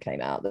introversion that came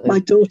out. My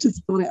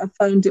daughter's got it. I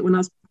found it when I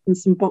was packing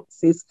some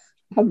boxes.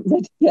 I haven't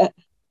read it yet.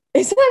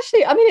 It's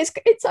actually, I mean, it's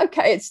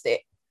okay.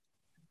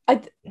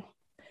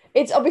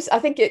 It's obvious. I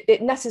think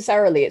it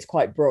necessarily, it's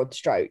quite broad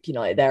stroke. There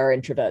are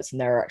introverts and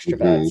there are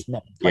extroverts.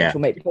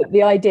 But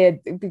the idea,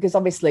 because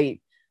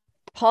obviously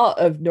part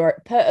of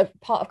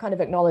kind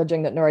of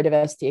acknowledging that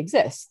neurodiversity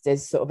exists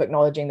is sort of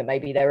acknowledging that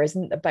maybe there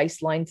isn't a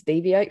baseline to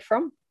deviate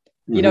from.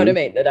 You know what I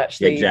mean? That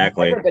actually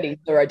everybody's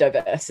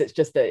neurodiverse. It's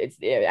just that it's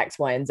X,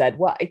 Y, and Z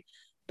way.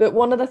 But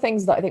one of the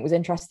things that I think was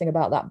interesting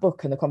about that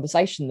book and the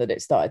conversation that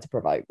it started to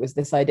provoke was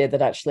this idea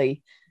that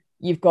actually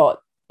you've got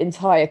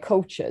entire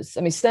cultures,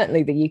 I mean,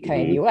 certainly the UK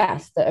and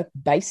US, that are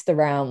based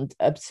around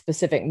a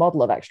specific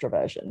model of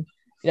extroversion,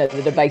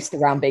 that are based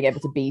around being able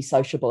to be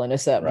sociable in a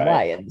certain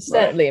way, and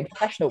certainly in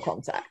professional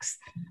contexts.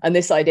 And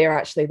this idea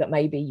actually that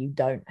maybe you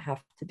don't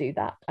have to do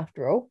that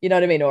after all, you know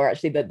what I mean? Or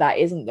actually that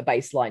isn't the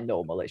baseline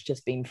normal, it's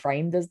just been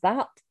framed as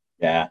that.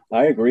 Yeah,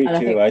 I agree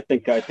too. I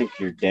think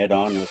you're dead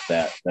on with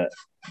that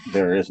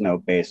there is no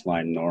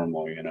baseline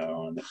normal,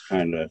 and it's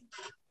kind of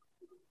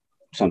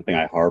something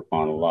I harp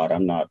on a lot.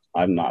 I'm not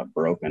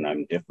broken,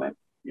 I'm different,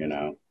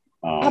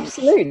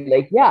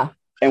 Absolutely, yeah.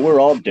 And we're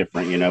all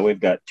different, we've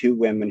got 2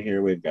 women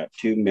here, we've got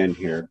 2 men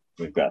here,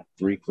 we've got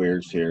 3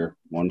 queers here,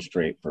 1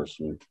 straight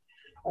person,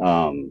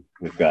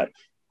 we've got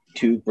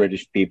 2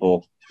 British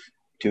people,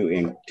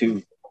 2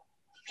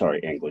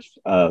 English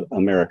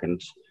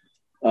Americans,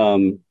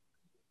 and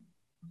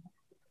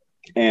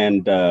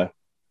I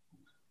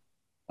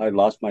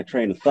lost my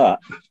train of thought,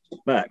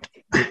 but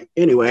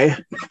anyway.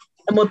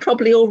 And we're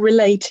probably all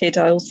related,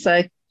 I'll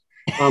say.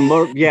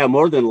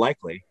 More than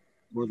likely.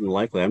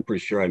 I'm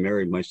pretty sure I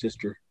married my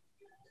sister.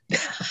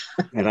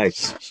 And I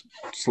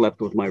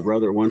slept with my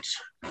brother once.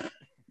 It's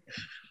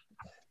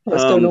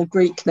going all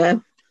Greek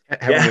now.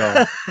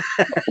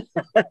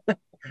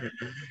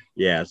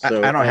 Yeah.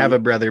 So I don't have a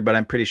brother, but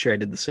I'm pretty sure I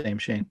did the same,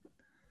 Shane.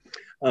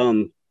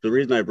 The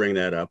reason I bring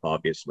that up,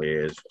 obviously,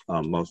 is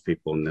most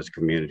people in this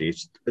community,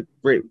 a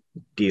great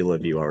deal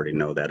of you already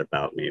know that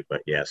about me,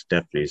 but yeah,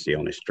 Stephanie's the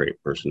only straight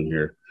person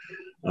here.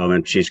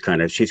 And she's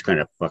kind of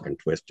fucking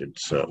twisted,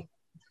 so.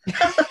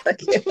 I'll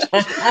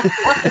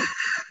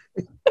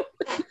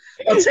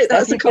take that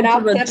as a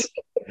compliment.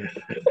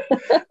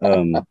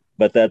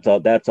 But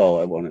that's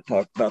all I want to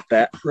talk about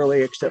that,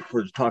 really, except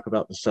for to talk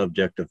about the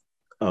subject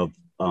of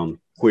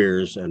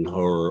queers and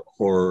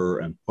horror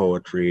and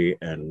poetry,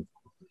 and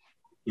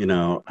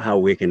how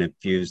we can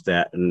infuse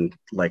that, and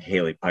like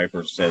Haley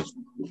Piper says,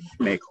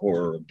 make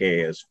horror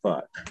gay as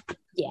fuck.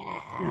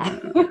 Yeah.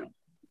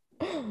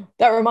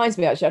 That reminds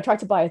me, actually, I tried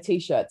to buy a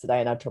t-shirt today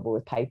and had trouble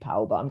with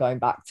PayPal, but I'm going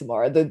back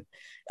tomorrow.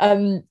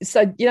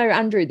 So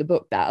Andrew, the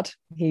book dad,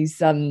 he's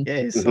he's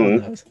he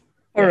started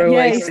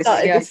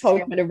this whole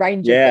kind of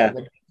range of them.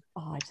 And,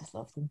 I just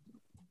love them.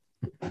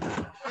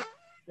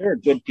 There are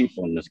good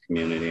people in this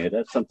community.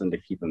 That's something to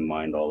keep in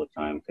mind all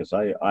the time, because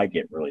I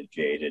get really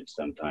jaded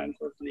sometimes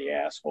with the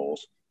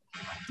assholes.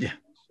 Yeah.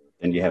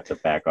 And you have to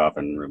back off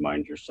and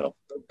remind yourself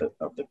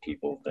of the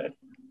people that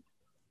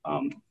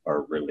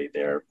are really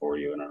there for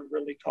you and are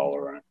really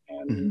tolerant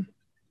and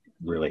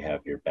really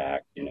have your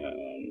back,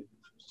 And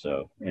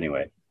so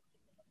anyway,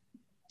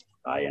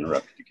 I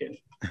interrupted again.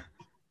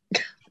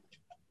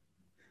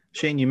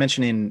 Shane, you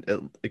mentioning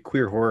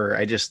queer horror,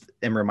 I just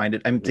am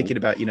reminded, I'm thinking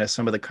about,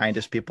 some of the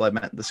kindest people I've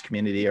met in this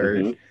community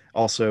are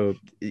also,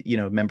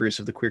 members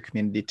of the queer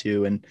community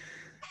too. And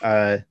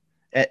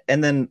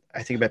And then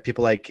I think about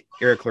people like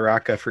Eric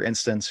LaRocca, for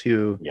instance,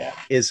 who Yeah.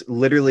 is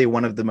literally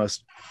one of the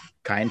most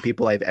kind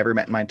people I've ever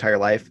met in my entire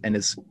life and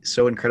is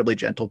so incredibly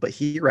gentle, but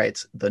he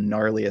writes the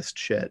gnarliest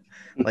shit.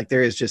 Like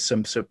there is just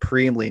some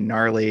supremely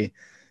gnarly,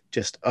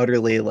 just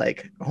utterly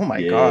like, oh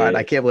my God,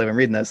 I can't believe I'm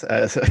reading this.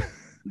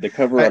 The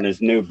cover on his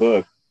new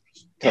book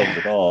tells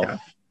it all. Yeah.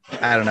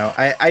 I don't know.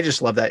 I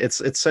just love that.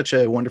 It's such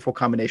a wonderful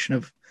combination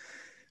of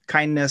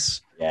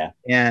kindness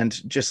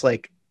and just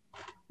like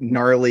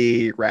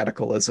gnarly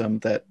radicalism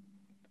that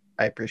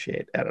I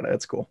appreciate. I don't know.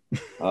 It's cool.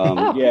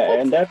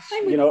 And that's,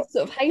 you know,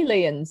 sort of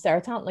Haley and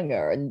Sarah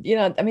Tantlinger, and you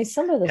know, I mean,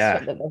 some of the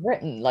stuff that they've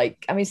written,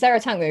 like, I mean, Sarah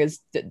Tantlinger's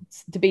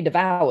To Be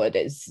Devoured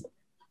is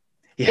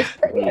it's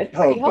pretty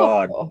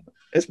hardcore.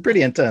 It's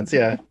pretty intense.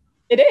 Yeah,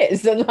 it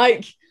is, and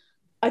like,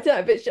 I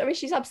don't know, but I mean,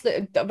 she's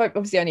absolutely, I've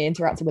obviously only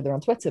interacted with her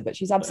on Twitter, but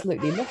she's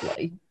absolutely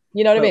lovely.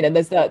 You know what I mean? And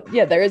there's that,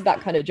 there is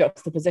that kind of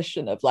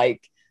juxtaposition of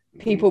like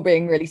people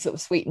being really sort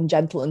of sweet and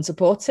gentle and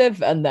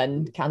supportive, and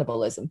then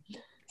cannibalism.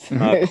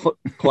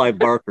 Clive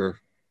Barker.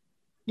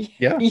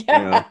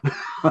 Yeah.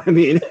 I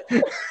mean,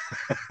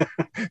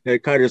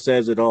 it kind of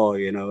says it all.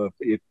 You know,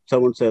 if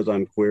someone says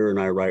I'm queer and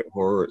I write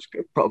horror, it's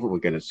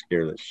probably going to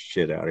scare the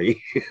shit out of you.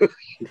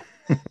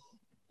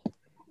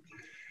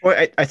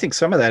 Well, I think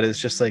some of that is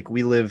just like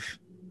we live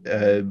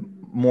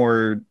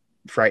more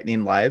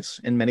frightening lives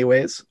in many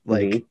ways.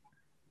 Like,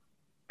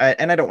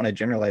 and I don't want to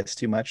generalize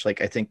too much. Like,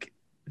 I think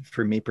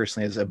for me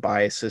personally, as a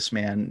bi cis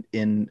man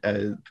in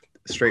a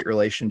straight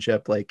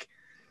relationship, like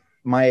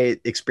my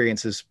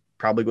experience is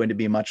probably going to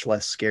be much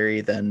less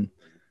scary than,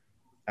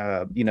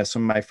 you know,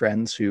 some of my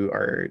friends who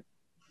are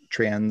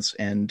trans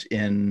and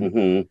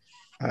in,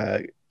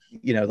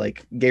 you know,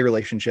 like gay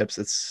relationships.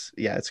 It's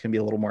going to be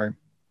a little more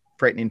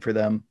frightening for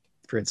them,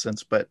 for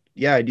instance. But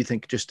yeah, I do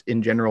think just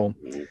in general,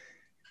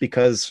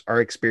 because our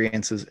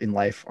experiences in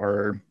life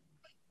are,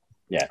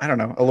 I don't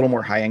know, a little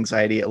more high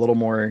anxiety, a little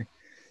more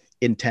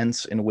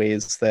intense in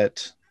ways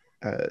that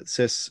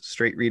cis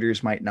straight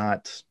readers might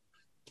not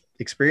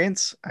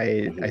experience.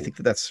 I think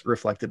that's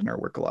reflected in our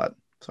work a lot.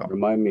 So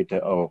remind me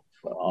to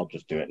I'll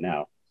just do it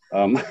now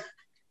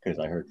because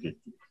I heard you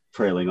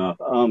trailing off.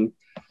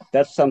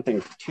 That's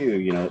something too,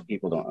 you know, that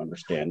people don't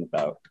understand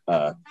about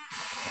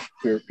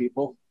queer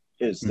people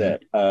is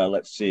that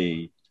let's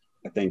see,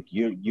 I think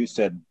you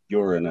said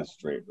you're in a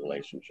straight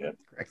relationship.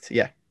 Correct.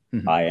 Yeah.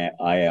 I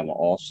am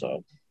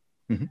also.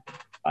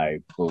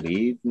 I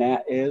believe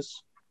Nat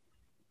is.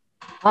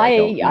 I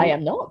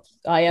am not.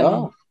 I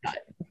am.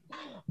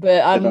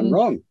 But I'm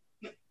wrong.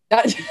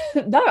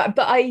 No,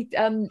 but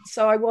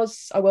so I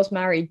was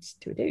married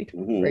to a dude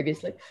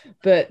previously,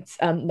 but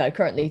no,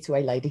 currently to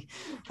a lady.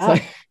 So,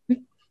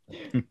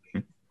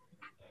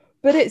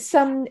 but it's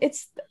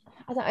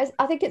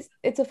I think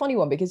it's a funny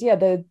one because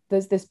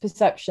there's this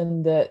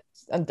perception that,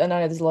 and I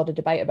know there's a lot of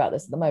debate about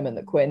this at the moment,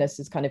 that queerness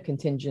is kind of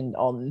contingent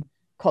on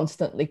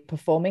constantly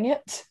performing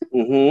it.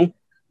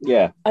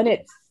 And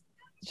it's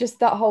just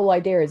that whole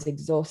idea is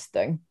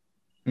exhausting.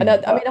 And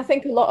I mean, I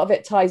think a lot of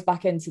it ties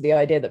back into the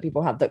idea that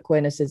people have that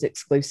queerness is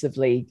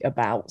exclusively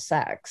about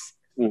sex.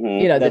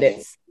 You know,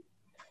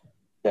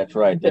 that's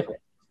right.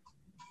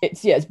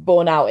 It's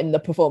born out in the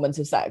performance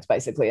of sex,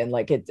 basically. And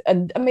like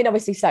and I mean,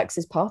 obviously sex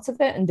is part of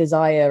it, and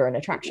desire and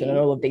attraction and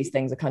all of these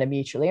things are kind of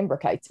mutually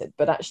imbricated.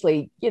 But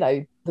actually, you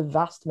know, the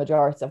vast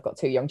majority, I've got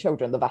 2 young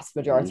children, the vast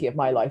majority of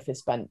my life is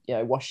spent, you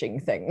know, washing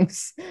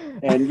things.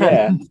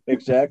 And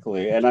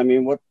exactly. And I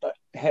mean, what the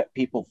heck,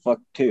 people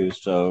fuck too.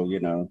 So, you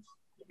know,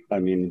 I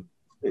mean,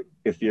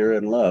 if you're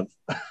in love,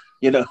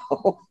 you know,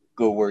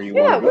 go where you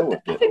want to go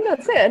with it. I think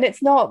that's it. And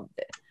it's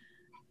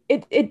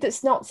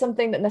not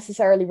something that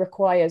necessarily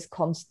requires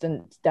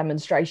constant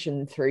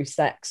demonstration through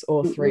sex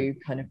or through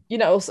kind of, you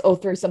know, or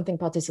through something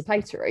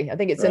participatory. I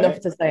think it's enough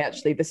to say,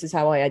 actually, this is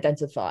how I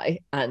identify,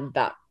 and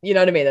that, you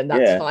know what I mean? And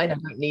that's fine. I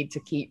don't need to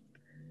keep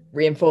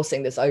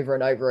reinforcing this over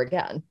and over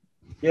again.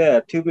 Yeah,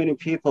 too many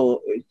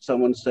people,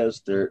 someone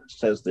says they're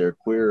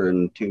queer,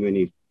 and too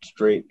many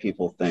straight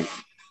people think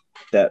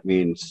that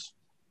means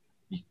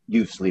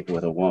you sleep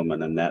with a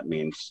woman, and that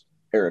means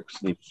Eric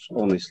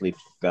only sleeps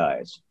with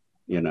guys,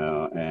 you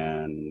know,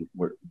 and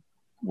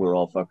we're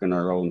all fucking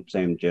our own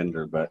same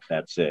gender, but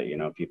that's it. You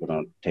know, people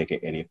don't take it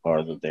any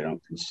farther. They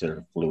don't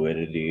consider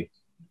fluidity.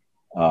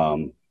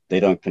 They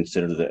don't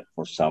consider that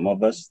for some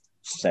of us,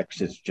 sex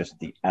is just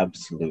the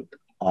absolute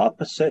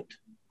opposite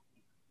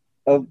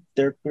of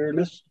their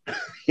queerness.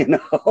 You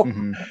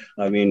know,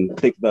 I mean,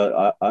 think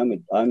about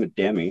I'm a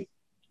demi,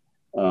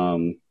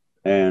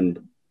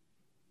 and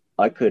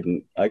I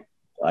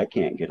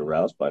can't get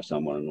aroused by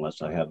someone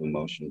unless I have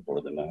emotion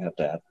for them. I have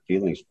to have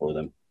feelings for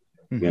them,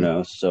 you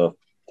know. So,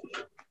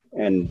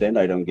 and then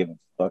I don't give a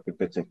fuck if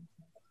it's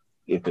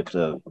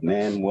a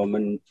man,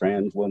 woman,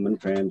 trans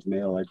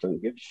male. I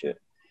don't give a shit,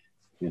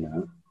 you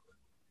know,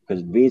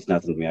 because it means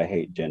nothing to me. I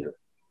hate gender.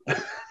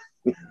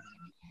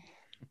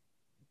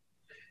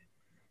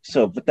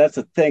 So, but that's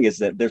the thing, is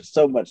that there's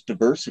so much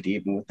diversity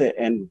even with it,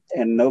 and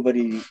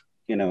nobody,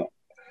 you know.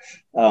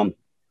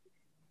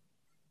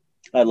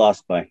 I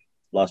lost my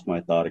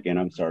thought again.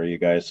 I'm sorry, you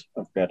guys.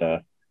 I've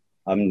got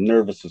I'm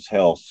nervous as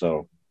hell.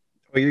 So.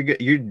 Well, you're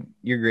good.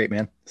 You're great,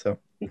 man. So.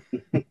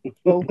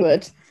 All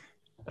good.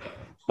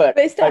 But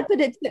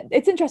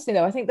it's interesting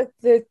though. I think that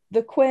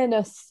the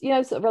queerness,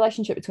 sort of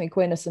relationship between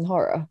queerness and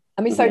horror.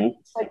 I mean, so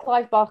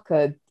Clive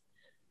Barker,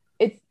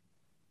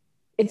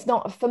 it's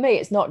not, for me,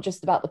 it's not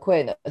just about the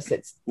queerness.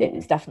 It's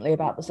definitely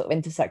about the sort of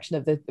intersection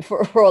of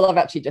for all I've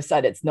actually just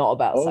said, it's not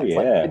about sex. Yeah.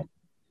 Like,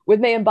 with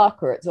me and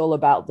Barker, it's all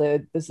about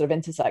the sort of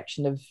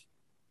intersection of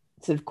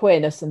sort of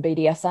queerness and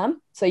BDSM.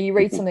 So you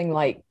read something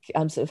like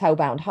sort of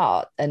Hellbound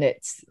Heart, and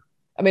it's,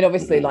 I mean,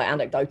 obviously, like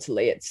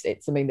anecdotally,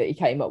 it's something that he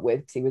came up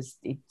with. He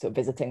sort of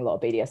visiting a lot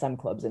of BDSM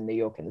clubs in New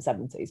York in the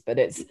 70s. But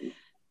it's,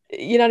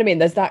 you know what I mean?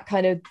 There's that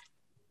kind of,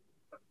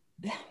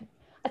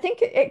 I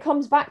think it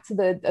comes back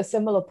to a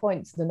similar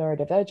point to the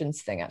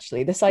neurodivergence thing,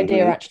 actually. This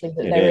idea, actually,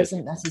 that there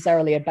isn't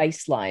necessarily a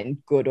baseline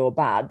good or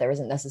bad. There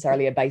isn't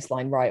necessarily a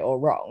baseline right or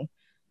wrong.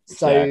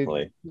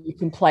 So you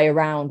can play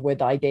around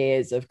with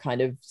ideas of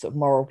kind of sort of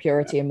moral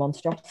purity and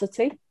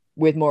monstrosity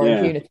with more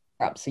impunity,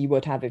 perhaps, you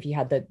would have if you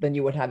had than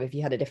you would have if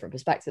you had a different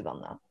perspective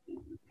on that.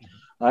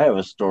 I have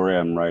a story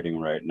I'm writing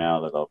right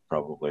now that I'll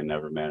probably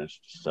never manage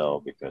to sell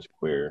because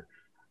queer.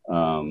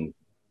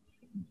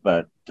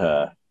 But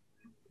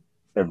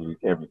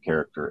every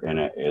character in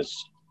it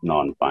is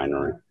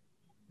non-binary.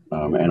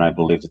 And I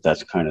believe that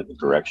that's kind of the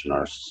direction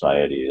our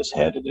society is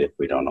headed if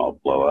we don't all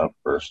blow up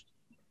first.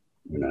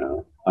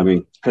 I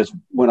mean, because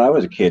when I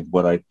was a kid,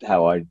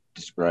 how I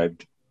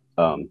described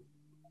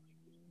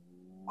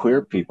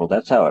queer people,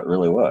 that's how it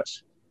really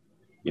was.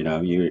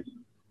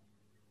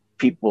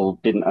 People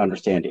didn't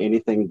understand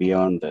anything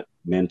beyond that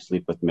men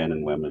sleep with men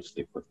and women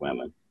sleep with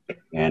women.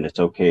 And it's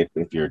okay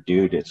if you're a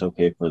dude, it's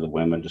okay for the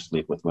women to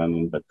sleep with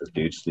women, but the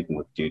dudes sleeping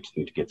with dudes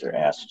need to get their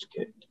asses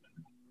kicked.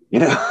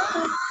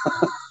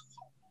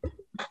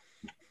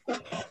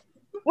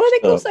 Well, I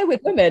think also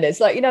with women, it's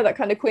like, that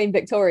kind of Queen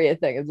Victoria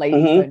thing of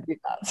ladies don't do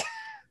that.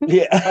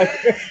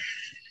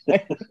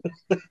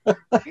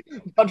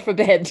 God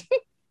forbid.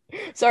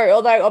 Sorry,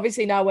 although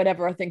obviously now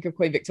whenever I think of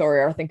Queen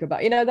Victoria, I think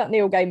about, that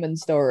Neil Gaiman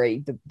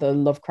story, the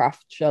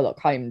Lovecraft Sherlock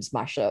Holmes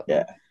mashup.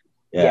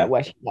 Yeah,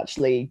 where she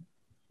actually,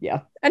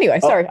 Anyway,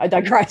 sorry, I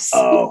digress.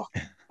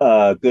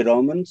 Good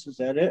Omens, is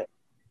that it?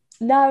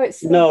 No,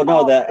 it's no,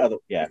 that other,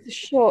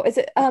 Sure. Is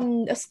it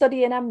A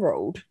Study in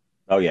Emerald?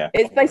 Oh yeah.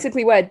 It's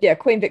basically where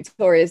Queen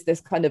Victoria is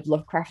this kind of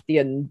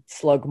Lovecraftian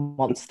slug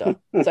monster.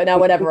 So now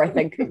whenever I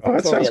think of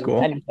Victorian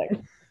cool.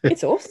 anything,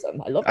 it's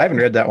awesome. I love it. I haven't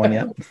read that one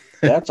yet.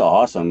 That's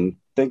awesome.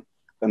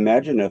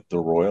 Imagine if the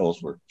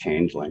royals were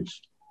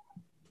changelings.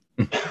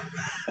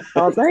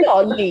 Oh, very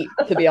neat,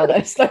 to be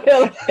honest.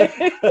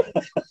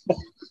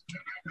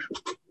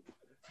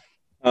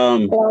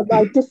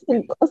 My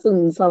distant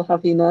cousins, I'll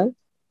have you know.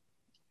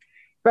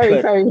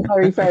 Very, very,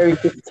 very, very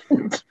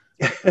distant.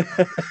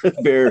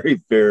 Very,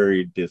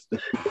 very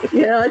distant.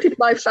 Yeah, I did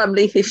my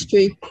family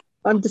history.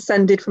 I'm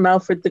descended from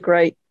Alfred the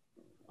Great.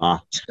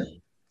 The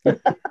one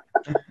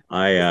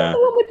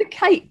with the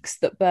cakes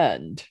that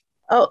burned.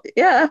 Oh,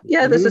 yeah.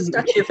 There's a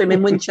statue of him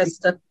in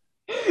Winchester.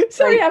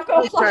 Sorry, I've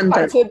got a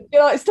flashback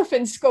to stuff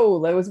in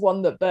school. There was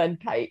one that burned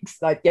cakes.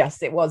 Like,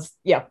 yes, it was.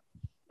 Yeah,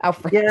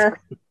 Alfred. Yeah.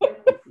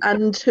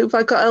 And who've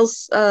I got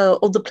else?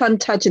 All the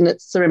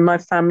Plantagenets are in my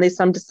family,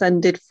 so I'm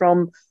descended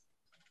from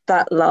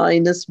that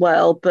line as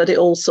well. But it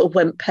all sort of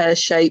went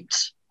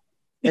pear-shaped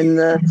in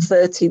the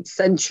 13th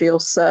century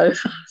or so.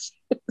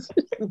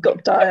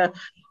 Got dire.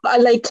 But I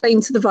lay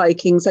claim to the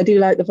Vikings. I do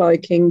like the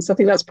Vikings. I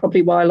think that's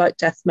probably why I like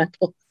death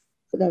metal.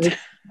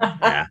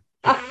 Yeah.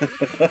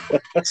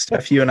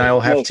 Steph, you and I will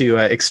have to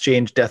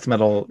exchange death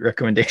metal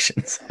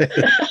recommendations.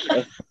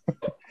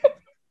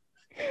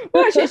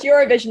 Well, actually, it's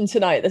Eurovision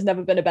tonight. There's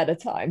never been a better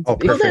time.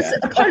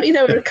 Apparently,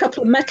 there were a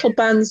couple of metal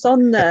bands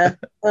on there.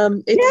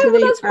 Italy,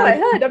 that's what I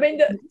heard. I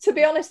mean, to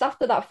be honest,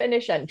 after that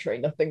Finnish entry,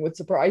 nothing would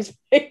surprise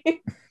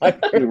me.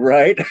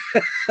 Right?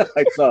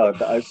 I saw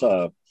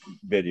a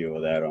video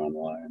of that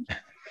online.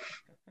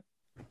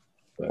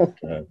 But,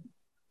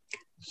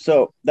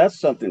 so that's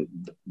something,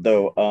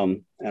 though,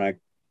 and I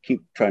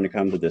keep trying to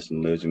come to this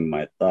and losing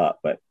my thought,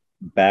 but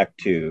back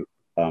to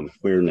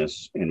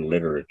queerness in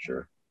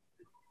literature.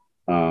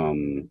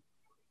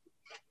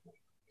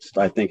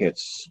 I think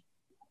it's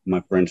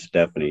my friend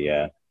Stephanie,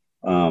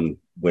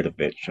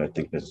 Witovich, I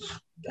think that's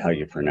how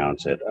you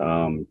pronounce it.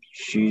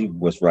 She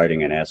was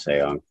writing an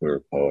essay on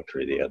queer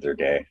poetry the other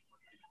day,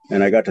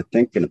 and I got to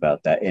thinking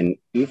about that, and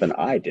even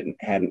I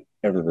hadn't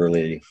ever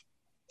really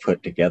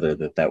put together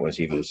that was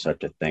even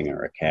such a thing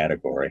or a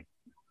category,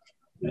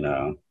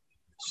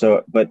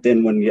 So, but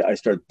then when I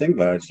started thinking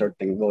about it, I started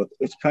thinking, well,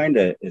 it's kind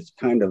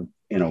of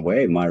in a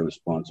way my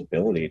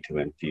responsibility to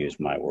infuse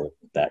my work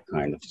with that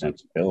kind of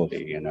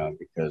sensibility,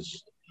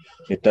 because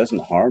it doesn't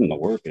harm the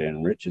work, it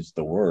enriches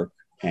the work,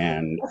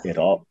 and it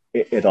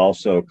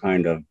also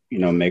kind of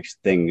makes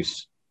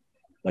things,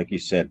 like you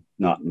said,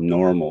 not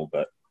normal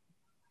but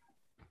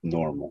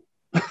normal.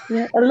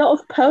 Yeah, a lot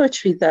of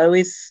poetry though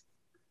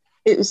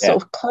it was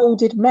sort of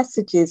coded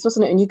messages,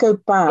 wasn't it? And you go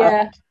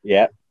back,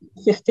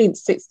 15th,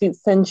 16th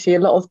century, a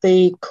lot of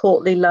the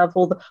courtly love,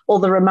 or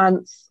the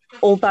romance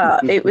all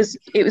that. It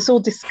was all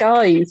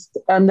disguised,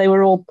 and they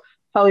were all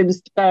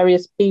poems to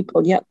various people.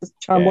 And you had to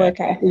try and work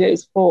out who it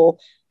was for.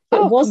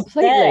 It was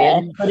completely.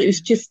 there, but it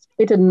was just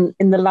hidden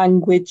in the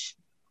language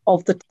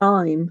of the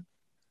time.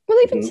 Well,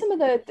 even some of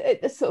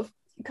the sort of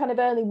kind of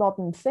early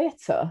modern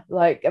theatre,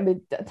 like, I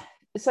mean,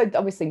 so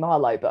obviously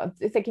Marlowe, but I'm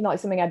thinking like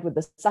something Edward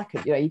II,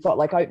 you know, you've got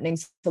like opening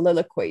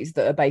soliloquies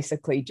that are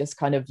basically just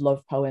kind of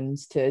love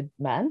poems to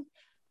men,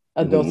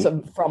 or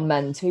some from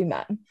men to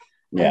men.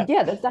 And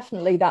yeah, there's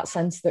definitely that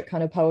sense that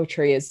kind of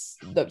poetry is,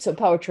 so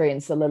poetry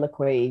and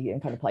soliloquy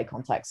and kind of play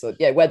context, so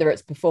yeah, whether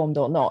it's performed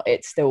or not,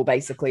 it's still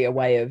basically a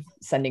way of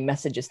sending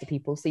messages to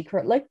people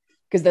secretly,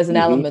 because there's an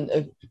element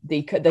of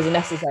there's a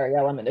necessary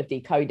element of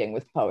decoding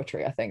with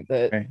poetry, I think,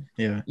 that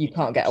you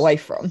can't get away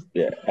from.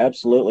 Yeah,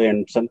 absolutely.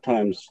 And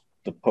sometimes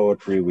the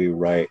poetry we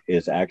write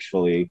is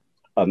actually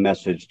a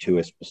message to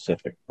a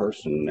specific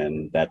person,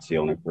 and that's the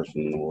only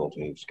person in the world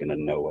who's going to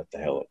know what the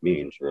hell it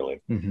means,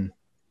 really.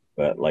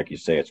 But like you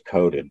say, it's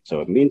coded,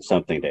 so it means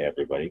something to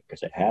everybody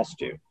because it has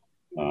to.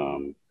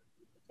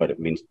 But it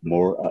means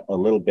more, a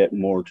little bit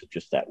more to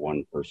just that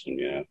one person,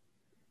 yeah.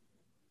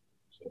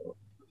 So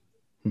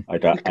I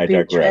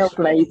digress.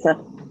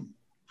 Trailblazer.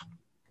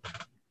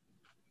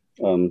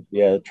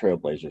 Yeah, the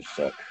Trailblazers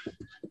suck.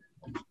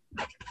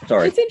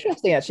 Sorry. It's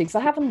interesting actually,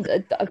 because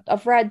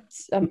I've read,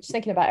 I'm just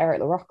thinking about Eric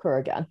LaRocca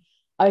again.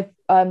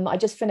 I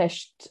just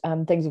finished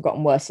Things Have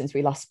Gotten Worse Since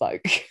We Last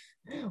Spoke.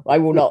 I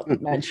will not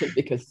mention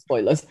because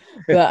spoilers,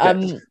 but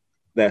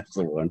that's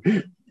the one.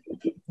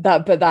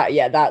 That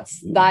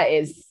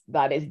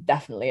is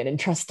definitely an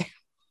interesting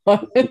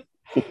one.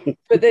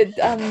 But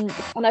and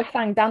I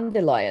found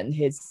Dandelion,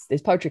 his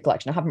poetry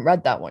collection. I haven't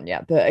read that one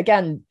yet, but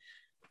again,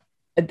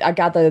 I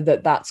gather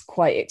that that's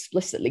quite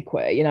explicitly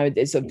queer. You know,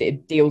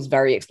 it deals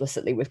very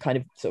explicitly with kind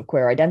of sort of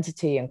queer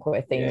identity and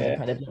queer themes and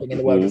kind of living in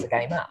the world as a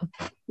gay man.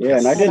 Yeah,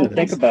 and I didn't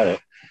think about it.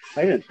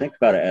 I didn't think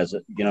about it as,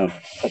 you know,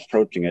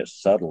 approaching it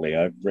subtly.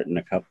 I've written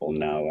a couple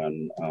now,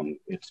 and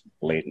it's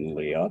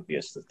blatantly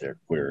obvious that they're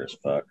queer as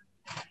fuck.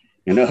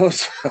 You know,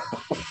 so.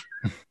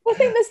 I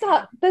think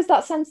there's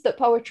that sense that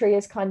poetry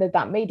is kind of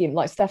that medium,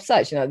 like Steph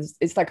says. You know,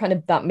 it's that kind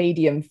of that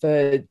medium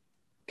for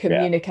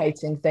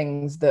communicating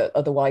things that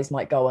otherwise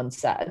might go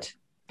unsaid.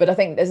 But I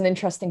think there's an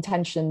interesting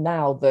tension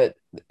now that,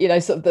 you know,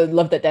 sort of the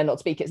love that dare not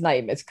speak its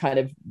name is kind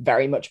of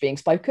very much being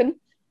spoken,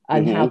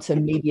 and how to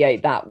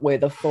mediate that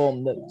with a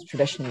form that's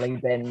traditionally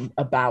been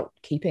about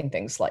keeping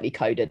things slightly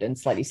coded and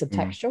slightly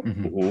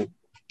subtextual.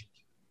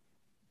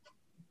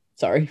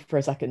 Sorry, for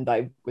a second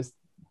I was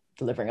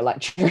delivering a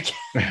lecture.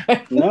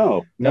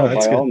 no, by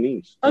that's all good.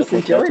 means. I was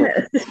enjoying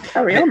it.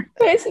 Carry on.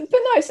 I think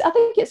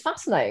it's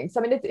fascinating. So,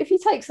 I mean, if you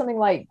take something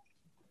like,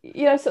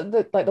 you know, sort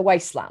of like The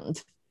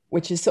Wasteland,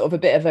 which is sort of a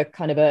bit of a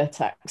kind of a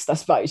text, I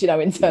suppose, you know,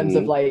 in terms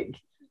of like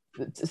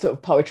sort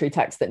of poetry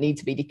texts that need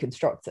to be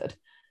deconstructed.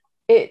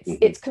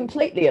 It's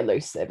completely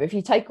elusive. If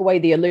you take away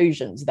the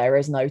illusions, there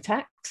is no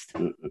text.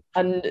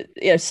 And,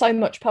 you know, so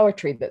much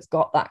poetry that's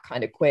got that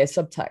kind of queer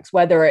subtext,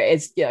 whether it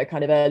is, you know,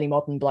 kind of early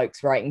modern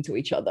blokes writing to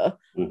each other,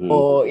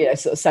 or, you know,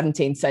 sort of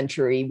 17th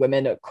century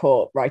women at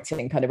court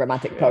writing kind of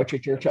romantic poetry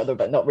to each other,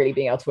 but not really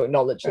being able to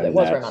acknowledge that it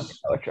was romantic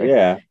poetry.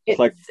 Yeah, it's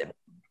like,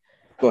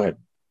 go ahead.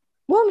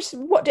 Well,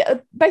 what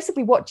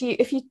do you,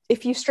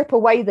 if you strip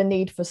away the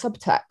need for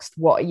subtext,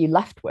 what are you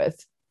left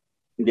with?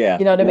 Yeah,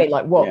 you know what I mean?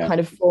 Like, what kind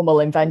of formal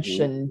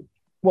invention?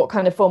 What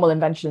kind of formal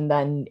invention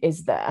then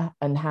is there,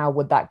 and how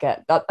would that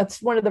get?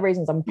 That's one of the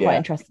reasons I'm quite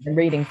interested in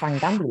reading Fang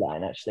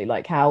Dandelion. Actually,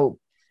 like how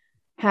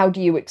do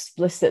you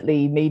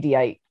explicitly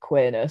mediate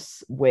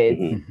queerness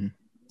with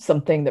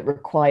something that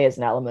requires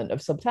an element of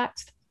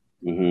subtext?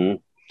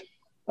 And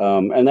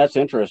that's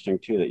interesting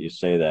too that you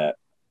say that,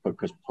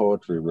 because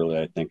poetry really,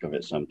 I think of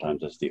it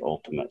sometimes as the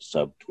ultimate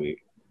subtweet.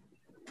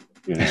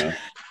 You know.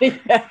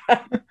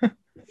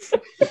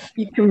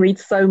 You can read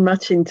so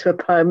much into a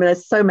poem, and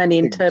there's so many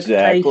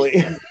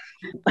interpretations.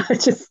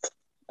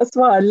 That's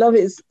why I love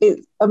it.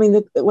 I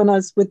mean, when I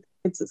was with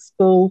kids at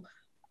school,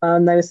 they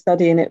were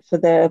studying it for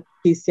their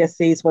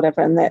GCSEs,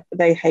 whatever, and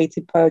they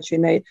hated poetry,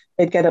 and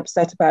they'd get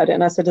upset about it.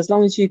 And I said, as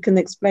long as you can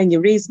explain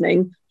your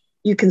reasoning,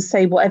 you can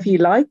say whatever you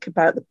like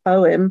about the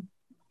poem.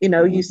 You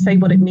know, you say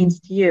what it means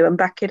to you and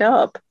back it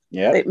up.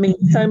 Yeah, it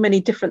means so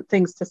many different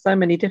things to so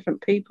many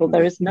different people.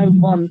 There is no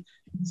one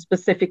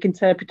specific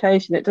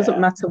interpretation. It doesn't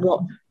matter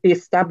what the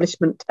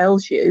establishment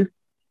tells you.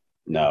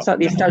 No, it's like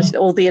the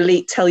establishment or the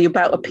elite tell you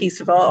about a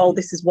piece of art. Oh,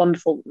 this is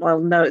wonderful.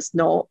 Well, no, it's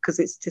not, because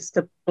it's just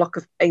a block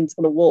of paint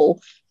on a wall.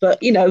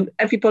 But, you know,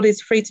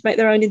 everybody's free to make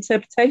their own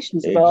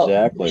interpretations of art.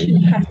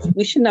 Exactly.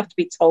 We shouldn't have to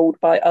be told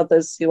by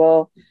others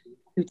who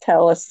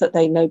tell us that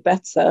they know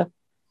better.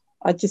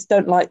 I just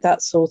don't like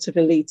that sort of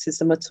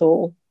elitism at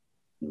all.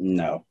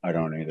 No, I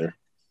don't either.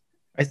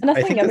 I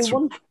think that's...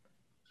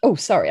 Oh,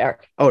 sorry,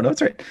 Eric. Oh, no,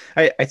 that's right.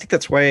 I think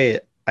that's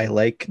why I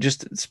like,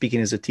 just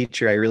speaking as a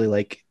teacher, I really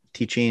like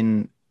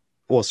teaching,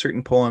 well,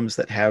 certain poems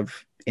that have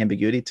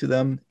ambiguity to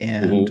them,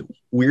 and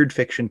weird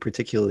fiction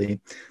particularly.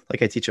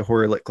 Like, I teach a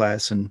horror lit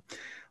class, and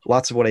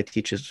lots of what I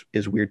teach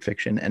is weird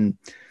fiction. And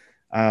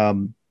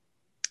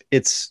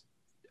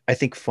I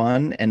think,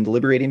 fun and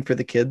liberating for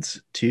the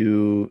kids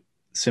to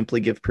simply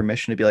give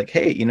permission to be like,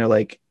 hey,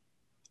 like,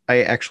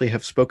 I actually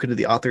have spoken to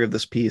the author of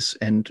this piece.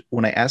 And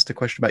when I asked a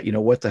question about,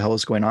 what the hell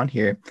is going on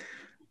here,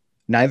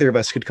 neither of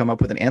us could come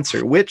up with an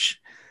answer, which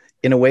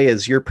in a way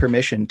is your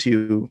permission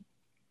to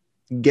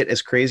get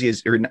as crazy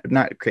as, or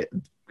not,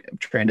 I'm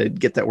trying to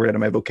get that word out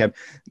of my vocab,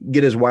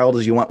 get as wild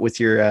as you want with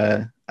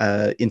your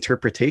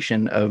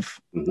interpretation of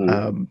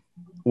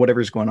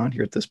whatever's going on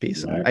here at this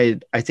piece.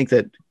 Right. I think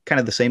that kind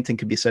of the same thing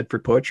could be said for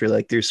poetry.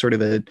 Like there's sort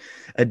of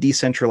a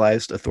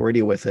decentralized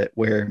authority with it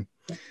where,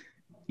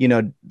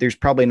 there's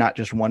probably not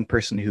just one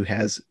person who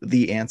has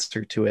the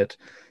answer to it.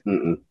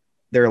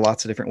 There are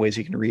lots of different ways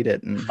you can read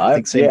it. And I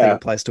think same thing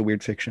applies to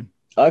weird fiction.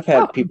 I've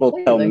had people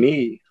tell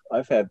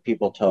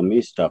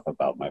me stuff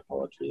about my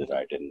poetry that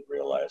I didn't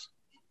realize.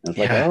 And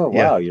it's like, oh,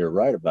 wow, you're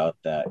right about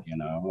that,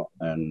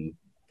 and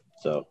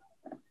so,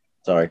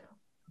 sorry.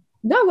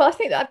 No, well, I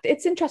think that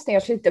it's interesting,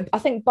 actually. I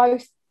think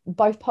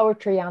both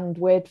poetry and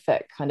weird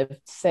fic kind of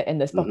sit in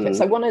this bucket.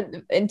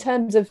 So in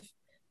terms of,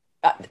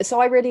 so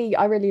I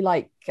really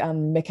like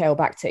Mikhail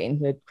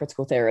Bakhtin, the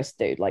critical theorist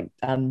dude. Like,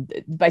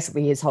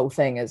 basically his whole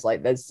thing is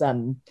like, there's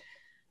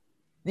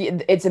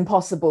it's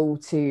impossible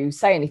to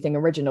say anything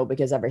original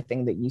because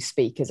everything that you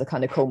speak is a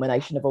kind of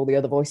culmination of all the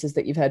other voices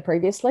that you've heard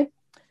previously.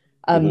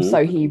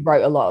 So he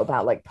wrote a lot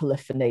about like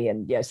polyphony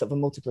and sort of a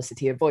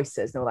multiplicity of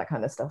voices and all that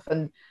kind of stuff.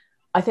 And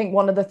I think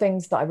one of the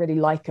things that I really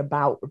like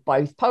about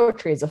both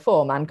poetry as a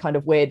form and kind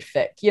of weird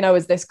fic,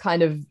 is this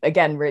kind of,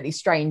 again, really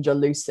strange,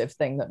 elusive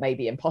thing that may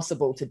be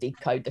impossible to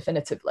decode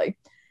definitively,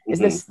 is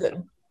this,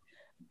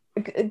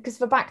 because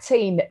for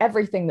Bakhtin,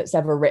 everything that's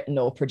ever written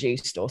or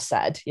produced or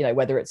said,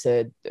 whether it's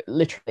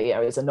literally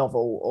as a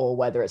novel or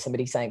whether it's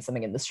somebody saying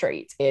something in the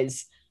street,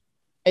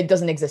 it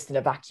doesn't exist in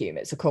a vacuum.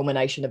 It's a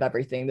culmination of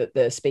everything that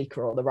the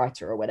speaker or the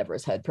writer or whatever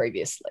has heard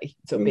previously,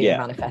 sort of being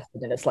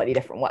manifested in a slightly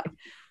different way.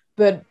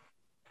 But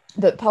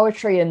that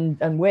poetry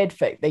and weird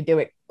fic, they do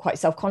it quite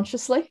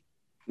self-consciously.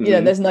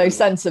 There's no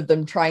sense of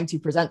them trying to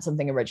present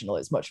something original.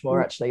 It's much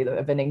more actually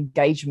of an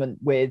engagement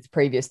with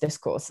previous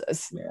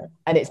discourses,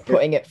 and it's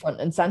putting it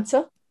front and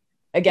center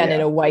again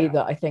in a way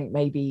that I think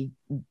maybe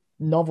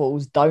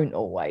novels don't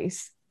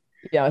always.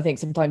 I think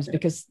sometimes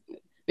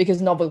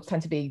because novels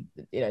tend to be,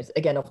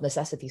 again, of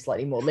necessity,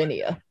 slightly more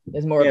linear.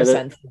 There's more of a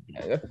sense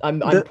of, I'm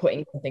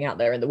putting something out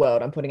there in the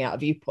world. I'm putting out a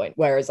viewpoint.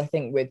 Whereas I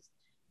think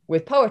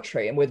with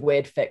poetry and with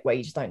weird fic, where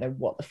you just don't know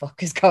what the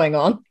fuck is going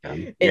on,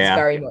 it's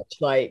very much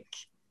like,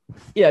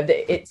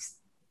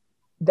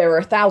 there are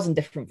 1,000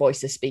 different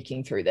voices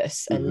speaking through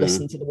this, and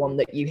listen to the one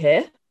that you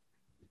hear.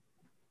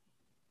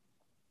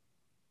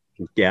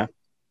 Yeah.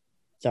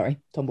 Sorry,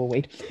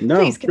 tumbleweed. No,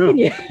 please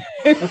continue.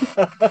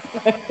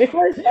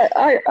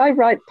 I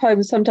write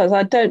poems sometimes.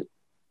 I don't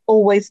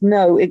always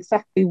know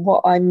exactly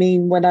what I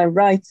mean when I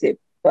write it,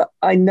 but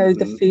I know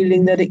the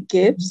feeling that it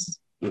gives.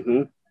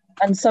 And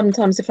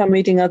sometimes if I'm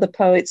reading other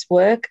poets'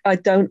 work, I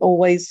don't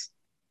always,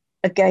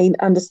 again,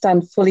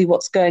 understand fully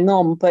what's going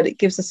on, but it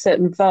gives a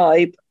certain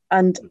vibe.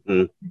 And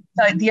so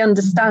the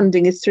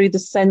understanding is through the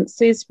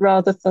senses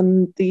rather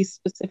than these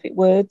specific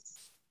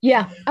words.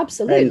 Yeah,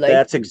 absolutely. And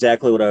that's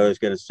exactly what I was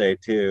going to say,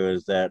 too,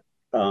 is that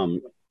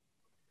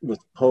with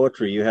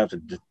poetry, you have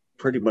to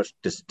pretty much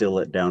distill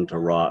it down to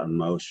raw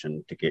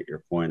emotion to get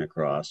your point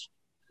across.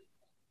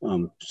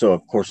 So,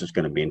 of course, it's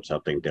going to mean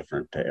something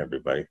different to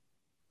everybody.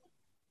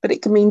 But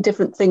it can mean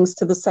different things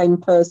to the same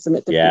person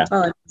at different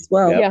times as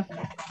well. Yeah.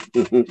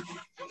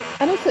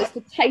 And also it's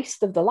the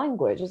taste of the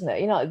language, isn't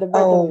it?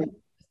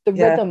 The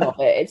rhythm of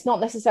it. It's not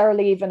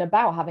necessarily even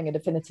about having a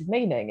definitive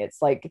meaning. It's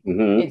like,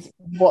 it's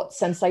what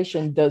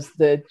sensation does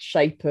the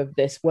shape of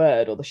this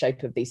word or the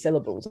shape of these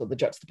syllables or the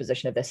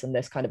juxtaposition of this and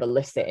this kind of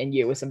elicit in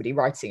you as somebody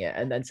writing it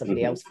and then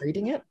somebody else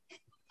reading it.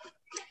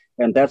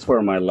 And that's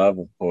where my love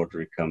of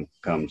poetry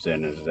comes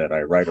in, is that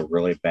I write a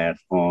really bad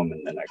poem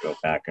and then I go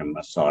back and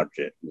massage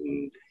it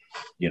and,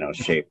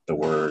 shape the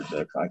words.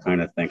 I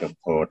kind of think of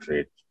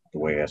poetry the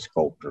way a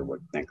sculptor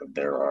would think of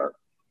their art.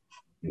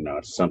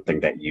 It's something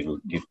that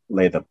you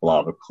lay the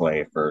blob of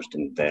clay first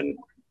and then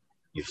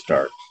you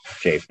start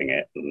shaping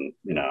it and,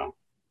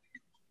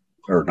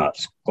 or not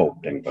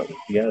sculpting, but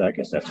I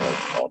guess that's what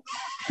it's called.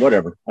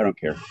 Whatever, I don't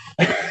care.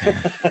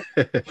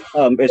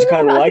 It's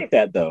kind of like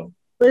that though.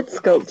 It's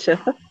sculpture.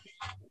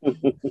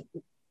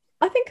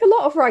 I think a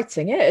lot of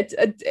writing,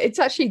 it's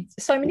actually,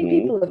 so many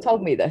people have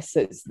told me this.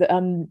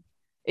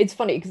 It's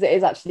funny because it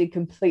is actually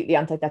completely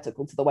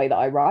antithetical to the way that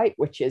I write,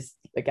 which is,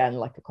 again,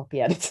 like a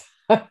copy editor.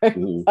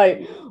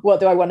 Like, what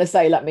do I want to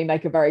say? Let me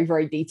make a very,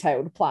 very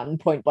detailed plan,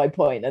 point by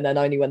point, and then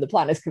only when the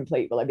plan is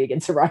complete will I begin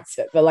to write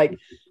it. But like,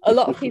 a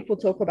lot of people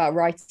talk about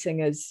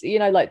writing as,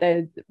 like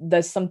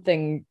there's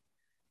something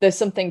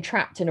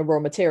trapped in a raw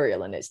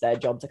material, and it's their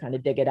job to kind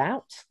of dig it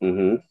out.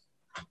 And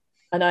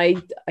I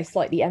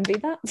slightly envy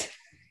that.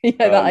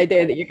 That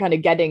idea that you're kind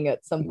of getting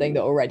at something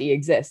that already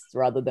exists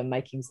rather than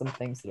making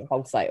something sort of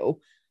wholesale.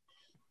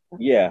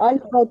 Yeah.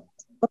 I've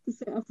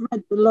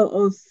read a lot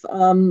of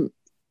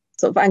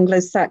sort of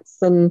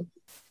Anglo-Saxon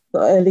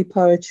early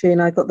poetry,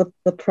 and I got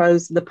the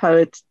prose of the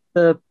poet,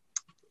 the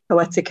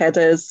poetic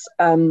Eddas,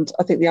 and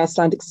I think the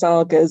Icelandic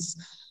sagas.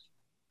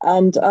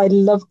 And I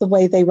love the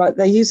way they write.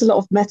 They use a lot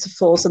of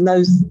metaphors and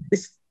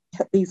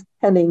these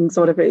pennings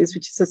or whatever it is,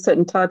 which is a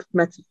certain type of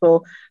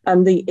metaphor.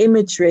 And the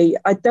imagery,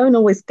 I don't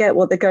always get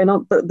what they're going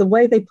on, but the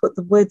way they put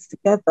the words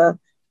together,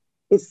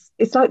 it's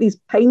like these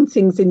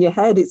paintings in your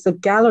head. It's a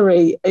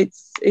gallery.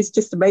 It's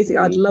just amazing.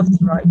 I'd love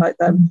to write like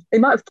them. They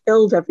might have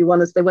killed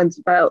everyone as they went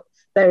about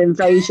their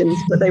invasions,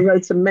 but they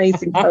wrote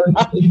amazing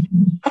poetry.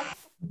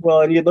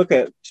 Well, and you look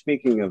at,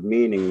 speaking of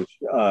meanings,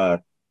 I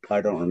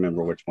don't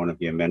remember which one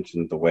of you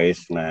mentioned the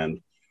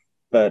wasteland,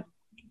 but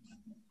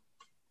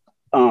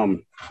God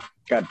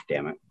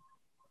damn it.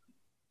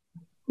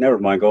 Never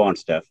mind, go on,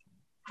 Steph.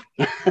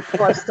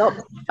 I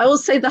stopped. I will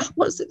say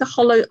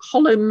the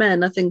Hollow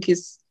Men, I think,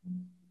 is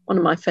one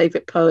of my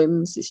favorite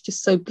poems. It's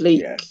just so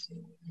bleak. Yeah.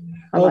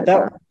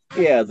 That.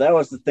 That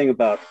was the thing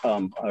about I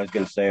was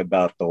going to say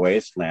about the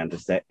wasteland,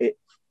 is that it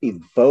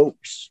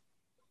evokes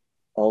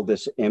all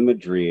this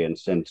imagery and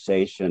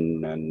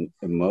sensation and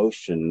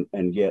emotion,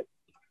 and yet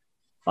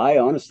I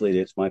honestly,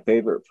 it's my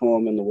favorite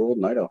poem in the world,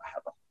 and I don't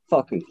have a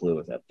fucking clue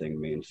what that thing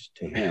means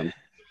to him.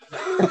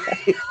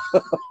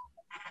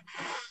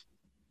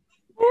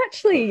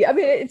 Actually, I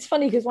mean, it's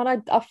funny because when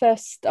I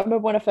remember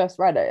when I first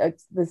read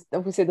it, there's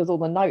all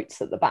the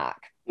notes at the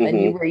back,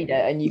 and you read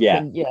it, and you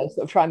can, sort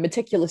of try and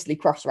meticulously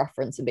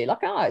cross-reference and be like,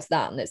 oh, it's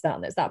that, and it's that,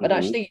 and it's that. But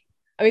actually,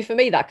 I mean, for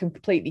me, that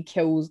completely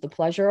kills the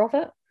pleasure of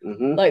it.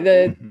 Like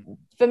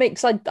for me,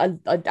 because I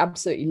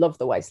absolutely love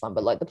the wasteland,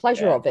 but like the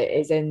pleasure of it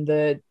is in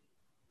the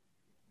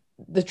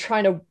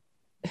trying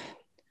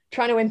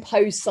to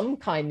impose some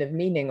kind of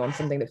meaning on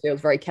something that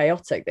feels very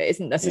chaotic, that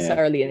isn't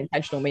necessarily an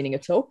intentional meaning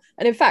at all.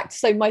 And in fact,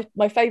 so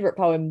my favorite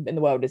poem in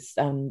the world is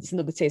it's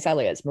another T.S.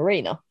 Eliot's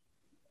Marina.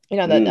 You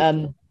know,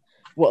 that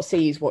what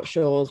seas, what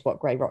shores, what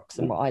grey rocks,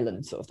 and what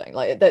islands, sort of thing,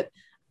 like that.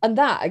 And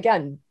that,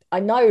 again, I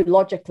know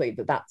logically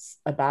that that's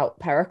about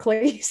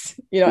Pericles,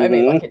 you know what I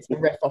mean? Like, it's a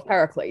riff off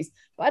Pericles,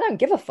 but I don't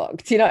give a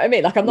fuck. Do you know what I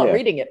mean? Like, I'm not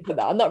reading it for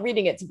that. I'm not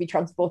reading it to be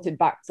transported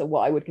back to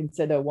what I would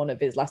consider one of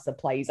his lesser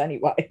plays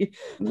anyway.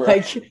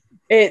 Right. Like,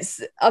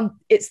 it's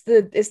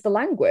the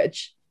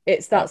language.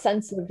 It's that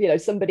sense of, you know,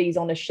 somebody's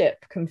on a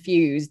ship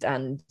confused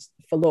and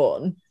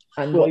forlorn,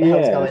 and what the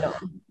hell's going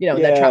on? You know,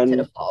 and they're trapped in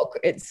a fog.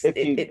 It's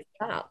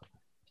that.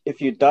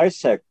 If you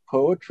dissect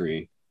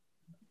poetry,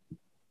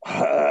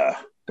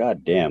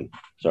 God damn.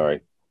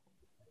 Sorry.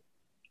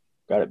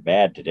 Got it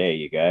bad today,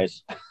 you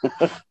guys.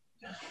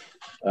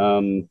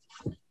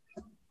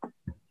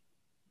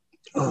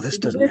 This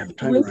doesn't have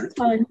time.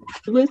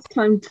 The worst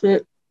time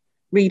to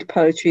read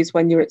poetry is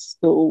when you're at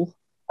school,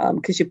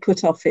 because you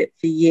put off it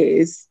for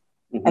years.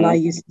 And I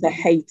used to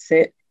hate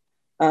it.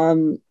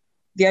 The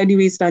only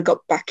reason I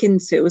got back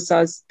into it was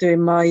I was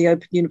doing my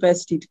Open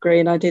University degree,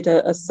 and I did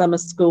a summer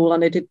school,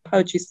 and I did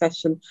poetry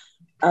session,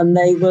 and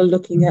they were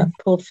looking at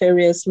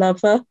Porphyria's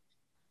Lover.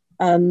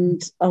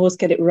 And I always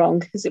get it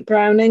wrong. Is it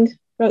Browning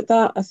wrote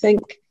that, I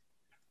think?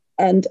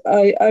 And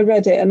I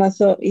read it and I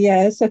thought,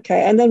 yeah, it's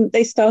okay. And then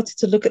they started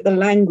to look at the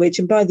language,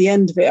 and by the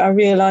end of it, I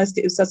realised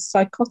it was a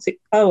psychotic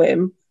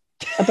poem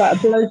about a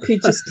bloke who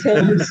just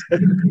killed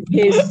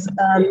his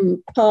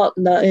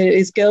partner,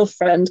 his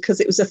girlfriend, because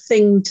it was a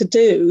thing to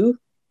do.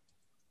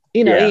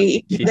 You know,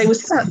 they were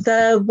sat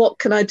there, what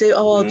can I do?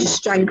 Oh, I'll just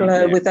strangle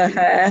her with her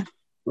hair.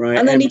 Right.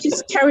 And then he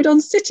just carried on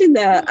sitting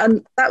there,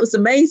 and that was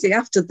amazing.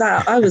 After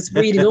that, I was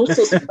reading all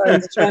sorts of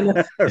poems, trying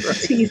to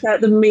tease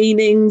out the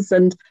meanings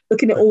and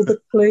looking at all the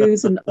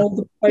clues and all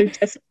the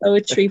protest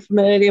poetry from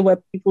earlier, where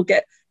people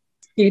get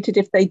disputed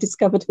if they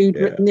discovered who'd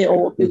written it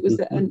or who was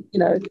it. And you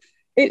know,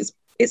 it's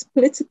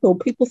political.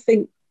 People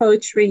think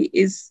poetry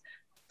is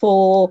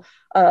for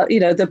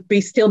the "be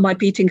still my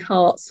beating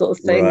heart" sort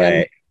of thing,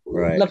 and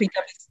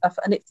lovey-dovey stuff,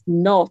 and it's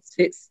not.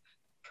 It's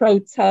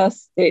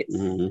protest. It's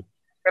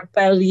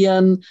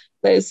rebellion.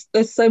 There's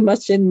so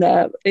much in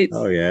there. It's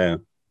I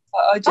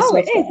just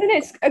it is, and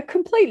it's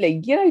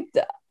completely, you know,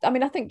 I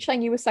mean, I think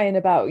Shane, you were saying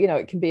about, you know,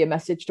 it can be a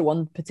message to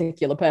one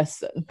particular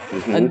person,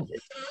 and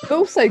but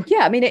also,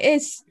 I mean,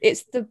 it's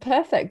the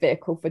perfect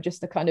vehicle for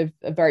just a kind of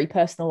a very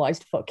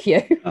personalized fuck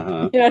you. You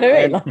know what I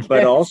mean? Like,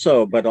 but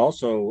also,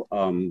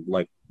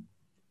 like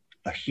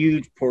a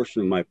huge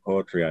portion of my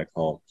poetry I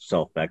call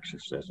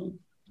self-exorcism,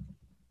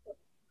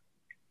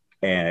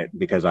 and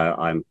because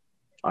I'm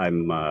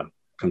a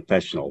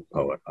confessional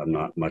poet. I'm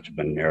not much of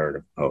a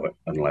narrative poet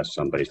unless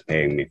somebody's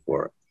paying me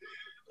for it.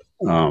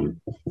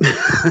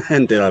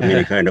 And then I'm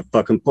any kind of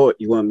fucking poet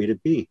you want me to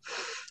be.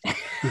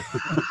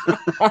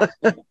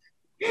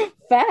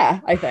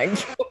 Fair, I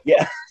think.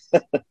 Yeah.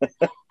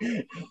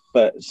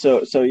 But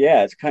so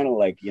it's kind of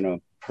like, you know,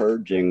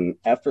 purging.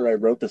 After I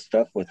wrote the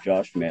stuff with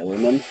Josh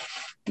Malerman,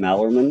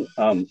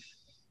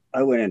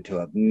 I went into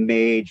a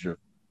major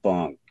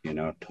funk, you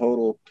know,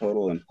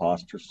 total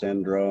imposter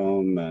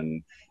syndrome,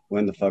 and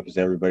when the fuck is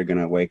everybody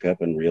going to wake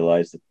up and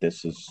realize that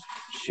this is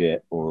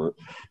shit? Or,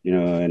 you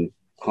know, and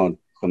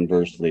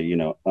conversely, you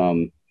know,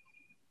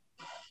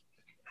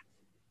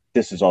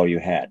 this is all you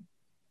had.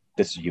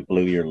 You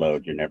blew your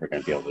load. You're never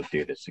going to be able to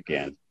do this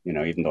again. You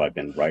know, even though I've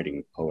been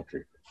writing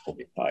poetry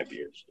 45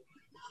 years,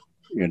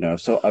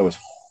 so I was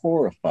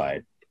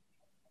horrified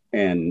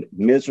and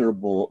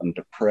miserable and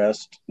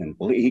depressed and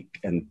bleak,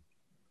 and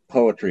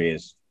poetry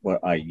is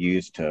what I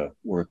use to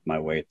work my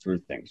way through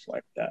things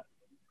like that.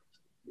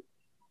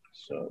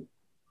 So,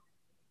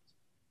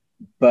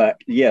 but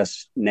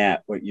yes,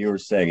 Nat, what you were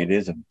saying, it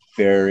is a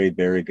very,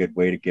 very good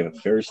way to give a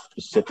very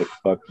specific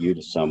fuck you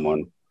to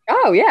someone.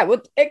 Oh yeah,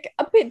 well,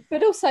 a bit,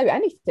 but also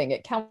anything.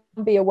 It can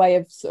be a way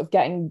of sort of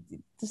getting,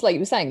 just like you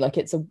were saying, like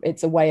it's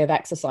a way of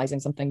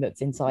exercising something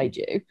that's inside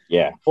you.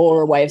 Yeah.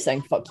 Or a way of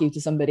saying fuck you to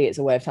somebody. It's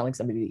a way of telling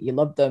somebody that you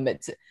love them.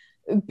 It's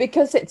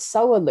because it's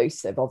so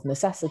elusive of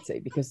necessity,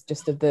 because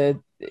just of the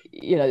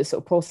the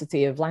sort of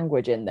paucity of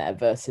language in there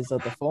versus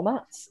other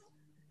formats.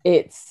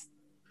 It's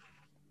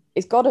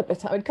got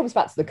it comes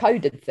back to the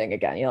coded thing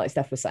again. Like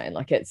Steph was saying,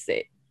 like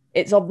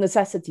it's of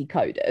necessity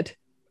coded.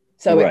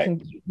 So right.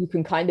 You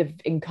can kind of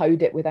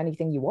encode it with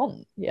anything you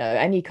want,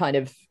 any kind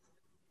of,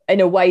 in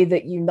a way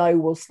that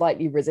will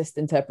slightly resist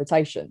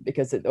interpretation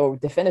or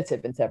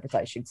definitive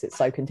interpretation, because it's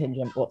so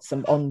contingent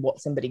on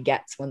what somebody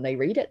gets when they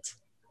read it.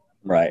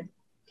 Right.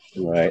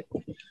 Go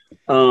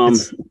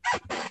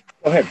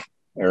ahead,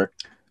 Eric.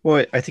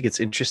 Well, I think it's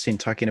interesting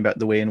talking about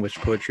the way in which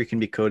poetry can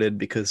be coded,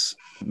 because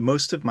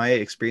most of my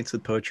experience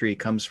with poetry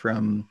comes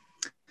from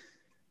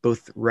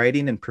both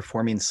writing and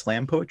performing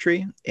slam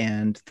poetry,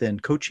 and then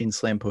coaching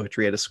slam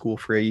poetry at a school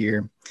for a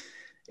year.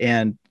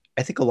 And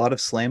I think a lot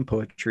of slam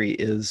poetry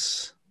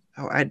is,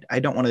 I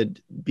don't want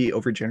to be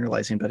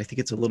overgeneralizing, but I think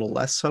it's a little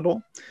less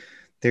subtle.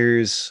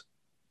 There's,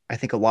 I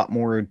think, a lot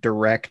more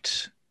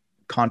direct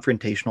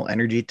confrontational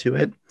energy to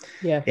it.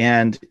 Yeah.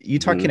 And you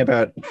talking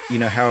about,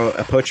 how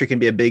a poetry can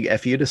be a big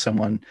FU to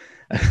someone.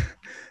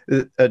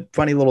 A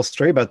funny little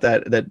story about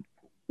that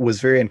was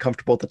very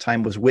uncomfortable at the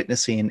time was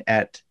witnessing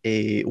at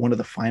one of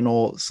the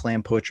final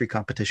slam poetry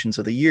competitions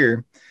of the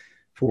year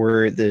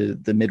for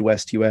the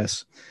Midwest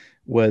US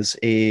was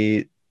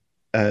a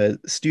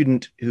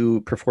student who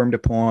performed a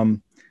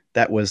poem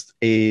that was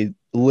a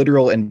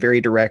literal and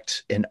very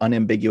direct and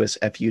unambiguous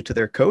FU to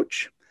their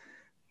coach,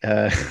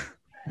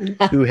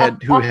 who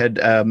had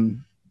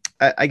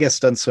I guess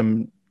done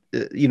some,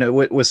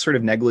 was sort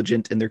of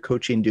negligent in their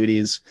coaching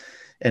duties,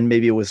 and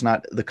maybe it was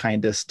not the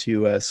kindest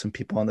to some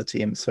people on the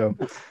team. So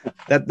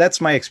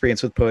that's my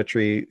experience with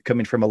poetry,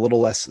 coming from a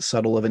little less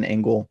subtle of an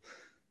angle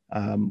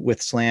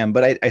with slam.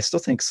 But I still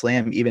think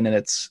slam, even in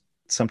its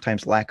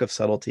sometimes lack of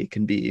subtlety,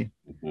 can be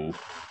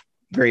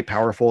very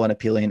powerful and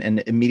appealing,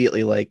 and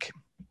immediately, like,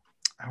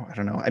 I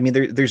don't know. I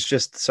mean, there's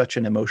just such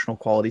an emotional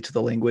quality to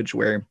the language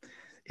where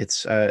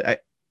it's,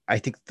 I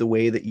think the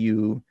way that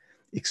you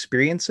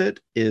experience it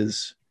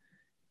is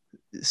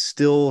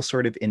still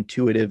sort of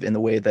intuitive in the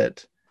way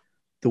that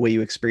the way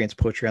you experience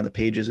poetry on the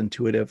page is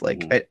intuitive.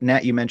 Like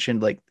Nat, you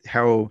mentioned like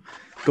how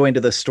going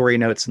to the story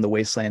notes in the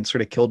Wasteland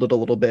sort of killed it a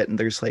little bit. And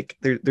there's like,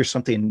 there's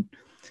something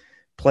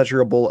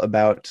pleasurable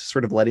about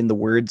sort of letting the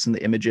words and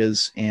the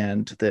images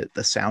and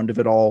the sound of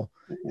it all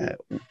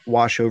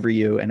wash over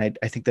you. And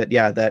I think that,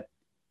 that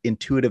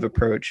intuitive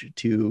approach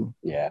to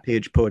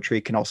page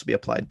poetry can also be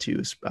applied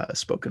to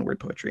spoken word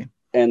poetry.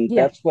 And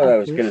that's what I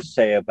was going to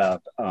say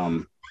about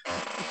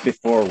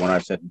before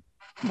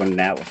when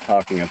Nat was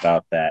talking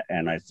about that,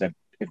 and I said,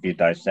 if you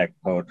dissect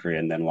poetry,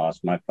 and then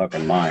lost my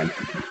fucking mind,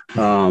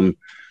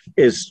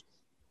 it's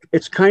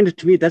kind of,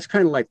 to me, that's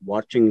kind of like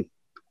watching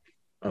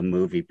a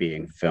movie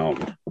being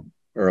filmed,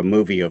 or a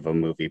movie of a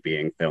movie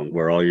being filmed,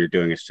 where all you're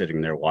doing is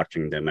sitting there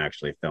watching them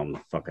actually film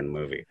the fucking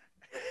movie.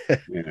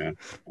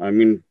 I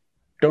mean,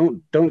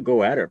 don't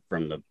go at it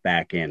from the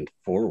back end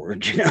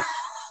forward,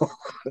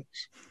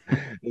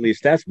 At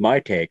least that's my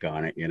take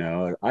on it.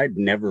 I'd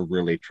never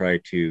really try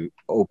to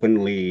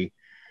openly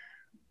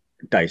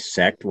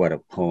dissect what a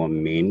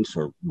poem means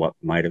or what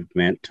might have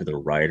meant to the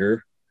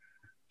writer,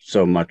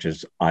 so much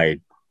as I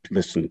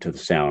listen to the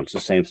sounds,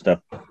 the same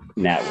stuff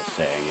Nat was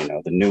saying,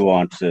 the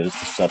nuances,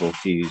 the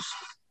subtleties,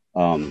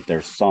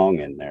 there's song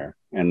in there.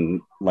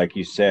 And like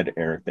you said,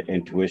 Eric, the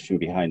intuition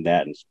behind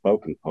that in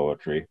spoken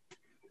poetry.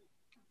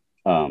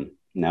 Now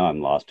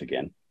I'm lost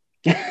again.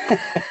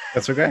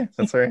 That's okay.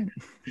 That's all right.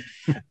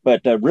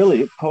 But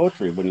really,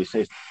 poetry, when you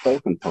say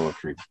spoken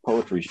poetry,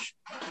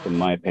 in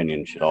my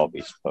opinion, should all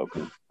be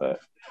spoken. But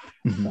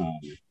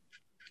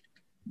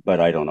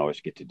but I don't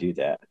always get to do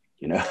that,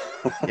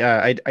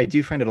 Yeah, I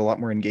do find it a lot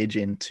more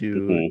engaging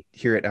to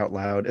hear it out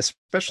loud,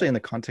 especially in the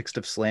context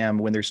of slam,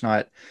 when there's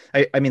not,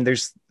 I mean,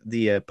 there's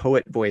the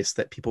poet voice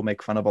that people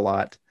make fun of a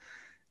lot.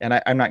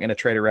 And I'm not going to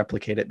try to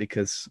replicate it,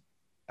 because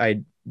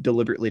I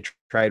deliberately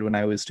tried when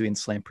I was doing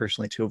slam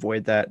personally to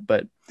avoid that.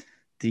 But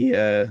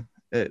the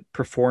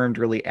performed,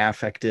 really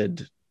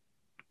affected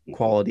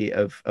quality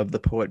of the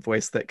poet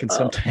voice that can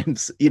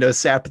sometimes,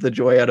 sap the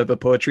joy out of a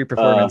poetry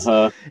performance.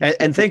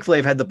 And thankfully,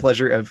 I've had the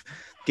pleasure of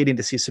getting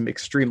to see some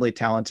extremely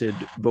talented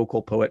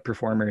vocal poet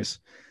performers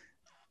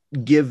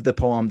give the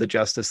poem the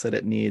justice that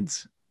it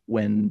needs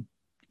when,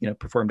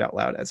 performed out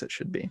loud as it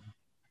should be.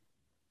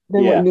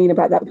 know what I mean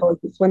about that voice.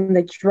 It's when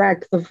they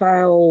drag the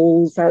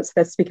vowels out, so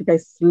they're speaking very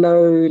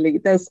slowly.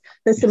 There's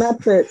some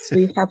adverts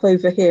we have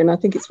over here, and I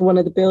think it's for one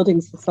of the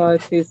building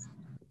societies.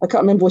 I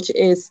can't remember which it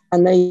is,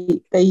 and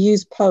they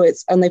use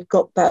poets, and they've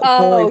got that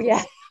voice.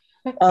 Yeah.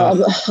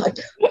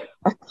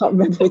 I can't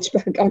remember which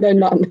bank. I know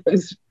Matt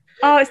knows.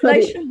 Oh, it's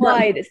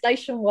nationwide. It's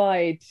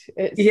nationwide.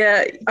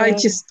 I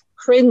just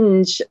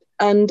cringe,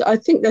 and I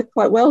think they're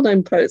quite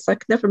well-known poets. I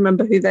can never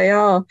remember who they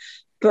are,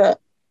 but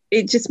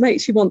it just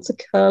makes you want to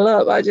curl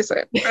up. I just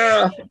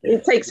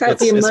it takes out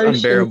the emotion. It's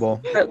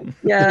unbearable. But,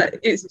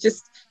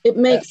 it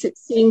makes it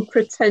seem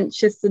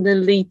pretentious and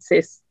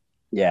elitist.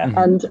 Yeah.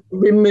 And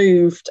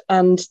removed,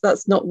 and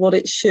that's not what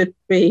it should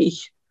be.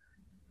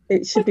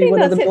 It should be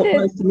one of the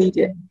most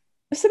immediate.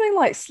 Something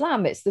like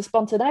slam, it's the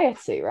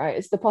spontaneity, right?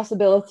 It's the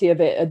possibility of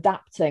it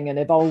adapting and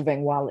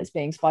evolving while it's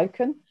being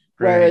spoken.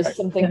 Whereas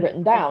something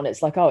written down,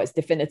 it's like, it's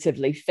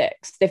definitively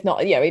fixed. If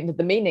not, even if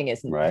the meaning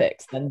isn't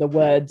fixed, then the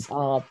words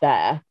are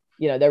there.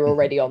 They're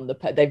already on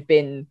they've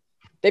been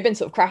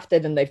sort of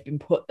crafted and they've been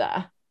put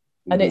there.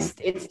 And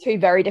it's two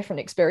very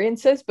different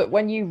experiences. But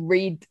when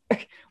you're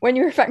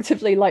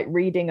effectively like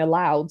reading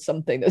aloud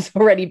something that's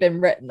already been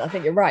written, I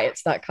think you're right.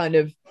 It's that kind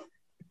of,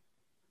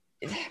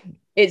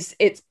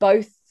 it's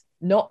both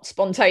not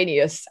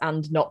spontaneous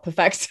and not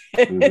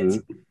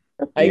perfected.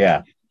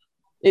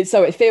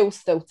 So it feels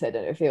stilted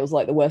and it feels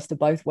like the worst of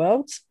both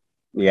worlds.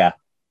 Yeah,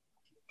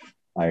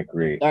 I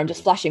agree. So I'm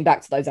just flashing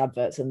back to those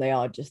adverts and they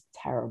are just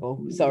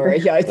terrible.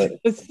 Sorry.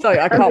 Sorry,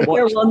 I can't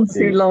watch. They're on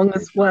too long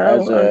as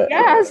well.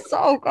 Yes.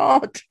 Oh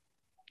God.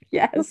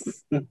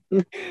 Yes.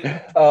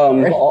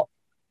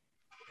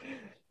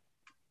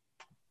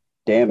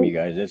 Damn, you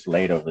guys, it's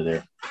late over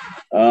there.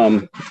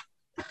 Oh,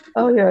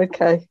 you're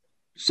okay.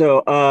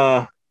 So,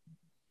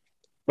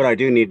 but I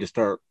do need to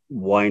start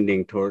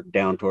winding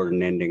down toward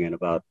an ending in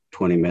about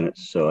 20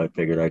 minutes. So I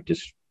figured I'd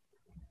just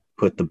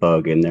put the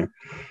bug in there.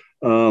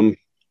 I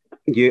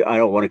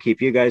don't want to keep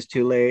you guys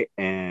too late,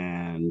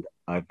 and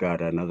I've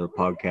got another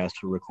podcast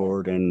to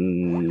record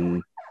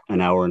in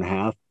an hour and a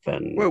half.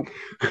 And whoa,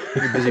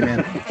 you're a busy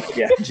man.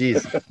 Yeah,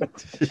 jeez.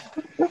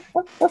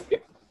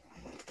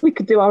 We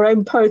could do our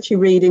own poetry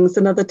readings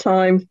another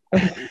time.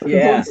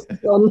 Yeah.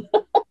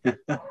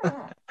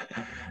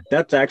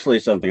 That's actually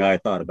something I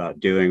thought about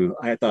doing.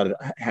 I thought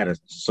I had a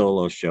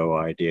solo show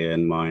idea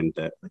in mind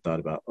that I thought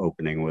about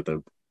opening with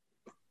a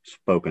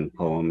spoken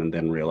poem, and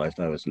then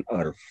realized I was an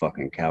utter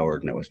fucking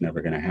coward and it was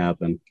never going to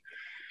happen.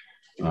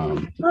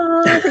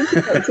 I think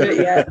you can't do it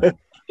yet.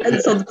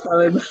 It's on the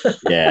poem.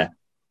 Yeah.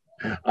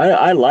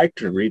 I like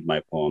to read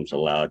my poems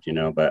aloud,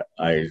 but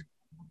I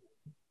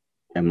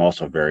am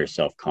also very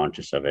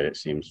self-conscious of it. It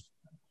seems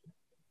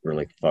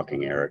really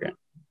fucking arrogant.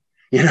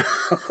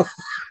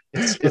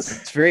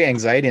 It's very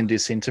anxiety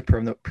inducing to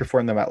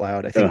perform them out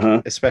loud. I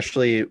think,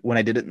 especially when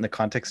I did it in the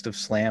context of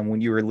slam,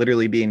 when you were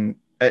literally being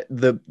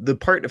the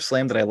part of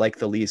slam that I like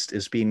the least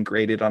is being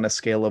graded on a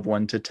scale of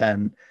 1 to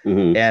 10.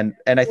 And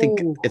I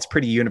think it's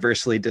pretty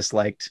universally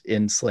disliked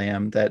in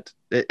slam,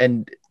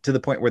 and to the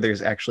point where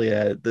there's actually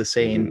the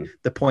saying,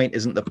 the point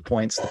isn't the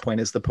points, the point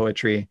is the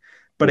poetry.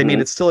 But I mean,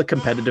 it's still a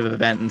competitive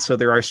event, and so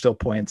there are still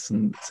points.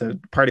 And so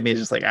part of me is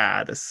just like,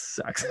 this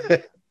sucks.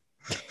 Do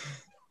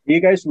you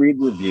guys read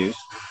reviews?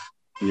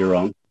 Your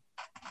own?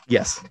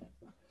 Yes.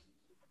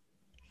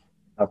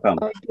 How come?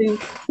 I do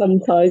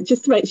sometimes,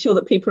 just to make sure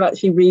that people are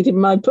actually reading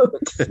my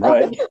books.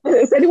 Right.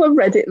 Has anyone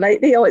read it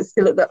lately? Oh, it's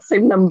still at that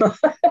same number.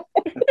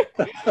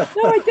 No,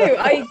 I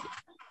do.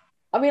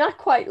 I mean, I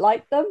quite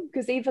like them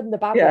because even the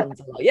bad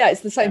ones are like, it's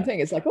the same thing.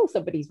 It's like,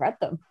 somebody's read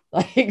them.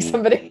 Like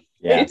somebody.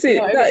 Yeah.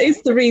 That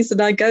is the reason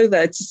I go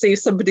there, to see if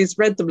somebody's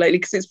read them lately,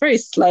 because it's very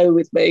slow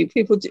with me.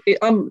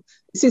 It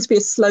seems to be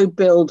a slow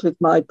build with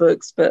my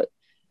books, but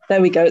there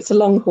we go. It's a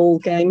long haul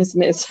game,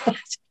 isn't it?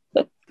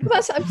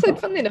 That's so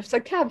funny enough. So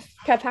Kev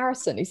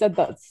Harrison, he said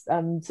that's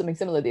something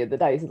similar the other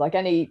day. He's like,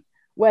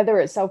 whether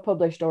it's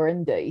self-published or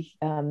indie,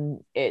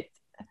 it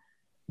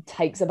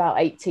takes about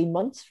 18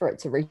 months for it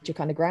to reach a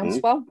kind of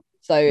groundswell.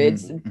 So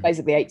it's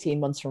basically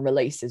 18 months from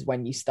release is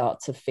when you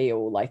start to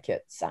feel like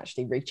it's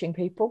actually reaching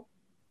people.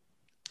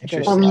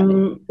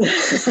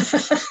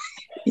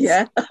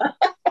 Yeah.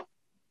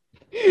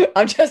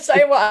 I'm just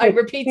saying what I'm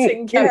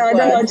repeating. I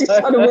know. I'm just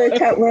trying to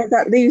work out where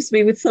that leaves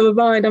me with some of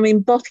mine. I mean,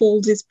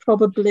 Bottled is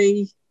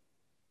probably,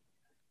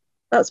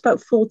 that's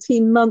about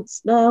 14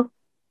 months now.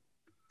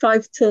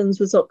 5 Turns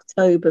was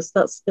October, so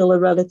that's still a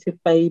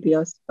relative baby,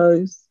 I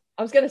suppose.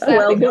 I was going to say,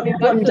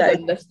 one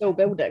day they're still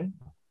building.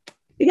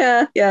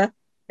 Yeah.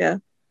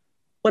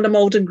 When I'm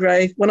old and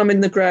grey, when I'm in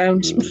the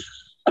ground.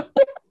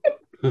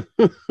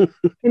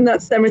 In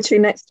that cemetery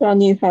next to our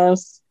new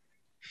house,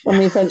 when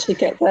we eventually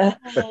get there.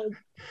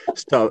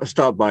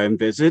 Stop by and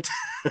visit.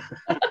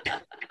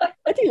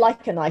 I do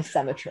like a nice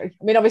cemetery.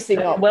 I mean, obviously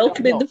not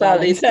welcome in the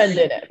valley. Turned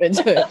in it,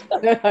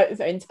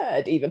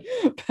 interred even.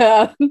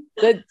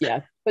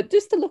 But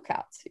just to look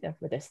at, from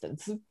a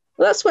distance. Well,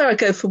 that's where I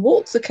go for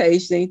walks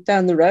occasionally,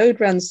 down the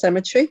road around the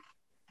cemetery.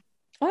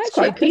 It's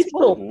quite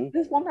peaceful.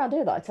 There's one around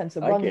here that I tend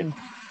to run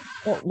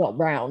not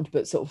round,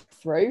 but sort of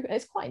through. And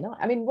it's quite nice.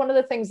 I mean, one of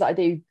the things that I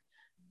do,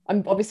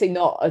 I'm obviously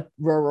not a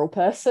rural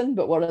person,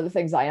 but one of the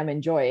things I am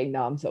enjoying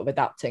now I'm sort of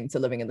adapting to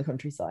living in the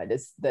countryside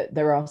is that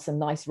there are some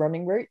nice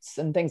running routes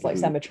and things like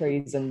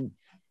cemeteries and,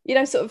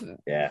 sort of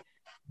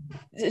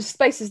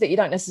spaces that you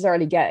don't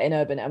necessarily get in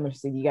urban.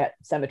 Obviously, you get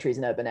cemeteries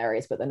in urban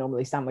areas, but they're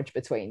normally sandwiched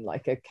between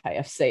like a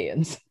KFC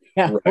and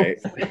right.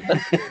 So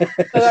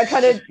that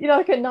kind of,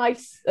 like a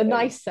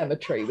nice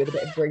cemetery with a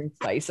bit of green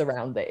space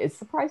around it is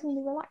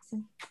surprisingly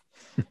relaxing.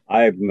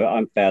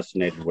 I'm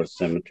fascinated with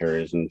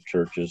cemeteries and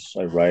churches.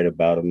 I write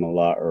about them a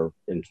lot, or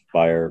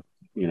inspire,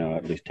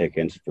 at least take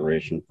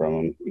inspiration from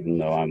them, even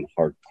though I'm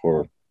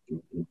hardcore,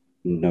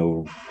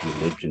 no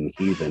religion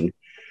heathen.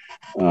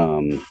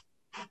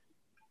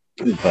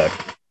 But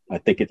I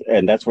think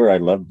and that's where I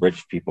love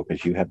rich people,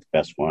 because you have the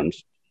best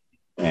ones.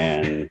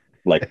 And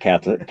like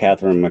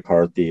Catherine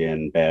McCarthy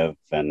and Bev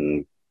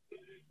and a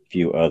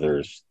few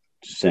others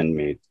send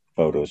me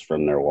photos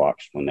from their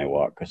walks when they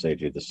walk, because they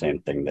do the same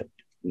thing that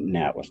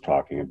Nat was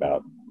talking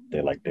about.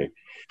 They like to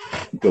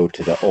go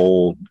to the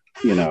old,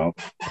 I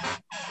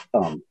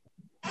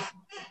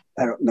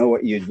don't know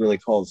what you'd really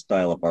call the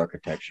style of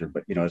architecture,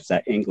 but it's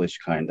that English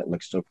kind that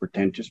looks so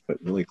pretentious but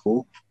really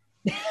cool.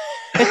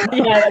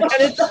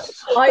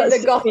 Either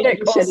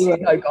Gothic or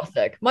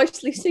pseudo-Gothic.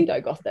 Mostly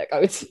pseudo-Gothic, I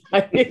would say.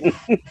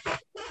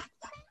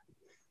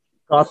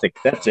 Gothic,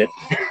 that's it.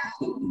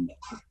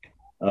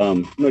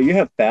 No, you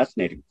have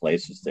fascinating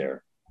places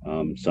there.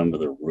 Some of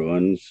the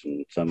ruins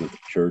and some of the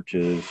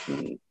churches,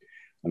 and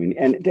I mean,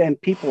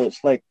 and people,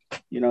 it's like,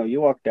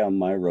 you walk down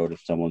my road,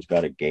 if someone's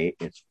got a gate,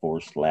 it's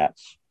 4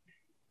 slats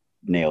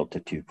nailed to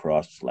 2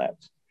 cross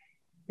slats.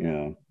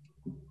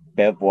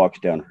 Bev walks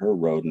down her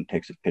road and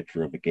takes a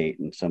picture of a gate,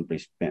 and somebody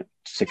spent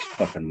 6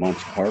 fucking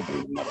months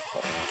carving the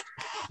motherfucker.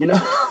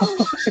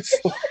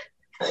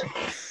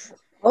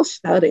 Gosh,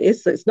 that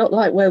is. It's not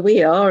like where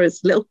we are.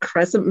 It's little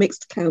crescent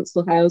mixed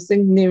council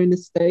housing near an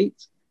estate.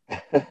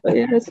 But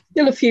yeah, there's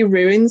still a few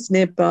ruins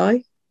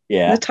nearby.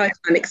 Yeah. The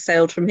Titanic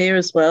sailed from here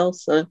as well,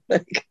 so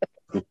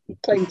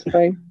claim to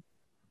fame.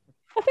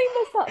 I think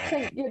there's that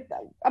thing.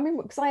 I mean,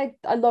 because I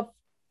love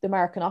the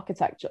American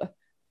architecture.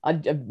 I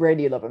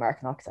really love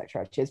American architecture,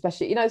 actually,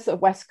 especially, sort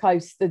of West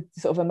Coast, the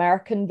sort of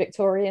American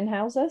Victorian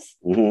houses,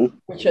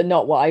 which are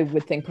not what I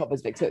would think of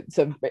as Victorian.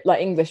 So,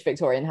 like, English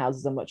Victorian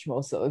houses are much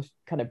more sort of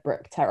kind of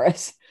brick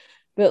terrace.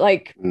 But,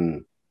 like,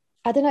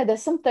 I don't know,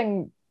 there's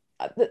something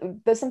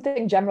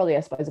generally,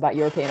 I suppose, about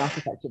European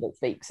architecture that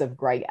speaks of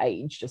great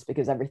age, just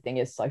because everything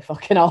is so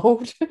fucking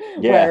old.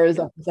 Yeah. Whereas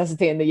of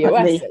necessity in the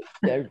US,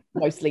 it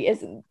mostly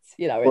isn't.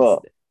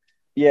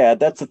 Yeah,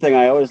 that's the thing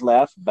I always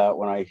laugh about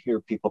when I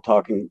hear people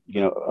talking,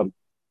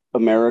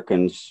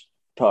 Americans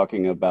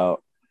talking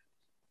about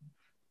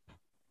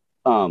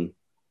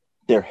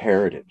their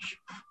heritage.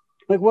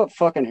 Like, what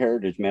fucking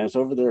heritage, man? It's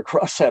over there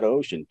across that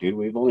ocean, dude.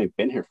 We've only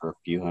been here for a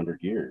few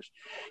hundred years.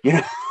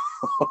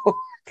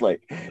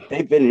 Like,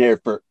 they've been here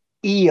for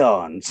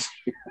eons.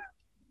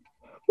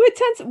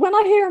 When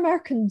I hear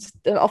Americans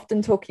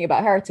often talking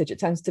about heritage, it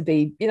tends to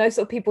be, sort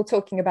of people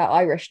talking about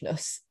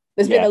Irishness.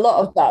 There's been a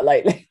lot of that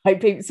lately,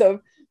 like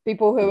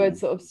people who are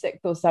sort of 6th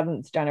or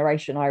 7th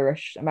generation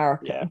Irish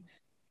American,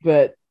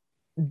 but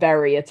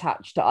very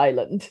attached to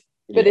Ireland.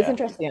 But it's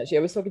interesting, actually.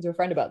 I was talking to a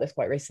friend about this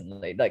quite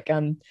recently. Like,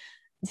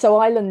 so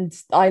Ireland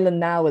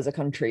now as a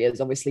country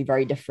is obviously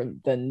very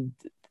different than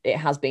it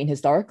has been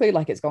historically.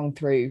 Like, it's gone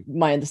through,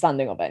 my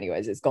understanding of it,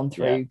 anyways, it's gone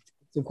through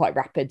some quite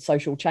rapid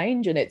social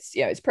change, and it's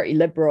pretty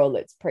liberal.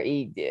 It's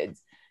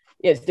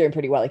doing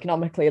pretty well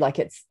economically. Like,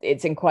 it's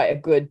in quite a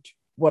good,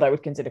 what I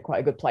would consider quite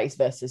a good place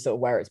versus sort of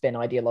where it's been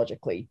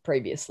ideologically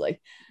previously.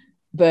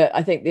 But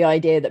I think the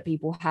idea that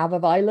people have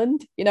of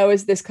Ireland,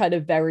 is this kind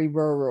of very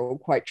rural,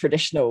 quite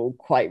traditional,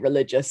 quite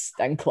religious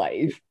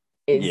enclave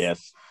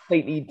is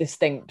completely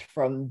distinct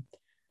from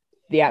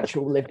the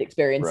actual lived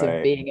experience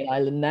of being in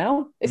Ireland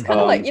now. It's kind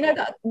of like,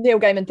 that Neil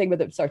Gaiman thing with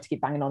it. Sorry to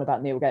keep banging on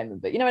about Neil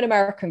Gaiman, but in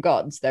American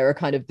Gods, there are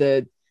kind of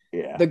the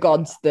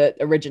gods that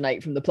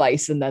originate from the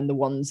place, and then the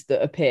ones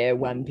that appear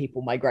when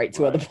people migrate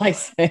to other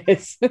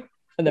places.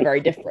 And they're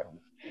very different.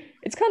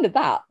 It's kind of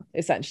that,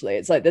 essentially.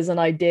 It's like there's an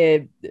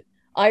idea,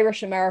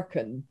 Irish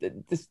American,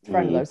 this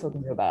friend that I was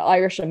talking about,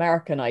 Irish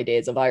American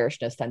ideas of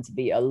Irishness tend to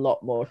be a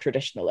lot more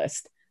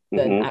traditionalist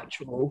than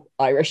actual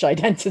Irish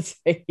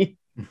identity.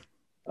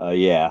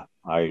 I'm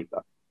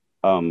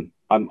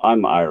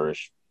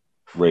Irish,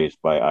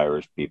 raised by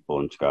Irish people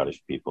and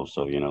Scottish people,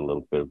 so a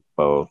little bit of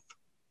both.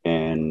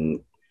 And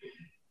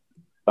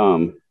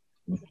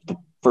the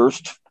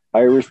first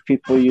Irish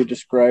people you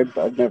described,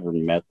 I've never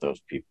met those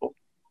people.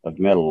 I've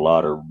met a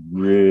lot of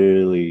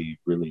really,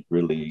 really,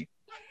 really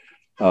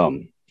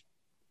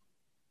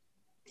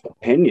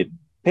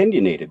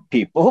opinionated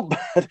people,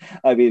 but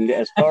I mean,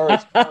 as far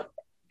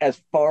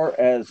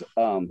as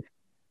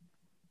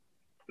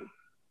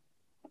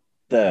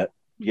the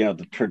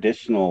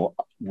traditional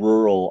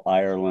rural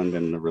Ireland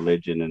and the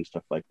religion and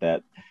stuff like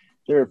that,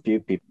 there are a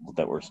few people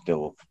that were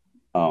still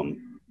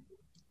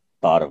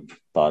thought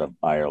of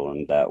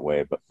Ireland that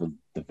way, but for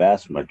the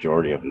vast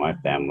majority of my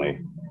family,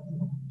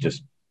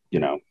 just,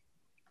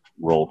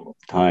 roll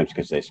times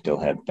because they still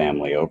had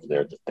family over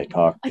there that they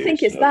talked to. I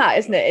think it's that,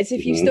 isn't it? It's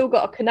if you've Mhm. still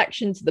got a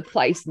connection to the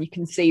place and you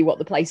can see what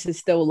the place is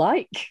still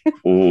like.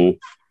 Mhm.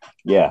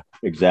 Yeah,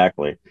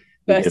 exactly. You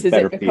get a Versus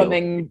better it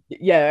becoming,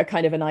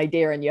 kind of an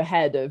idea in your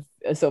head of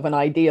a sort of an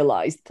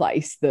idealized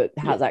place that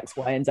has X,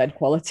 Y, and Z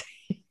quality.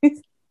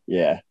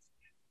 Yeah.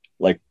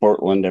 Like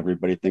Portland,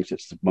 everybody thinks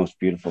it's the most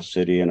beautiful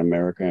city in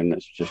America, and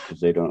it's just because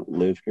they don't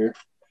live here.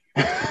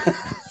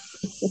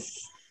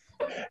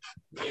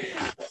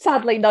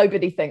 Sadly,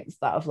 nobody thinks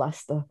that of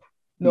Leicester,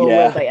 nor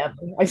Yeah. will they ever,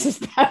 I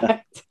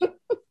suspect.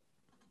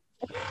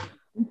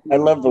 I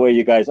love the way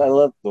you guys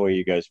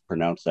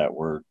pronounce that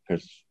word,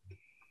 because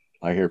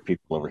I hear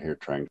people over here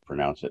trying to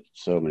pronounce it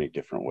so many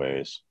different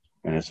ways,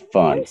 and it's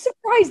fun. I'm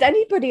surprised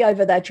anybody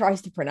over there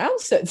tries to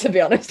pronounce it, to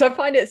be honest. I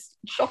find it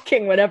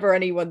shocking whenever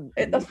anyone,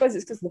 I suppose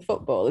it's because of the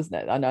football, isn't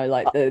it? I know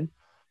the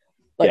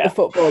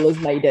football has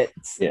made it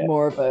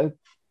more of a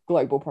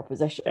global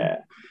proposition.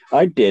 Yeah,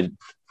 I did.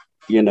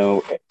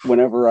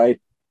 Whenever I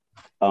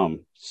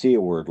see a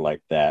word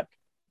like that,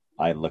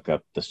 I look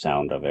up the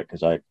sound of it,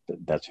 because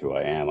that's who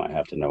I am. I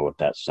have to know what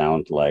that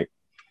sounds like.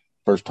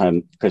 First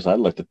time I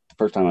looked at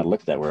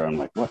that word, I'm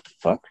like, what the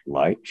fuck?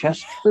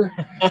 Leicester?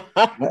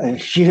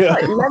 There's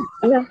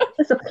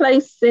a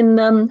place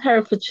in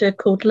Herefordshire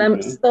called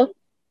Lempster.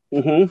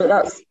 Mm-hmm. But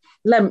that's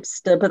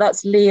Lempster, but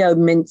that's Leo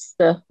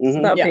Minster. Mm-hmm.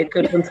 So that'd be a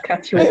good one to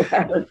catch you all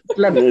out.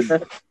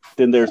 Lempster.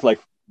 Then there's like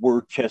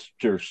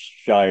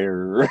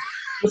Worcestershire.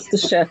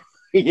 Worcestershire.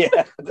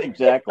 Yeah,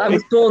 exactly. I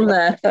was born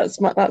there. That's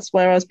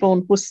where I was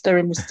born, Worcester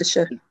in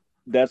Worcestershire.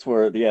 That's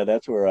where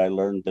I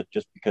learned that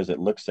just because it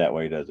looks that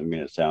way doesn't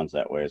mean it sounds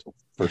that way. It's the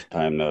first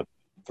time a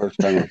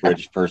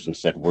British person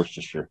said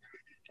Worcestershire.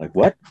 Like,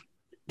 what?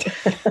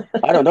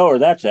 I don't know where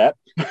that's at.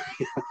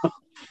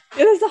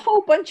 There's a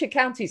whole bunch of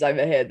counties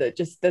over here that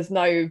just there's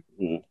no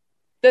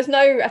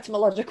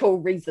etymological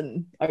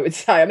reason, I would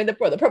say. I mean, there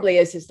probably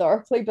is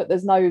historically, but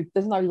there's no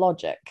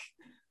logic.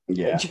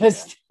 Yeah.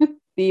 Just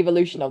the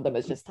evolution of them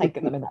has just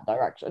taken them in that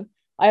direction.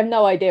 I have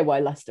no idea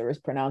why Leicester is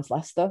pronounced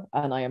Leicester,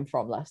 and I am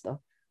from Leicester.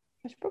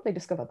 I should probably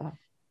discover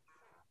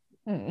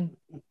that.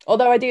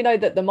 Although I do know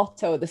that the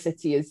motto of the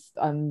city is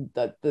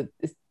that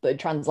it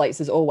translates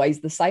as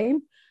always the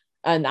same.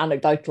 And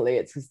anecdotally,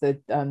 it's because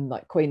the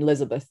Queen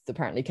Elizabeth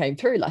apparently came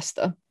through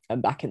Leicester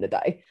and back in the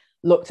day,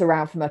 looked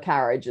around from her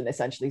carriage and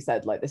essentially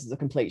said, like, this is a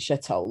complete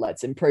shithole,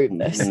 let's improve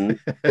this.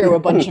 Threw a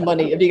bunch of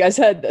money. Have you guys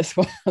heard this?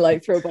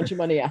 Threw a bunch of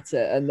money at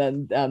it, and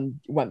then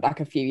went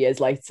back a few years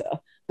later.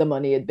 The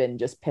money had been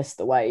just pissed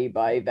away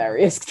by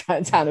various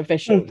town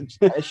officials, and she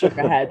kind of shook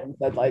her head and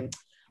said, like,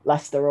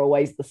 Leicester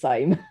always the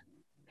same.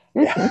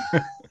 Yeah.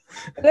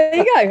 There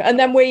you go. And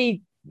then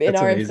we, in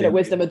That's our amazing. infinite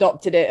wisdom,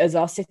 adopted it as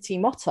our city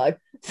motto.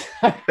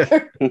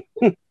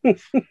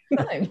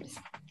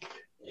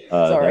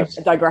 Sorry, a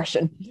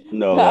digression.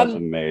 No, that's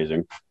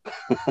amazing.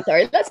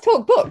 Sorry, let's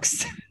talk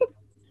books.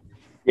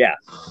 Yeah.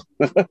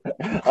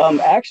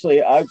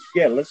 Actually,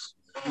 let's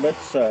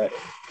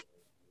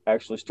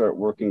actually start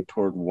working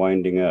toward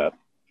winding up.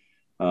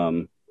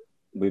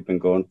 We've been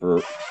going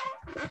for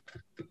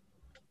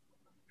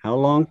how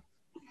long?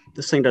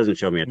 This thing doesn't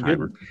show me a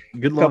timer.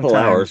 Good long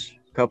time.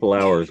 Couple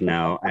hours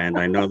now, and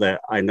I know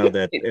that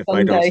if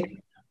Sunday. I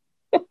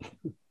don't,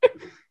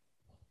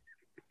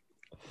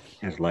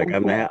 it's like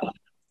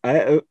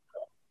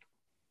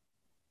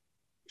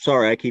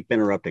sorry, I keep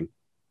interrupting.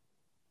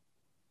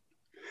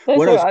 That's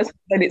what I said,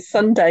 it's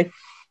Sunday.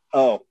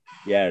 Oh,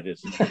 yeah, it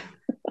is.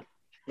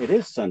 It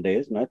is Sunday,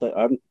 isn't it?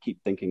 I keep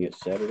thinking it's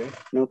Saturday.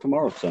 No,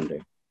 tomorrow's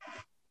Sunday.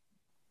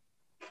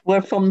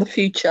 We're from the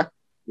future.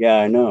 Yeah,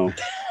 I know.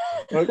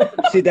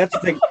 See, that's the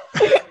thing.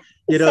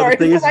 Sorry, the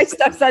thing is, I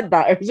said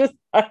that. It was just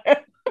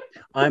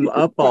I'm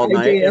up all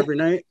night every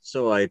night.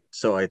 So I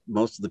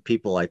most of the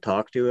people I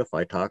talk to, if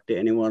I talk to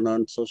anyone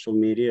on social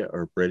media,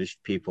 are British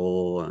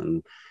people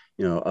and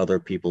other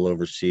people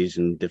overseas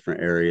in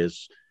different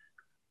areas.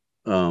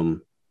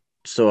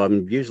 So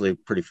I'm usually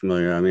pretty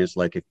familiar. I mean, it's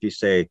like if you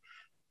say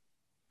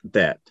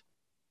that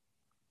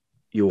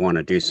you want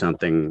to do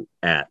something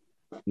at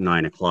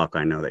 9 o'clock,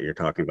 I know that you're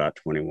talking about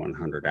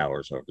 2,100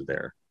 hours over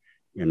there,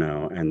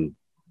 and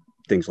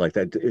things like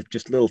that. It's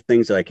just little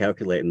things that I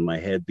calculate in my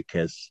head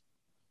because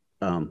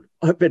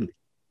I've been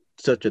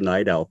such a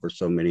night owl for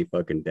so many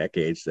fucking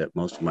decades that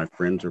most of my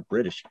friends are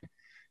British.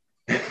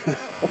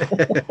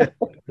 At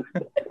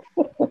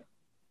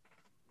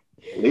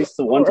least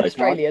the ones or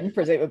Australian,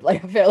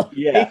 presumably. I feel.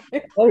 Yeah.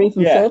 Or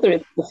even further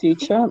into the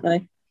future, aren't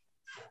they?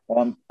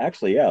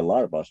 Actually, yeah, a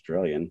lot of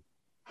Australian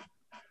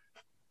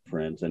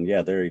friends, and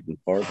they're even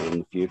farther in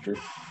the future.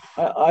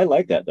 I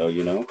like that though.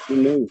 Who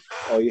knew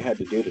all you had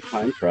to do to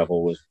time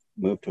travel was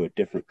move to a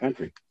different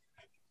country?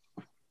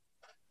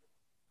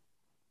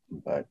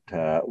 But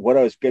what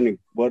I was getting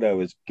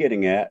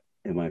at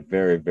in my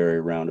very, very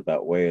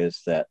roundabout way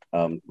is that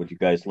would you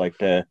guys like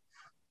to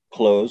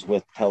close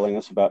with telling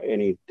us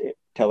any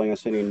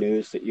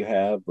news that you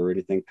have or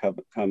anything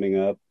coming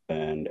up?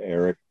 And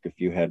Eric, if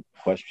you had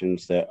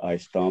questions that I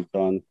stomped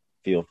on,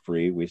 feel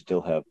free. We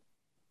still have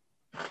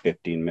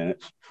 15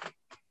 minutes.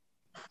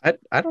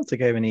 I don't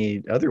think I have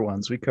any other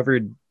ones. We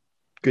covered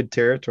good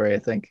territory, I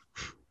think.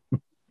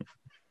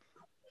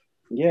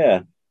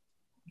 Yeah,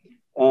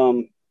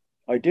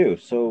 I do.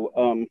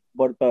 So,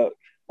 what about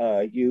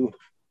you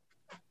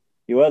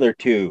other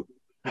two?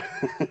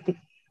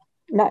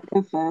 Matt,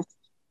 go first.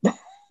 Yeah.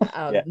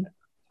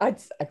 I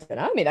don't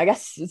know. I mean, I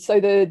guess so.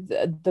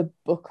 The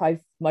book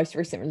I've most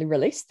recently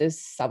released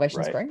is Salvation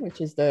Right. Spring, which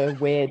is the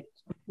weird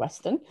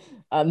Western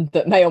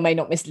that may or may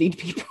not mislead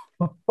people.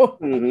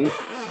 Mhm.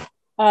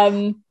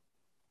 Trying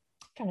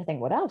to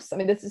think what else. I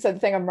mean, so the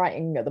thing I'm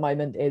writing at the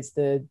moment is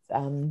the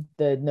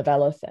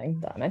novella thing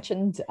that I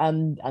mentioned,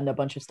 and a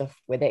bunch of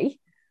stuff with it.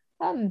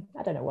 I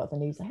don't know what the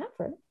news I have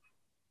for it.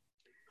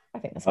 I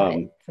think that's about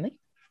it for me.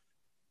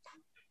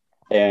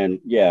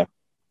 And yeah,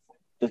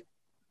 the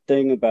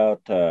thing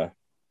about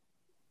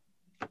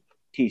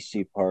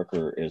T.C.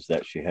 Parker is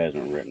that she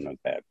hasn't written a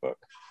bad book.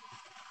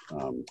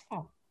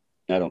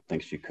 I don't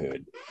think she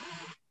could.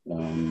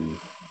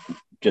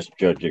 Just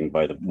judging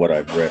by what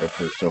I've read of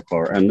her so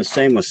far. And the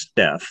same with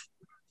Steph.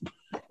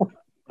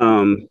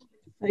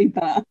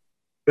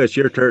 It's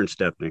your turn,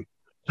 Stephanie.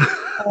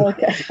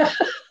 Okay.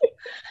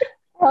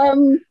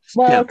 Well,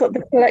 I've got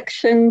the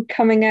collection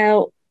coming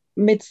out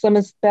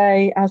Midsummer's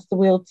Day as the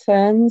Wheel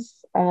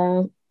Turns.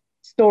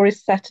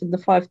 Stories set in the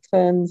Five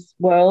Turns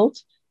world.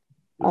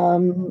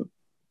 Got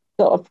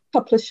a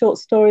couple of short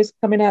stories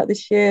coming out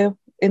this year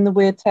in the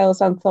Weird Tales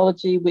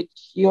anthology,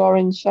 which you are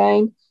in,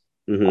 Shane.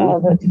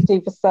 That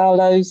Steve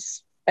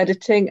Vassallo's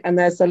editing, and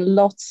there's a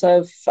lot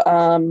of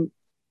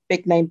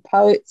big name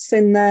poets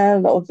in there, a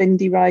lot of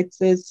indie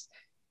writers,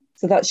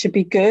 so that should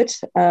be good.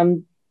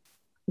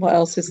 What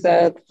else is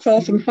there?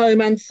 Far From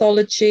Home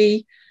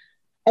anthology.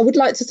 I would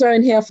like to throw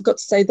in here, I forgot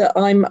to say that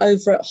I'm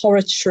over at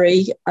Horror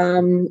Tree.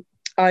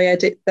 I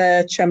edit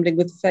their Trembling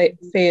with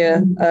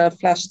Fear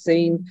flash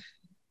zine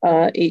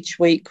each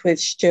week with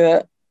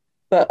Stuart,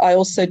 but I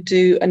also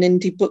do an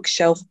indie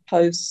bookshelf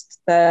post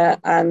there,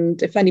 and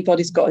if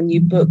anybody's got a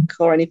new book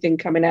or anything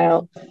coming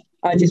out,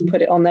 I just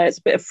put it on there. It's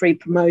a bit of free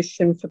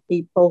promotion for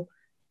people,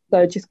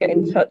 so just get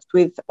in touch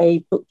with a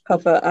book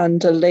cover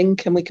and a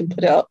link, and we can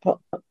put it up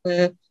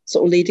there,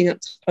 sort of leading up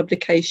to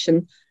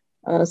publication.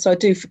 So I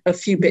do a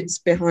few bits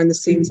behind the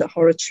scenes at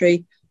Horror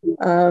Tree.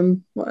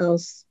 What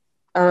else?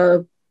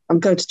 I'm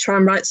going to try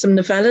and write some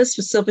novellas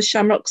for Silver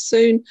Shamrock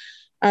soon,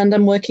 and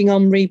I'm working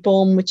on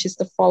Reborn, which is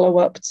the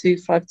follow-up to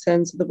Five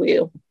Turns of the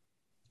Wheel.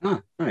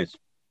 Ah, nice.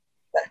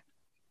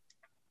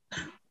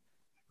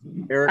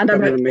 Eric, And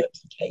I'm going to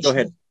go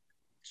ahead.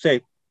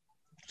 Say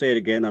it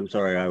again. I'm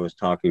sorry, I was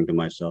talking to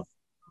myself.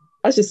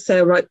 I just say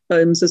I write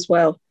poems as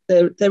well.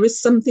 There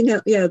is something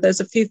out. Yeah, there's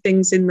a few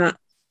things in that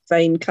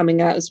vein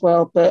coming out as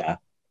well, but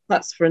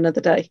that's for another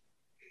day.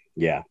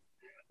 Yeah.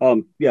 I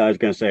was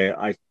going to say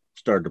I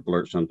started to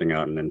blurt something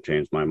out and then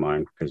changed my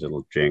mind because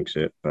it'll jinx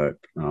it. But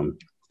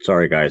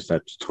sorry, guys,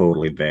 that's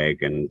totally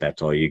vague, and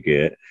that's all you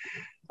get.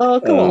 Oh,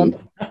 go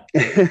on.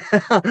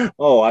 I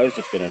was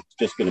just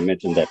gonna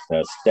mention that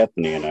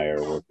Stephanie and I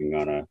are working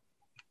on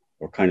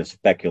we're kind of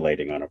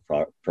speculating on a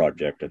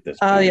project at this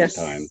point in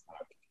time.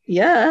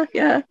 Yeah.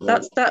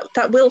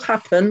 That will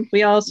happen.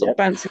 We are sort of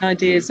bouncing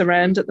ideas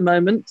around at the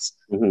moment.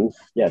 Mm-hmm.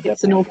 Yeah, it's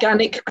definitely an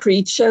organic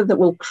creature that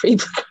will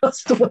creep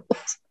across the world.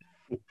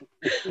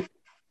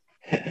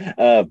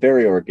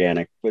 Very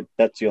organic, but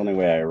that's the only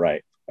way I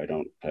write. I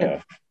don't.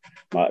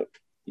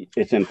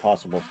 It's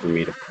impossible for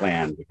me to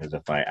plan, because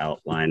if I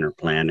outline or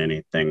plan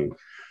anything,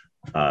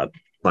 by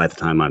the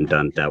time I'm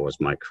done, that was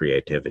my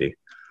creativity.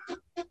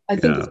 I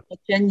think it's more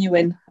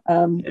genuine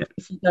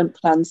if you don't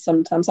plan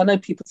sometimes. I know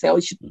people say, oh,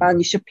 you should plan,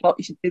 you should plot,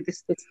 you should do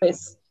this,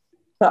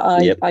 but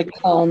I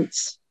can't.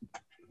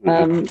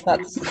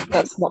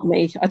 That's not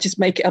me. I just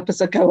make it up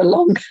as I go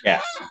along.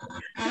 Yeah.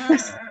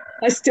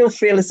 I still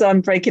feel as though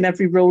I'm breaking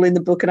every rule in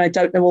the book and I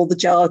don't know all the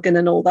jargon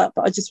and all that,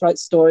 but I just write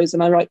stories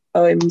and I write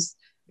poems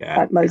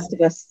like most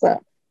of us.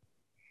 So.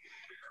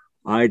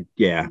 I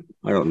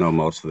don't know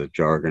most of the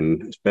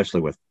jargon,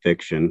 especially with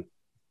fiction.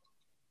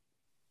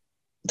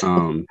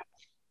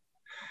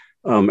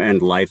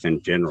 And life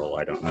in general,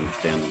 I don't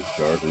understand the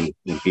jargon,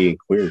 and being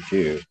queer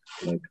too.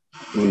 Like,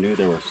 who knew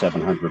there were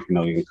 700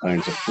 million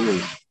kinds of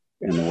queer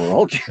in the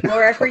world?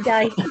 More every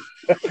day.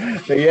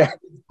 Yeah,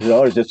 it's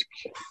always just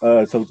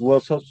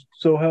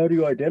so how do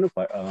you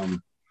identify?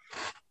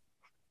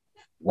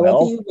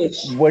 Well,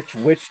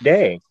 which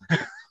day?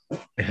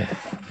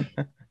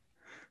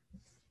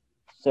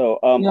 So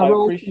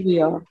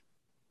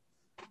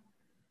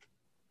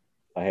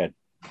I had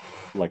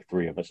like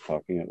three of us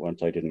talking at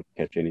once. I didn't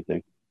catch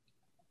anything.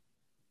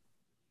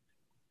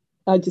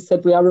 I just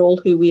said we are all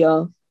who we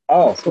are.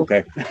 Oh,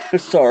 okay.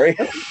 Sorry.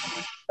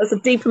 That's a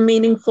deep and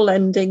meaningful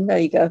ending. There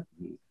you go.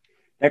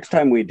 Next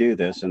time we do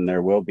this, and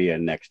there will be a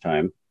next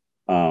time,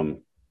 I'll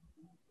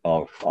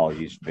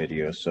use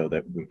video so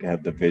that we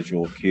have the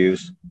visual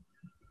cues.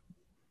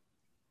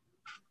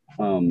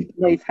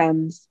 Wave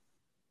hands.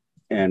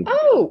 And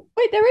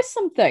wait, there is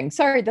something.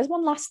 Sorry, there's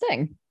one last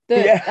thing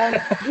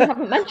that we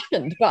haven't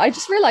mentioned, but I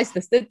just realized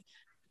this.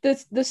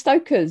 the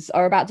Stokers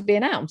are about to be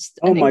announced.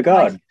 Oh my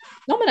God!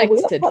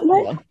 Nominated for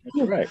one.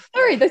 That's right.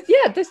 Sorry, this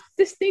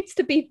needs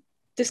to be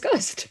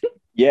discussed.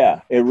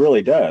 Yeah, it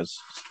really does.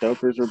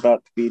 Stokers are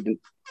about to be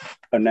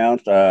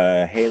announced.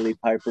 Haley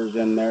Piper's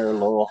in there.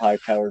 Laurel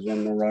Hightower's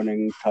in the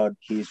running. Todd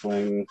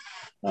Kiesling.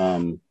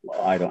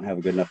 I don't have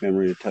a good enough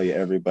memory to tell you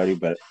everybody,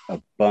 but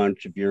a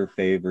bunch of your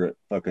favorite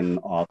fucking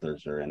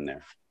authors are in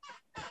there.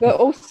 But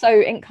also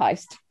Ink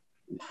Heist.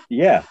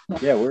 Yeah,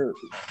 we're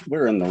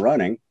in the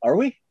running. Are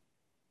we?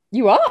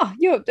 You are.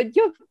 You're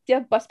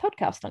best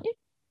podcast, aren't you?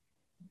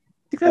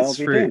 I think that's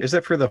is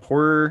that for the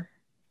horror?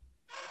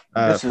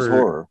 This is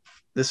horror.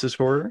 This is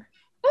horror.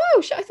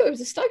 Oh shit! I thought it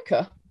was a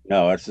Stoker.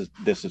 No,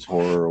 this is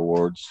horror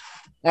awards.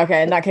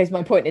 Okay, in that case,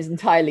 my point is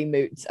entirely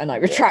moot, and I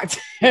retract.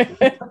 I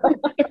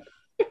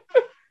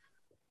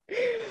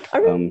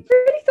really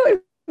thought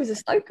it was a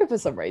Stoker for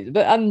some reason,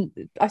 but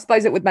I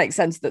suppose it would make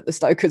sense that the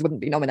Stokers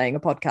wouldn't be nominating a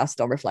podcast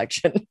on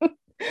Reflection.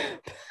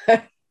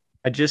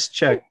 I just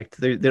checked.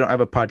 They don't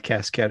have a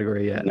podcast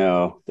category yet.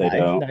 No, they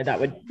don't. No,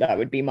 that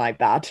would be my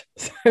bad.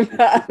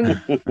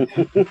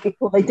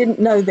 Well, they didn't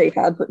know they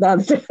had, but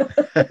that's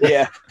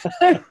yeah.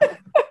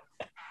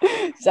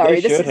 Sorry,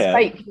 this is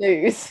fake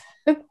news.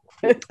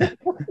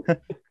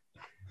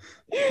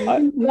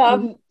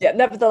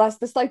 Nevertheless,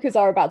 the Stokers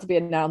are about to be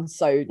announced.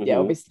 So yeah,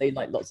 obviously,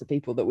 like lots of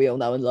people that we all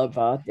know and love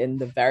are in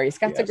the various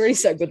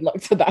categories. Yes. So good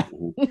luck to that.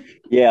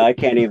 Yeah, I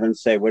can't even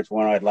say which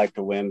one I'd like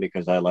to win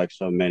because I like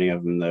so many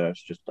of them that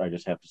I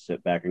just have to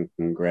sit back and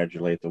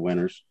congratulate the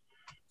winners.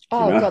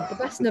 Oh God, the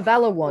best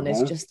novella one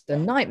is just a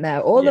nightmare.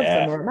 All of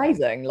them are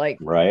amazing. Like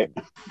right.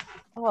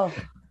 Oh,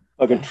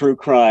 fucking true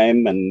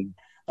crime and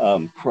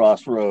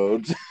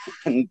Crossroads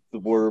and the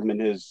worm in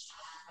his,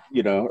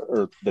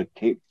 or the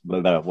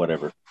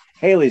whatever.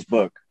 Haley's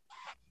book.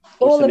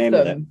 What's all the of name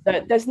them. of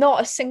that? There's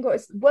not a single.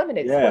 It's worm in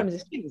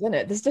his things, isn't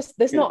it?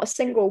 There's not a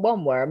single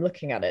one where I'm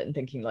looking at it and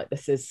thinking like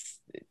this is.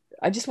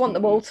 I just want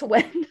them all to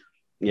win.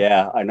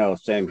 Yeah, I know.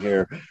 Same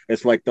here.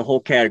 It's like the whole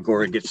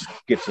category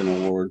gets an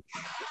award.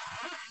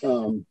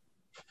 And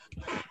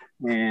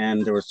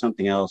there was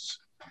something else.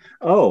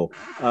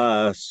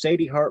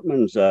 Sadie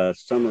Hartman's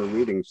summer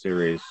reading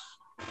series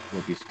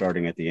will be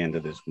starting at the end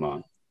of this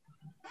month.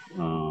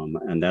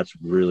 And that's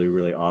really,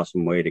 really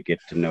awesome way to get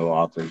to know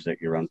authors that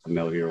you're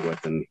unfamiliar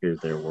with and hear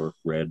their work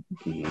read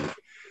and,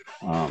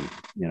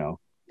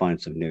 find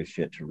some new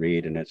shit to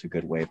read. And it's a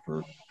good way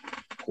for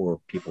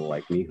poor people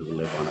like me who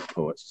live on a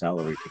poet's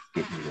salary to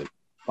get you to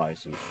buy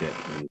some shit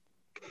and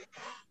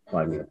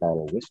buy me a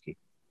bottle of whiskey.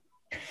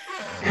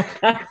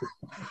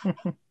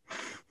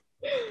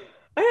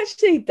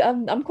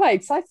 I'm quite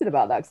excited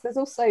about that because there's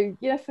also,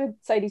 for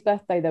Sadie's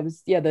birthday, there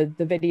was the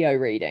video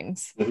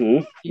readings.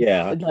 Mm-hmm.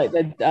 Yeah, like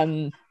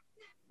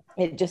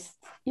it just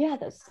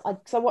that's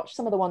because I watched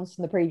some of the ones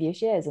from the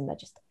previous years and they're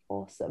just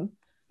awesome.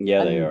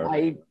 Yeah, they are.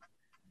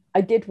 I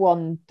did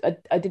one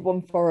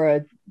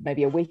for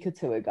maybe a week or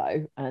two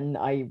ago, and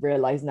I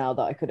realize now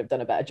that I could have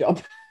done a better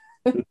job.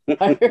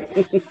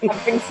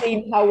 Having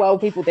seen how well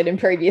people did in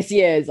previous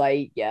years,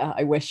 I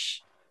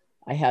wish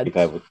I had. I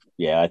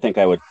think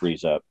I would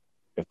freeze up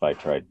if I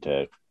tried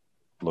to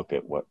look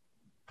at what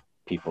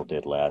people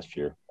did last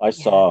year. I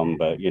saw them,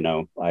 but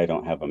I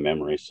don't have a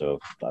memory, so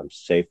I'm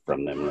safe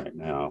from them right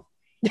now.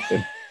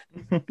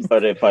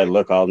 But if I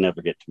look, I'll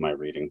never get to my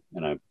reading,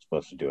 and I'm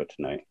supposed to do it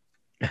tonight.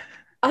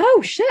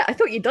 Oh shit! I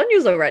thought you'd done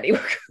yours already.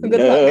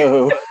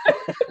 No.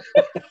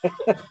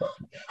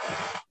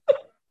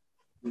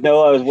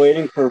 No, I was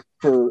waiting for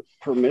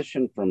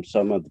permission from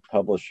some of the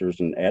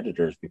publishers and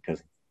editors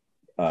because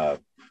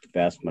the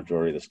vast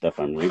majority of the stuff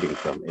I'm reading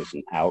from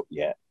isn't out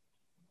yet,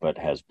 but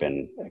has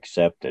been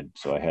accepted.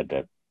 So I had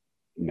to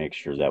make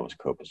sure that was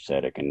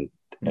copacetic. And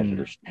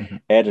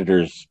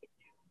editors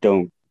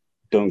don't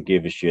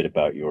give a shit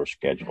about your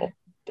schedule.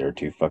 They're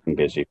too fucking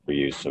busy for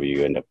you, so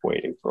you end up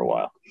waiting for a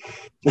while.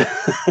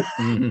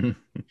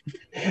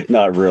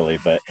 Not really,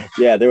 but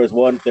yeah, there was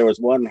one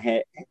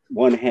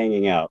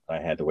hanging out I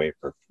had to wait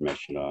for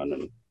permission on,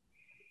 and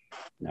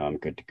now I'm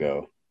good to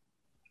go.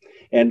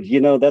 And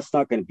that's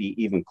not going to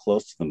be even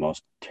close to the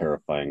most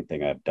terrifying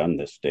thing I've done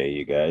this day,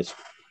 you guys.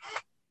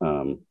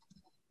 No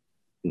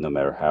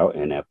matter how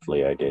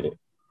ineptly I did it.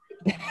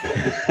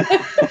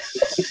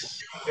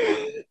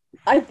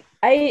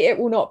 It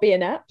will not be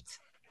inept,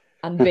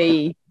 and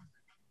B,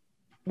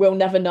 we'll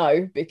never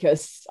know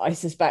because I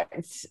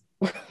suspect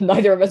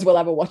neither of us will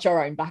ever watch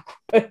our own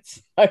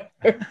backwards. So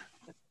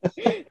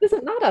it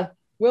doesn't matter.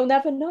 We'll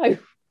never know.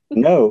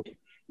 No,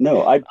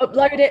 I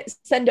upload it,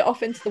 send it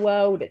off into the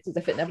world. It's as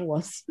if it never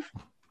was.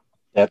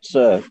 That's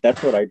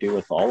what I do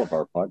with all of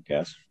our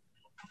podcasts.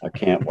 I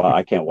can't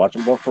watch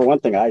them. Well, for one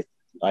thing, I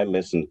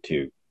listen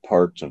to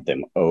parts of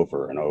them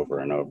over and over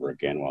and over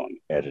again while I'm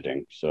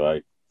editing. So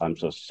I'm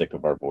so sick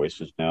of our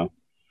voices now.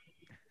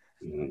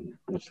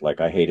 It's like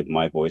I hated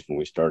my voice when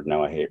we started.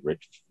 Now I hate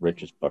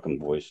Rich's fucking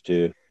voice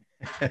too.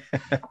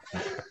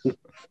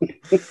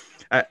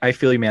 I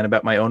feel you, man,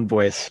 about my own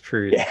voice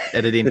for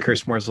editing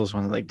Cursed Morsels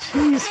one. Like,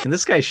 geez, can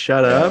this guy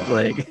shut up?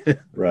 Like,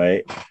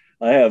 right.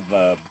 I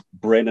have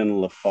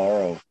Brennan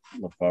LaFaro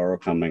LaFaro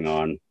coming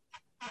on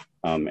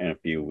in a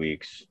few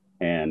weeks,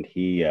 and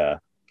he's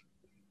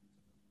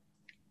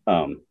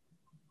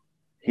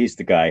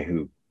the guy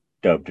who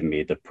dubbed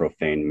me the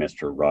profane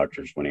Mr.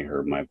 Rogers when he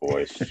heard my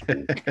voice.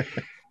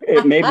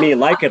 It made me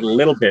like it a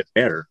little bit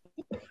better.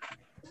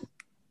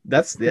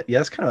 That's kind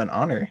of an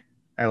honor.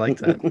 I like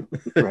that.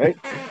 Right?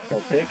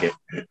 I'll take it.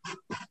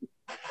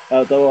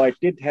 Although I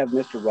did have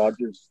Mr.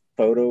 Rogers'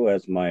 photo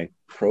as my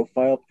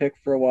profile pic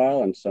for a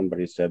while, and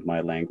somebody said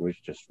my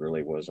language just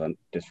really was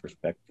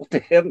disrespectful to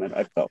him, and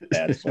I felt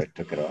bad, so I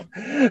took it off.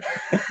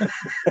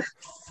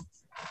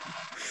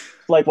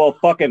 Like, well,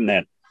 fuck him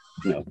then.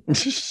 No.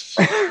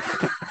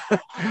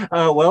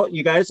 Well,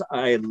 you guys,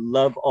 I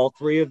love all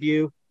three of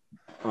you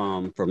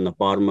from the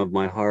bottom of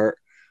my heart.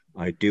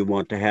 I do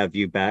want to have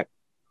you back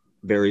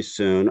very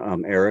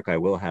soon. Eric, I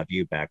will have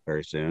you back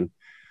very soon.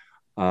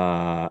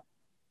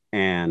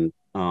 And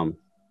I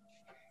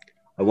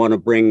want to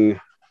bring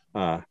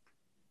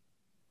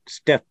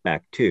Steph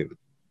back too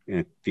in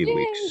a few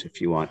weeks if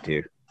you want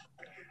to.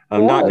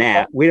 Not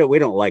Nat. We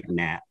don't like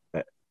Nat,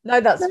 but no,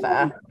 that's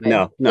fair.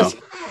 No. No,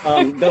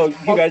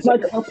 you guys.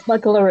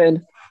 Michael are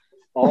in.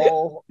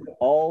 All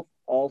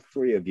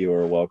three of you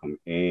are welcome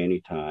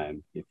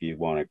anytime. If you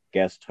want a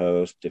guest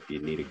host, if you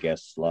need a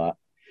guest slot.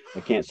 I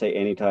can't say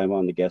anytime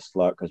on the guest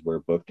slot because we're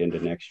booked into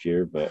next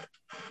year, but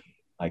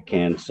I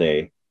can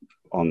say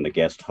on the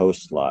guest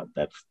host slot,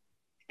 that's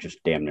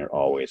just damn near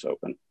always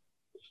open.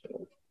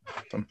 So.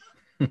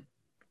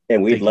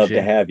 And we'd love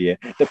to have you.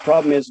 The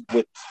problem is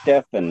with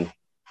Steph and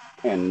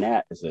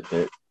Nat is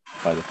that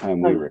by the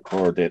time we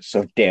record, it's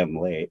so damn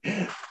late.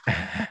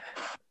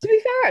 To be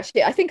fair,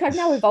 actually, I think I've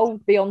now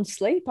evolved beyond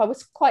sleep. I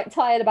was quite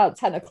tired about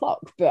 10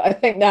 o'clock, but I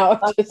think now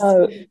I've just...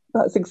 Oh,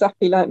 that's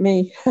exactly like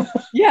me.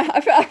 Yeah, I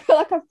feel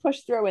like I've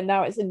pushed through and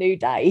now it's a new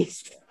day.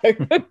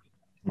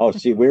 Oh,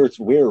 see,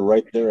 we're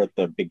right there at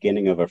the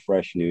beginning of a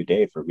fresh new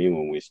day for me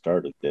when we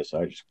started this.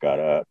 I just got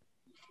up.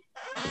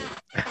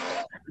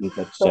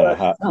 That's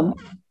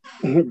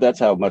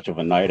how much of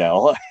a night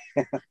owl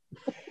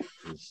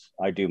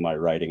I do my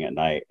writing at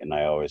night, and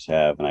I always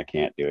have, and I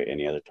can't do it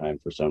any other time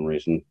for some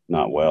reason.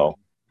 Not well.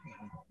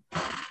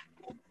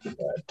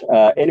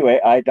 But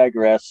anyway, I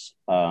digress.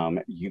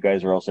 You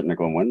guys are all sitting there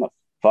going, when the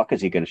fuck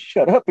is he going to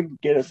shut up and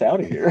get us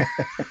out of here?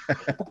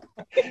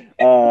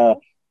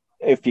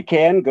 If you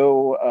can,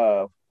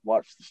 go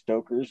watch the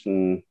Stokers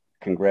and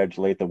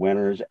congratulate the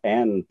winners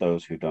and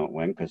those who don't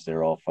win, because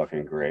they're all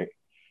fucking great.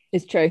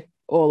 It's true.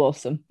 All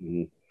awesome.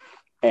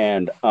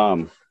 And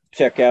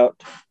check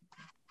out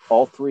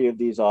all three of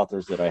these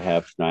authors that I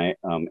have tonight,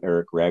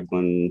 Eric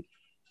Ragland,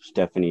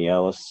 Stephanie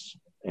Ellis,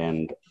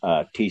 and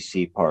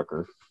T.C.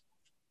 Parker.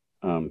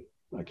 I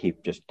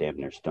keep just damn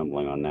near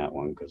stumbling on that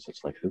one because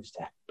it's like, who's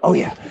that? Oh,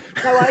 yeah.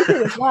 No, I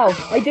do as well.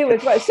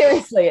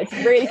 Seriously, it's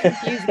really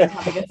confusing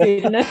having a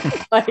pseudonym.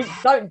 Like,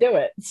 don't do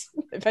it.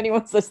 If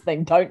anyone's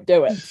listening, don't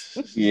do it.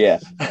 Yeah.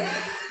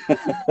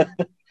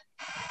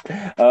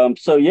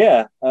 So,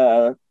 yeah,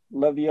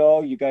 love you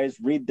all. You guys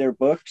read their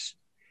books.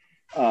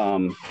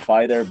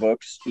 Buy their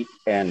books,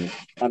 and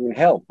I mean,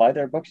 hell, buy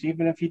their books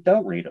even if you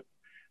don't read them.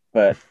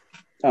 But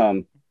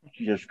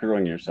you're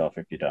screwing yourself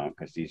if you don't,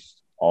 because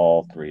these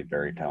all three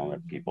very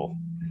talented people.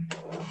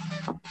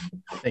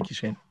 Thank you,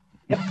 Shane.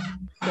 Yep.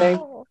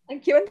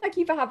 Thank you, and thank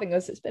you for having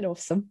us. It's been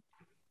awesome.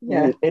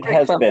 Yeah, it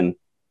has been.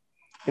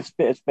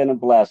 It's been a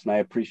blast, and I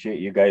appreciate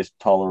you guys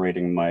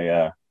tolerating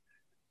my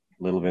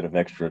little bit of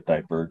extra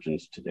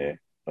divergence today.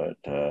 But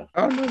oh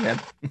no, man.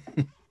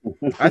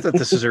 I thought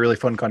this was a really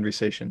fun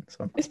conversation.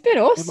 So it's been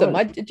awesome.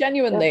 I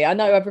genuinely, I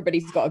know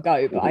everybody's got to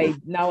go, but I've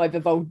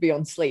evolved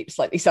beyond sleep.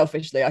 Slightly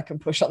selfishly, I can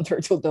push on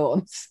through till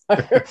dawn. So.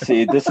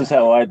 See, that's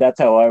how I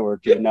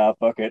work. Nah,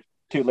 fuck it.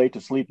 Too late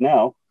to sleep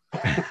now.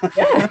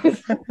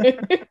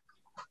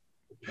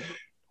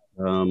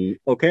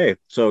 Okay,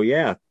 so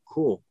yeah,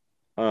 cool.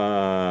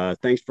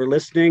 Thanks for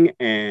listening.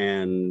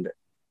 And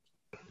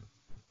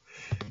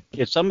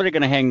is somebody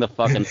gonna hang the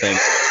fucking thing?